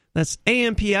 That's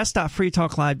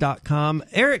amps.freetalklive.com.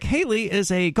 Eric Haley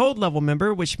is a gold level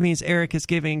member, which means Eric is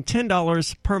giving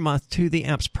 $10 per month to the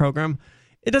AMPS program.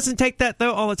 It doesn't take that,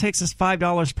 though. All it takes is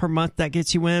 $5 per month. That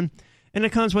gets you in. And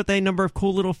it comes with a number of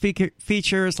cool little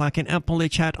features like an AMP-only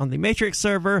chat on the Matrix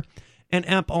server, an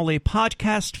AMP-only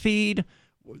podcast feed,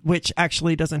 which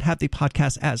actually doesn't have the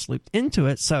podcast ads looped into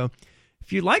it. So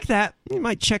if you like that, you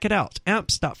might check it out.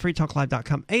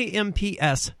 amps.freetalklive.com,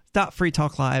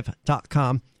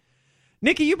 amps.freetalklive.com.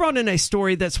 Nikki, you brought in a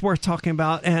story that's worth talking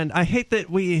about, and I hate that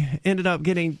we ended up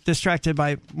getting distracted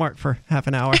by Mark for half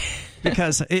an hour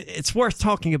because it's worth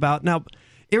talking about. Now,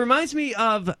 it reminds me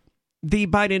of the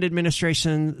Biden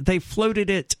administration. They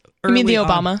floated it early. You mean the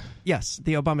Obama? Yes,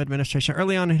 the Obama administration.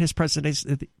 Early on in his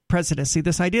presidency,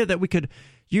 this idea that we could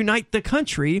unite the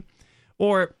country,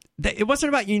 or it wasn't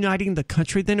about uniting the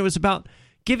country then, it was about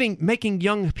making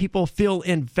young people feel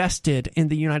invested in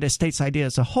the United States idea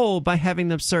as a whole by having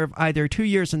them serve either 2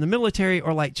 years in the military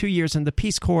or 2 years in the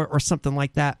Peace Corps or something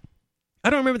like that.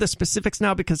 I don't remember the specifics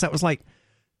now because that was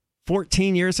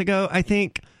 14 years ago, I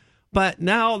think. But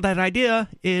now that idea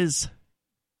is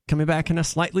coming back in a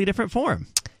slightly different form.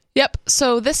 Yep.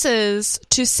 So this is,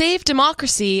 to save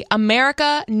democracy,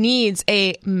 America needs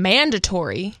a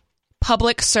mandatory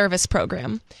public service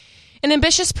program. An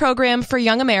ambitious program for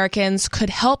young Americans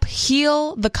could help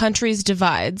heal the country's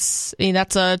divides. I mean,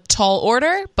 that's a tall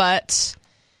order, but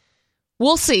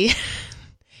we'll see.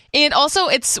 And also,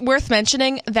 it's worth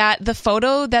mentioning that the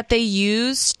photo that they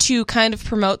use to kind of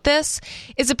promote this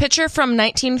is a picture from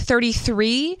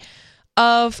 1933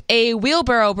 of a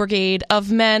wheelbarrow brigade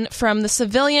of men from the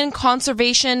Civilian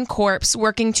Conservation Corps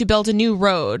working to build a new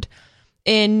road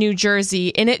in New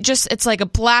Jersey. And it's like a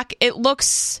black, it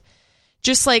looks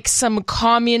just like some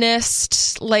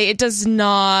communist, it does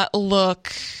not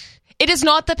look, it is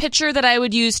not the picture that I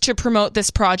would use to promote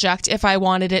this project if I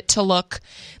wanted it to look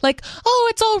like, oh,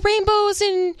 it's all rainbows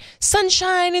and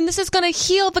sunshine and this is going to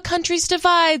heal the country's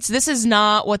divides. This is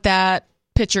not what that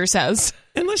picture says.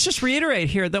 And let's just reiterate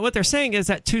here that what they're saying is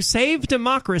that to save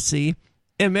democracy,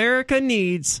 America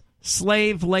needs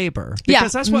slave labor.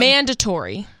 Because that's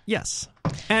mandatory. Yes.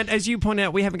 And as you point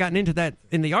out, we haven't gotten into that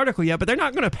in the article yet, but they're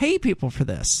not going to pay people for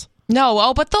this.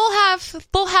 No, but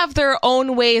they'll have their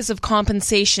own ways of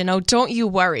compensation. Oh, don't you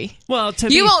worry. Well,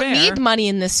 you won't need money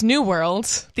in this new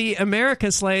world. The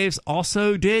American slaves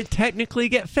also did technically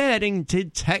get fed and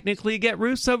did technically get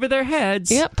roofs over their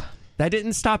heads. Yep. That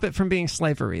didn't stop it from being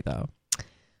slavery, though.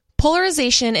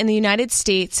 Polarization in the United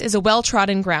States is a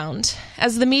well-trodden ground.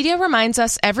 As the media reminds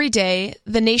us every day,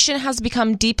 the nation has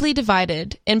become deeply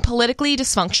divided and politically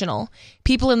dysfunctional.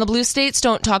 People in the blue states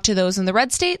don't talk to those in the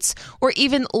red states or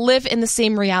even live in the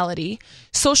same reality.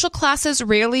 Social classes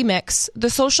rarely mix. The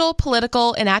social,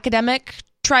 political, and academic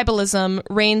tribalism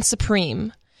reigns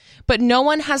supreme. But no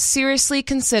one has seriously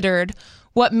considered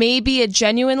what may be a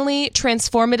genuinely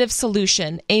transformative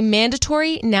solution, a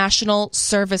mandatory national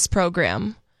service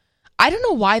program. I don't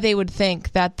know why they would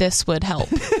think that this would help.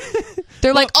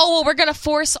 They're like, oh, well, we're going to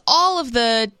force all of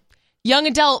the young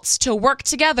adults to work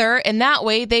together, and that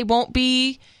way they won't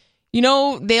be, we're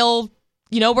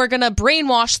going to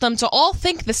brainwash them to all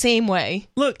think the same way.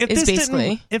 Look,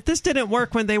 if this didn't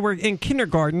work when they were in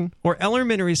kindergarten or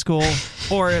elementary school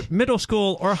or middle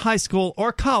school or high school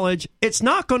or college, it's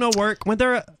not going to work when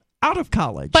they're out of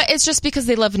college. But it's just because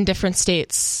they live in different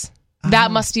states. That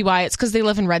must be why. It's because they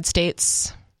live in red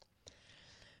states.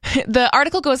 The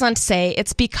article goes on to say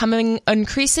it's becoming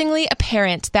increasingly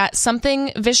apparent that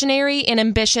something visionary and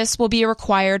ambitious will be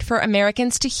required for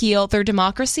Americans to heal their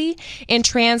democracy and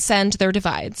transcend their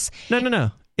divides. No.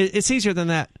 It's easier than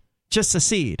that. Just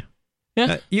secede.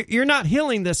 Yeah. You're not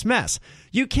healing this mess.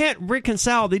 You can't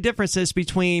reconcile the differences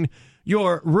between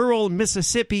your rural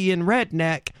Mississippian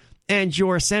redneck and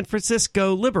your San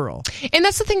Francisco liberal. And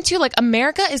that's the thing, too. Like,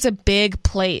 America is a big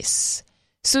place.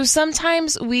 So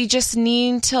sometimes we just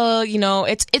need to,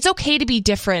 it's okay to be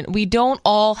different. We don't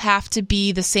all have to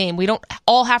be the same. We don't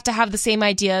all have to have the same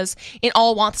ideas and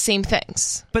all want the same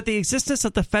things. But the existence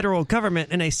of the federal government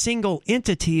and a single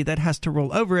entity that has to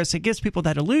rule over us, it gives people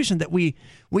that illusion that we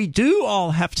do all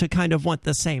have to kind of want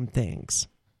the same things.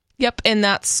 Yep, and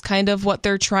that's kind of what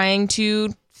they're trying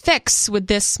to fix with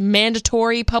this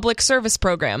mandatory public service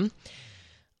program.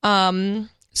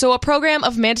 So a program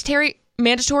of mandatory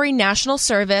national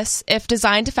service, if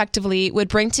designed effectively, would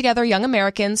bring together young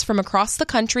Americans from across the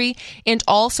country and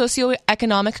all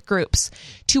socioeconomic groups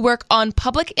to work on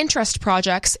public interest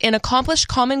projects and accomplish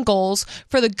common goals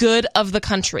for the good of the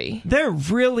country. They're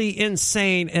really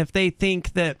insane if they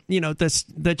think that,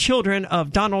 the children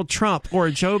of Donald Trump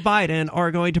or Joe Biden are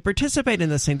going to participate in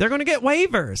this thing. They're going to get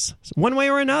waivers one way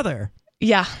or another.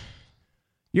 Yeah.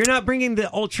 You're not bringing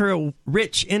the ultra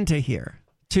rich into here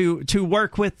to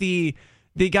work with the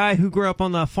guy who grew up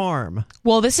on the farm.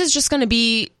 Well, this is just going to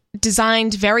be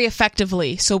designed very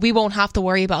effectively, so we won't have to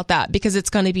worry about that because it's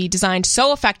going to be designed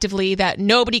so effectively that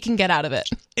nobody can get out of it.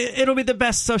 It'll be the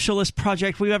best socialist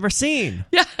project we've ever seen.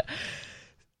 Yeah.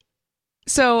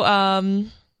 So, I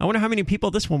wonder how many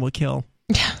people this one will kill.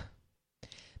 Yeah.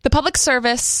 The public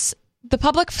services,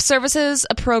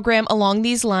 a program along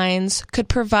these lines could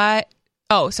provide...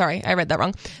 Oh, sorry, I read that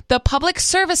wrong. The public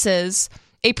services...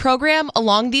 a program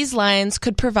along these lines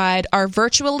could provide are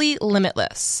virtually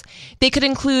limitless. They could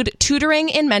include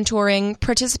tutoring and mentoring,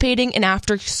 participating in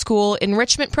after-school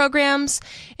enrichment programs,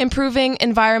 improving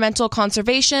environmental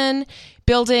conservation,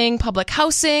 building public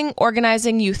housing,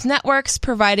 organizing youth networks,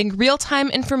 providing real-time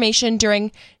information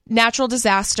during natural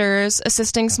disasters,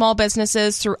 assisting small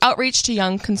businesses through outreach to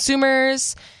young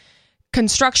consumers,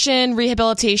 construction,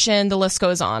 rehabilitation, the list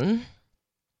goes on.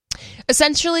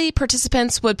 Essentially,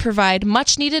 participants would provide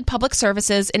much-needed public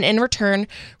services and in return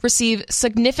receive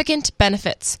significant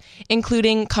benefits,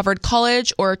 including covered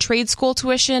college or trade school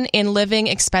tuition and living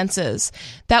expenses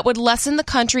that would lessen the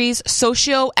country's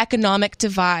socio-economic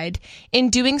divide. In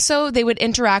doing so, they would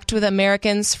interact with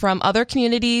Americans from other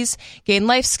communities, gain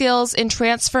life skills, and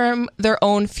transform their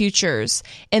own futures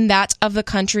and that of the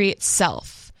country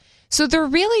itself. So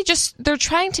they're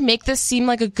trying to make this seem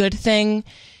like a good thing.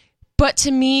 But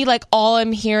to me, like, all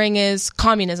I'm hearing is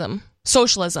communism,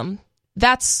 socialism.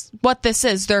 That's what this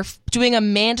is. They're doing a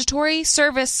mandatory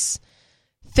service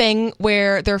thing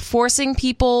where they're forcing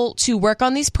people to work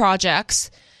on these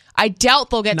projects. I doubt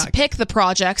they'll get to pick the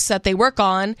projects that they work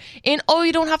on. And,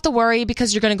 you don't have to worry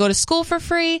because you're going to go to school for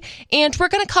free. And we're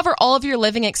going to cover all of your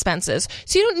living expenses.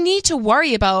 So you don't need to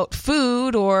worry about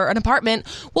food or an apartment.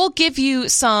 We'll give you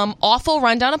some awful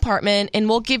rundown apartment and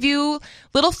we'll give you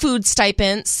little food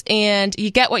stipends and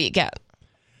you get what you get.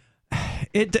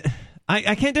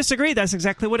 I can't disagree. That's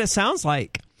exactly what it sounds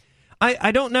like.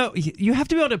 I don't know. You have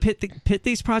to be able to pit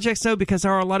these projects, though, because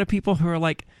there are a lot of people who are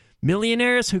like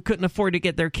millionaires who couldn't afford to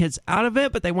get their kids out of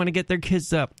it, but they want to get their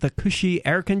kids the cushy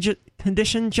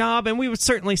air-conditioned job, and we would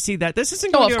certainly see that. This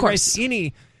isn't going to erase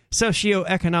any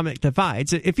socioeconomic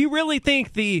divides. If you really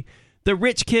think the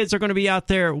rich kids are going to be out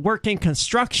there working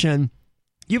construction,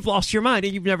 you've lost your mind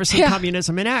and you've never seen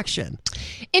communism in action.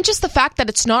 And just the fact that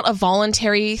it's not a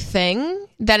voluntary thing,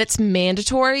 that it's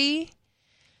mandatory,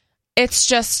 It's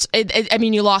just, I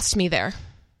mean, you lost me there.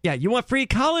 Yeah, you want free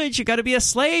college, you got to be a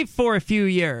slave for a few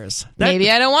years.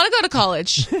 Maybe I don't want to go to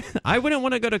college. I woun't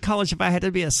want to go to college if I had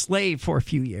to be a slave for a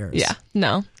few years. Yeah,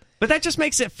 no. But that just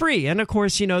makes it free. And of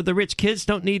course, the rich kids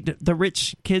don't need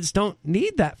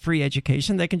that free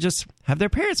education. They can just have their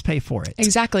parents pay for it.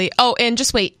 Exactly. Oh, and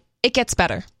just wait, it gets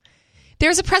better.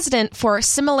 There's a precedent for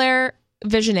similar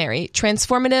visionary,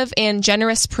 transformative, and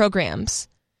generous programs.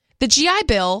 The GI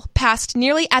Bill passed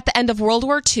nearly at the end of World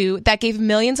War II that gave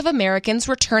millions of Americans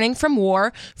returning from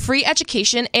war free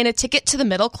education and a ticket to the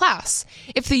middle class.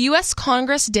 If the U.S.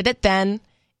 Congress did it then,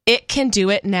 it can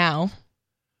do it now.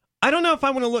 I don't know if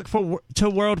I want to look to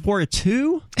World War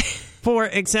II for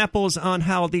examples on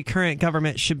how the current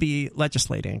government should be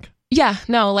legislating. Yeah,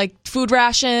 no, like food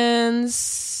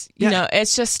rations, it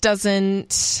just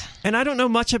doesn't... And I don't know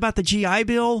much about the GI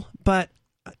Bill, but...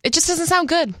 It just doesn't sound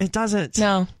good. It doesn't.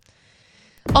 No.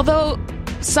 Although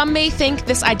some may think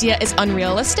this idea is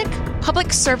unrealistic,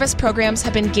 public service programs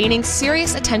have been gaining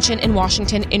serious attention in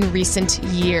Washington in recent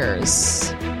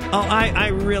years. Oh, I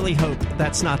really hope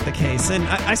that's not the case. And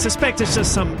I suspect it's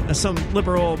just some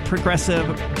liberal, progressive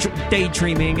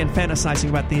daydreaming and fantasizing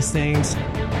about these things.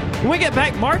 When we get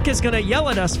back, Mark is going to yell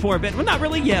at us for a bit. Well, not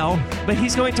really yell, but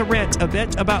he's going to rant a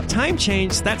bit about time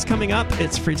change. That's coming up.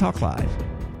 It's Free Talk Live.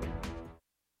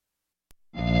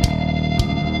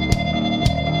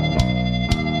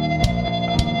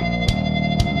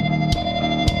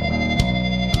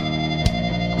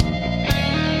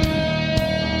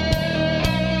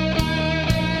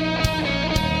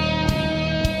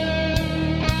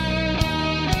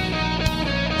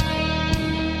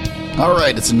 All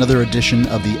right, it's another edition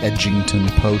of the Edgington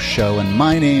Post Show, and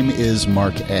my name is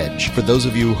Mark Edge. For those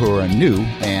of you who are new,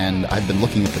 and I've been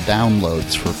looking at the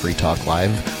downloads for Free Talk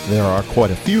Live, there are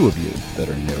quite a few of you that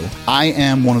are new. I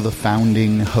am one of the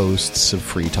founding hosts of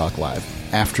Free Talk Live.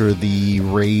 After the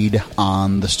raid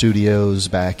on the studios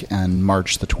back on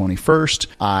March the 21st,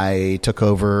 I took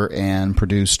over and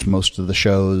produced most of the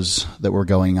shows that were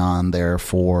going on there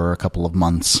for a couple of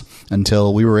months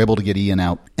until we were able to get Ian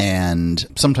out. And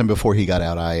sometime before he got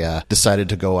out, I decided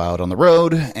to go out on the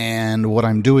road. And what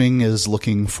I'm doing is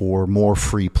looking for more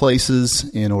free places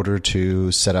in order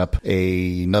to set up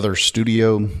another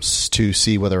studio to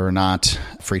see whether or not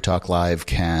Free Talk Live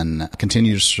can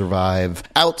continue to survive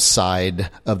outside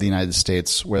of the United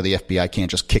States, where the FBI can't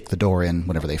just kick the door in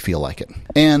whenever they feel like it.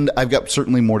 And I've got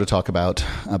certainly more to talk about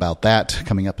that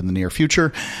coming up in the near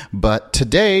future. But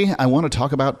today I want to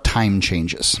talk about time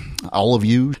changes. All of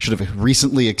you should have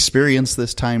recently experienced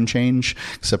this time change,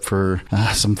 except for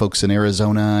some folks in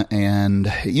Arizona, and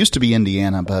it used to be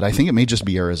Indiana, but I think it may just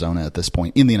be Arizona at this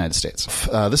point in the United States.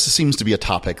 This seems to be a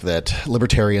topic that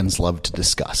libertarians love to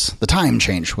discuss. The time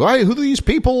change. Who these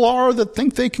people are that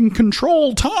think they can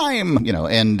control time?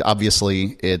 And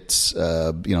obviously it's,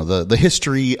 the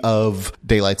history of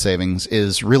daylight savings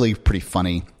is really pretty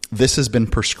funny. This has been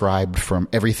prescribed from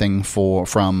everything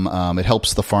from it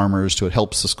helps the farmers to it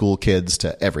helps the school kids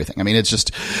to everything. I mean, it's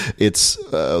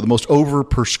the most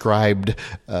overprescribed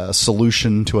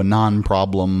solution to a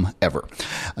non-problem ever.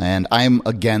 And I'm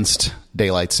against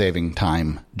daylight saving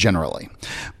time generally.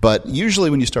 But usually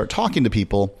when you start talking to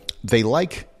people, they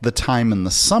like the time in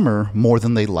the summer more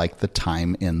than they like the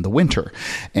time in the winter.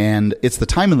 And it's the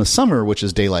time in the summer which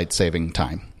is daylight saving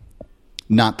time,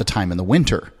 not the time in the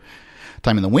winter.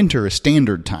 Time in the winter is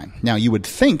standard time. Now, you would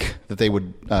think that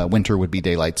winter would be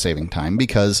daylight saving time,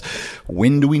 because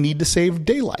when do we need to save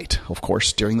daylight? Of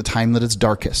course, during the time that it's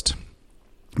darkest.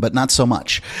 But not so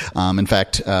much. In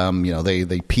fact,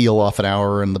 they peel off an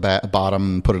hour in the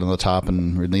bottom and put it on the top,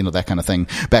 and that kind of thing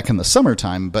back in the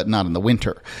summertime, but not in the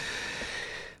winter.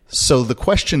 So the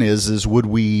question is would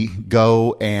we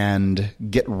go and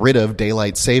get rid of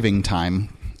daylight saving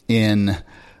time in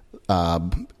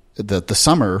the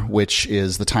summer, which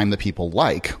is the time that people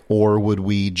like, or would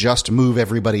we just move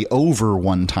everybody over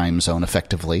one time zone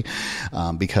effectively?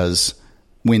 Because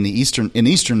when in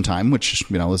Eastern time, which,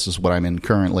 this is what I'm in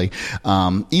currently,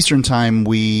 Eastern time,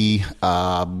 we're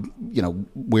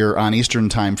on Eastern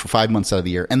time for 5 months out of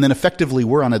the year. And then effectively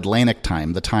we're on Atlantic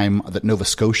time, the time that Nova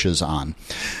Scotia's on,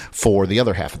 for the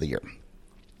other half of the year.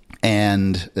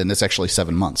 And it's actually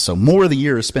 7 months. So more of the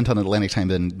year is spent on Atlantic time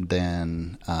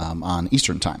than on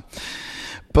Eastern time.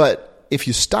 But if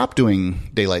you stop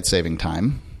doing daylight saving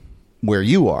time where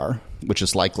you are, which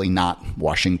is likely not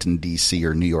Washington, D.C.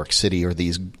 or New York City or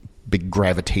these big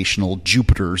gravitational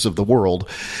Jupiters of the world,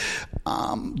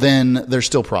 then there's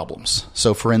still problems.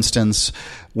 So, for instance,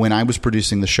 when I was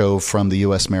producing the show from the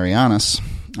U.S. Marianas,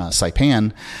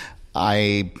 Saipan,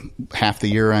 half the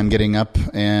year I'm getting up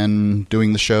and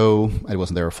doing the show. I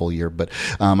wasn't there a full year, but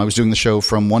I was doing the show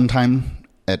from one time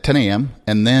at 10 a.m.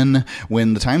 And then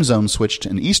when the time zone switched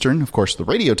in Eastern, of course, the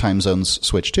radio time zones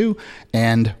switched too,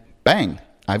 and bang,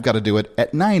 I've got to do it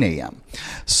at 9 a.m.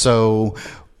 So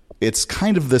it's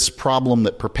kind of this problem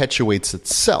that perpetuates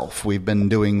itself. We've been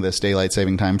doing this daylight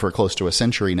saving time for close to a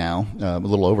century now, a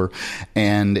little over,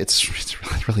 and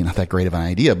it's really not that great of an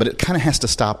idea, but it kind of has to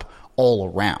stop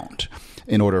all around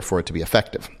in order for it to be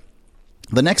effective.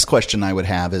 The next question I would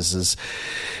have is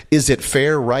it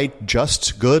fair, right,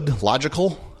 just, good,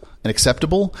 logical, and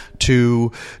acceptable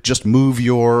to just move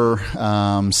your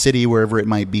city, wherever it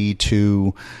might be,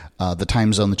 to the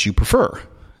time zone that you prefer?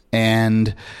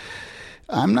 And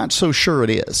I'm not so sure it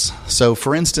is. So,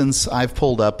 for instance, I've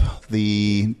pulled up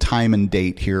the time and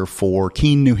date here for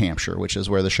Keene, New Hampshire, which is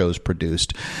where the show's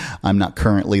produced. I'm not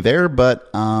currently there, but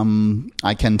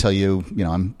I can tell you,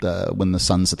 I'm when the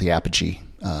sun's at the apogee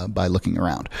by looking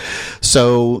around.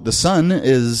 So the sun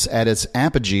is at its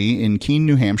apogee in Keene,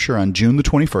 New Hampshire on June the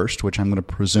 21st, which I'm going to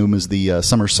presume is the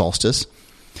summer solstice,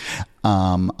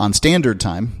 on standard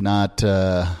time, not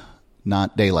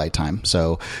daylight time.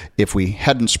 So if we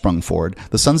hadn't sprung forward,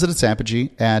 the sun's at its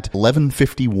apogee at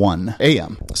 11:51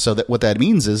 a.m. So that what that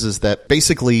means is that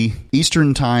basically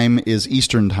Eastern time is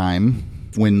Eastern time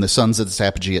when the sun's at its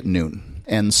apogee at noon.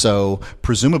 And so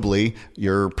presumably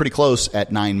you're pretty close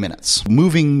at 9 minutes.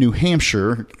 Moving New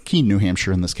Hampshire, Keene, New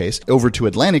Hampshire in this case, over to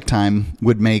Atlantic time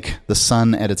would make the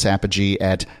sun at its apogee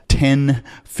at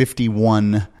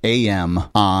 10:51 a.m.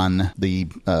 on the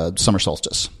summer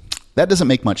solstice. That doesn't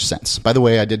make much sense. By the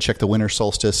way, I did check the winter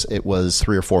solstice. It was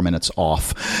 3 or 4 minutes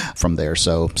off from there.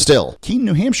 So still, Keene,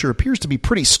 New Hampshire appears to be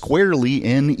pretty squarely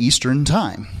in Eastern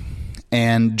time.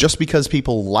 And just because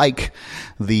people like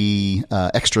the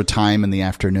extra time in the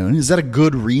afternoon, is that a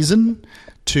good reason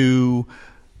to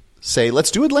say,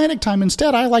 let's do Atlantic time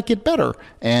instead? I like it better.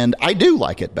 And I do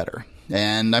like it better.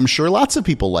 And I'm sure lots of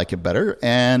people like it better.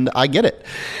 And I get it.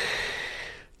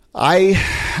 I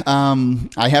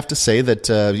have to say that,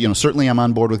 certainly I'm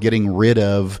on board with getting rid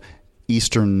of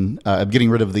getting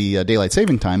rid of the daylight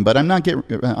saving time, but I'm not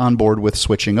on board with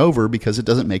switching over because it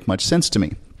doesn't make much sense to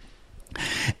me.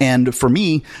 And for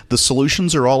me, the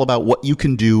solutions are all about what you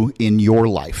can do in your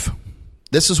life.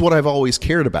 This is what I've always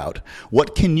cared about.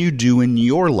 What can you do in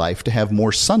your life to have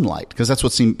more sunlight? Because that's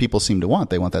what people seem to want.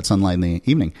 They want that sunlight in the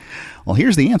evening. Well,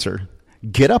 here's the answer.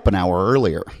 Get up an hour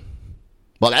earlier.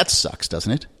 Well, that sucks,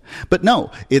 doesn't it? But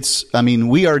no,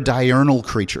 we are diurnal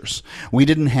creatures. We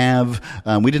evolved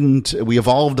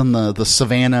on the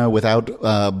savannah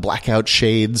without blackout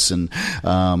shades and,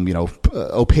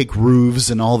 opaque roofs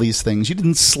and all these things. You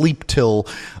didn't sleep till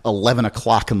 11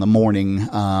 o'clock in the morning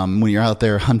when you're out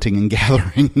there hunting and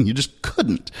gathering. You just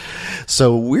couldn't.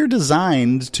 So we're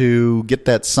designed to get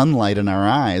that sunlight in our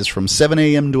eyes. From 7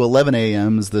 a.m. to 11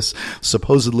 a.m. is this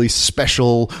supposedly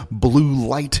special blue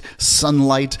light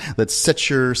sunlight that sets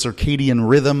your circadian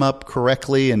rhythm up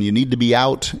correctly, and you need to be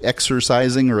out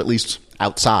exercising, or at least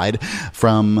outside for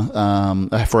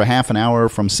a half an hour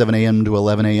from 7 a.m. to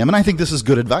 11 a.m. And I think this is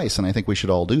good advice, and I think we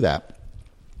should all do that.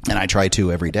 And I try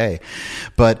to every day.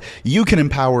 But you can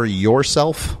empower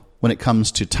yourself when it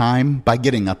comes to time by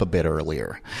getting up a bit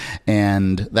earlier.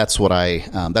 And that's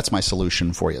that's my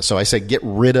solution for you. So I say get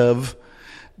rid of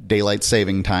daylight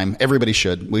saving time. Everybody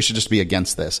should. We should just be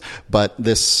against this. But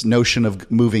this notion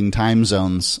of moving time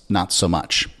zones, not so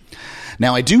much.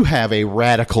 Now, I do have a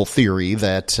radical theory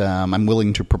that I'm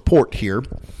willing to purport here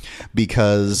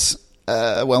because,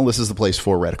 this is the place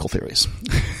for radical theories.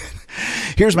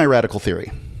 Here's my radical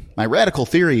theory. My radical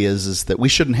theory is that we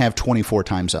shouldn't have 24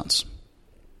 time zones.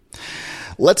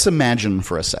 Let's imagine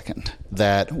for a second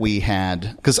that we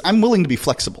had, because I'm willing to be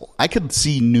flexible. I could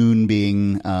see noon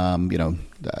being, my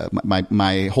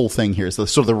whole thing here is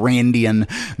sort of the Randian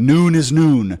noon is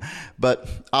noon. But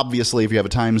obviously, if you have a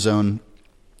time zone,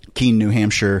 Keene, New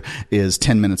Hampshire is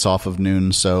 10 minutes off of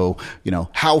noon. So,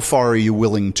 how far are you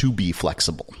willing to be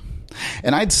flexible?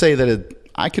 And I'd say that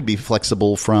I could be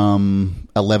flexible from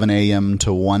 11 a.m.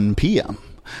 to 1 p.m.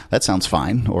 That sounds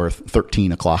fine. Or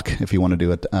 13 o'clock if you want to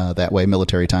do it that way,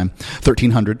 military time,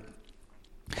 1300.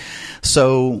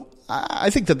 So I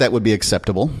think that would be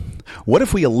acceptable. What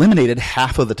if we eliminated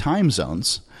half of the time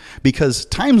zones? Because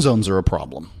time zones are a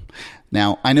problem.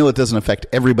 Now, I know it doesn't affect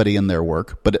everybody in their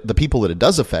work, but the people that it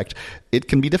does affect, it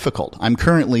can be difficult. I'm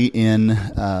currently in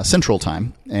Central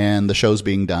Time, and the show's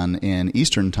being done in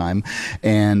Eastern Time.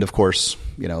 And, of course,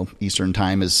 Eastern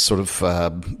Time is sort of,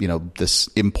 this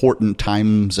important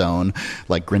time zone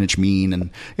like Greenwich Mean.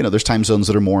 And, there's time zones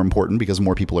that are more important because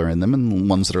more people are in them, and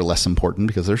ones that are less important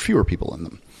because there are fewer people in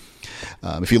them.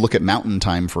 If you look at Mountain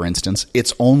Time, for instance,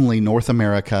 it's only North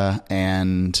America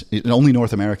in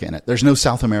it. There's no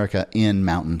South America in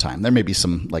Mountain Time. There may be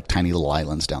some like tiny little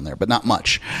islands down there, but not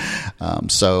much.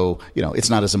 So it's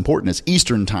not as important as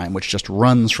Eastern Time, which just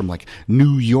runs from like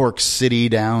New York City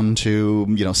down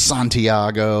to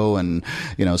Santiago and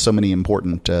so many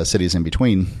important cities in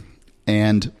between.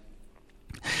 And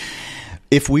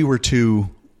if we were to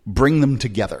bring them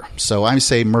together, so I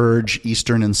say merge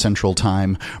Eastern and Central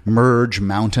Time, merge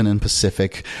Mountain and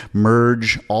Pacific,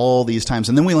 merge all these times,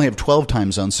 and then we only have 12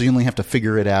 time zones, so you only have to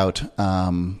figure it out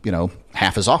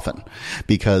half as often,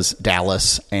 because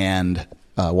Dallas and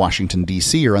Washington,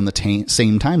 D.C. are on the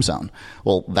same time zone.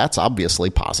 Well, that's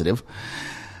obviously positive.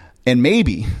 And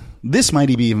maybe this might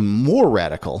be even more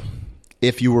radical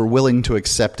if you were willing to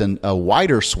accept a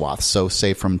wider swath, so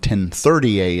say from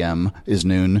 10:30 a.m. is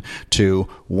noon to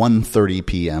 1:30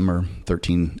 p.m. or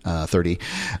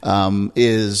 13:30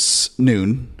 is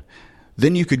noon,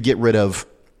 then you could get rid of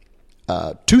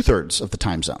 2/3 of the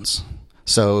time zones.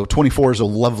 So 24 is a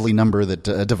lovely number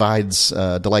that divides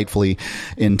delightfully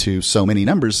into so many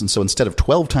numbers, and so instead of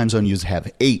 12 time zones, you'd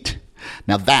have 8.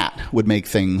 Now that would make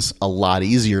things a lot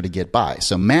easier to get by.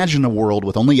 So imagine a world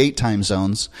with only 8 time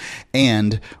zones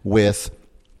and with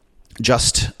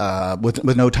just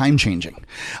with no time changing.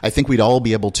 I think we'd all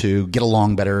be able to get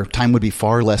along better. Time would be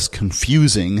far less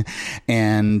confusing,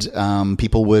 and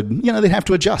people would, they'd have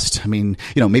to adjust. I mean,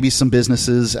 maybe some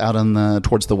businesses out on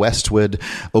towards the west would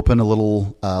open a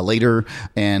little later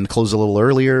and close a little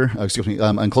earlier.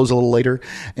 And close a little later,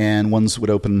 and ones would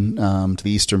open to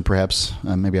the eastern, perhaps.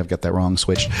 Maybe I've got that wrong.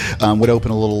 Switched. Would open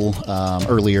a little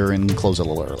earlier and close a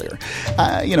little earlier.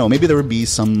 Maybe there would be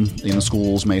some.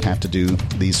 Schools may have to do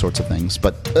these sorts of things,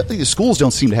 but schools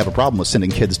don't seem to have a problem with sending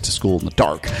kids to school in the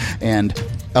dark. And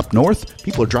up north,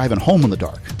 people are driving home in the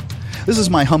dark. This is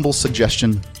my humble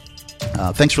suggestion.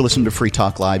 Thanks for listening to Free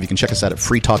Talk Live. You can check us out at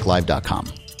freetalklive.com.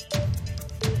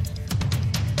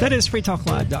 That is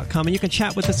freetalklive.com, and you can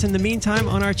chat with us in the meantime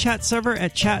on our chat server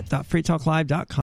at chat.freetalklive.com.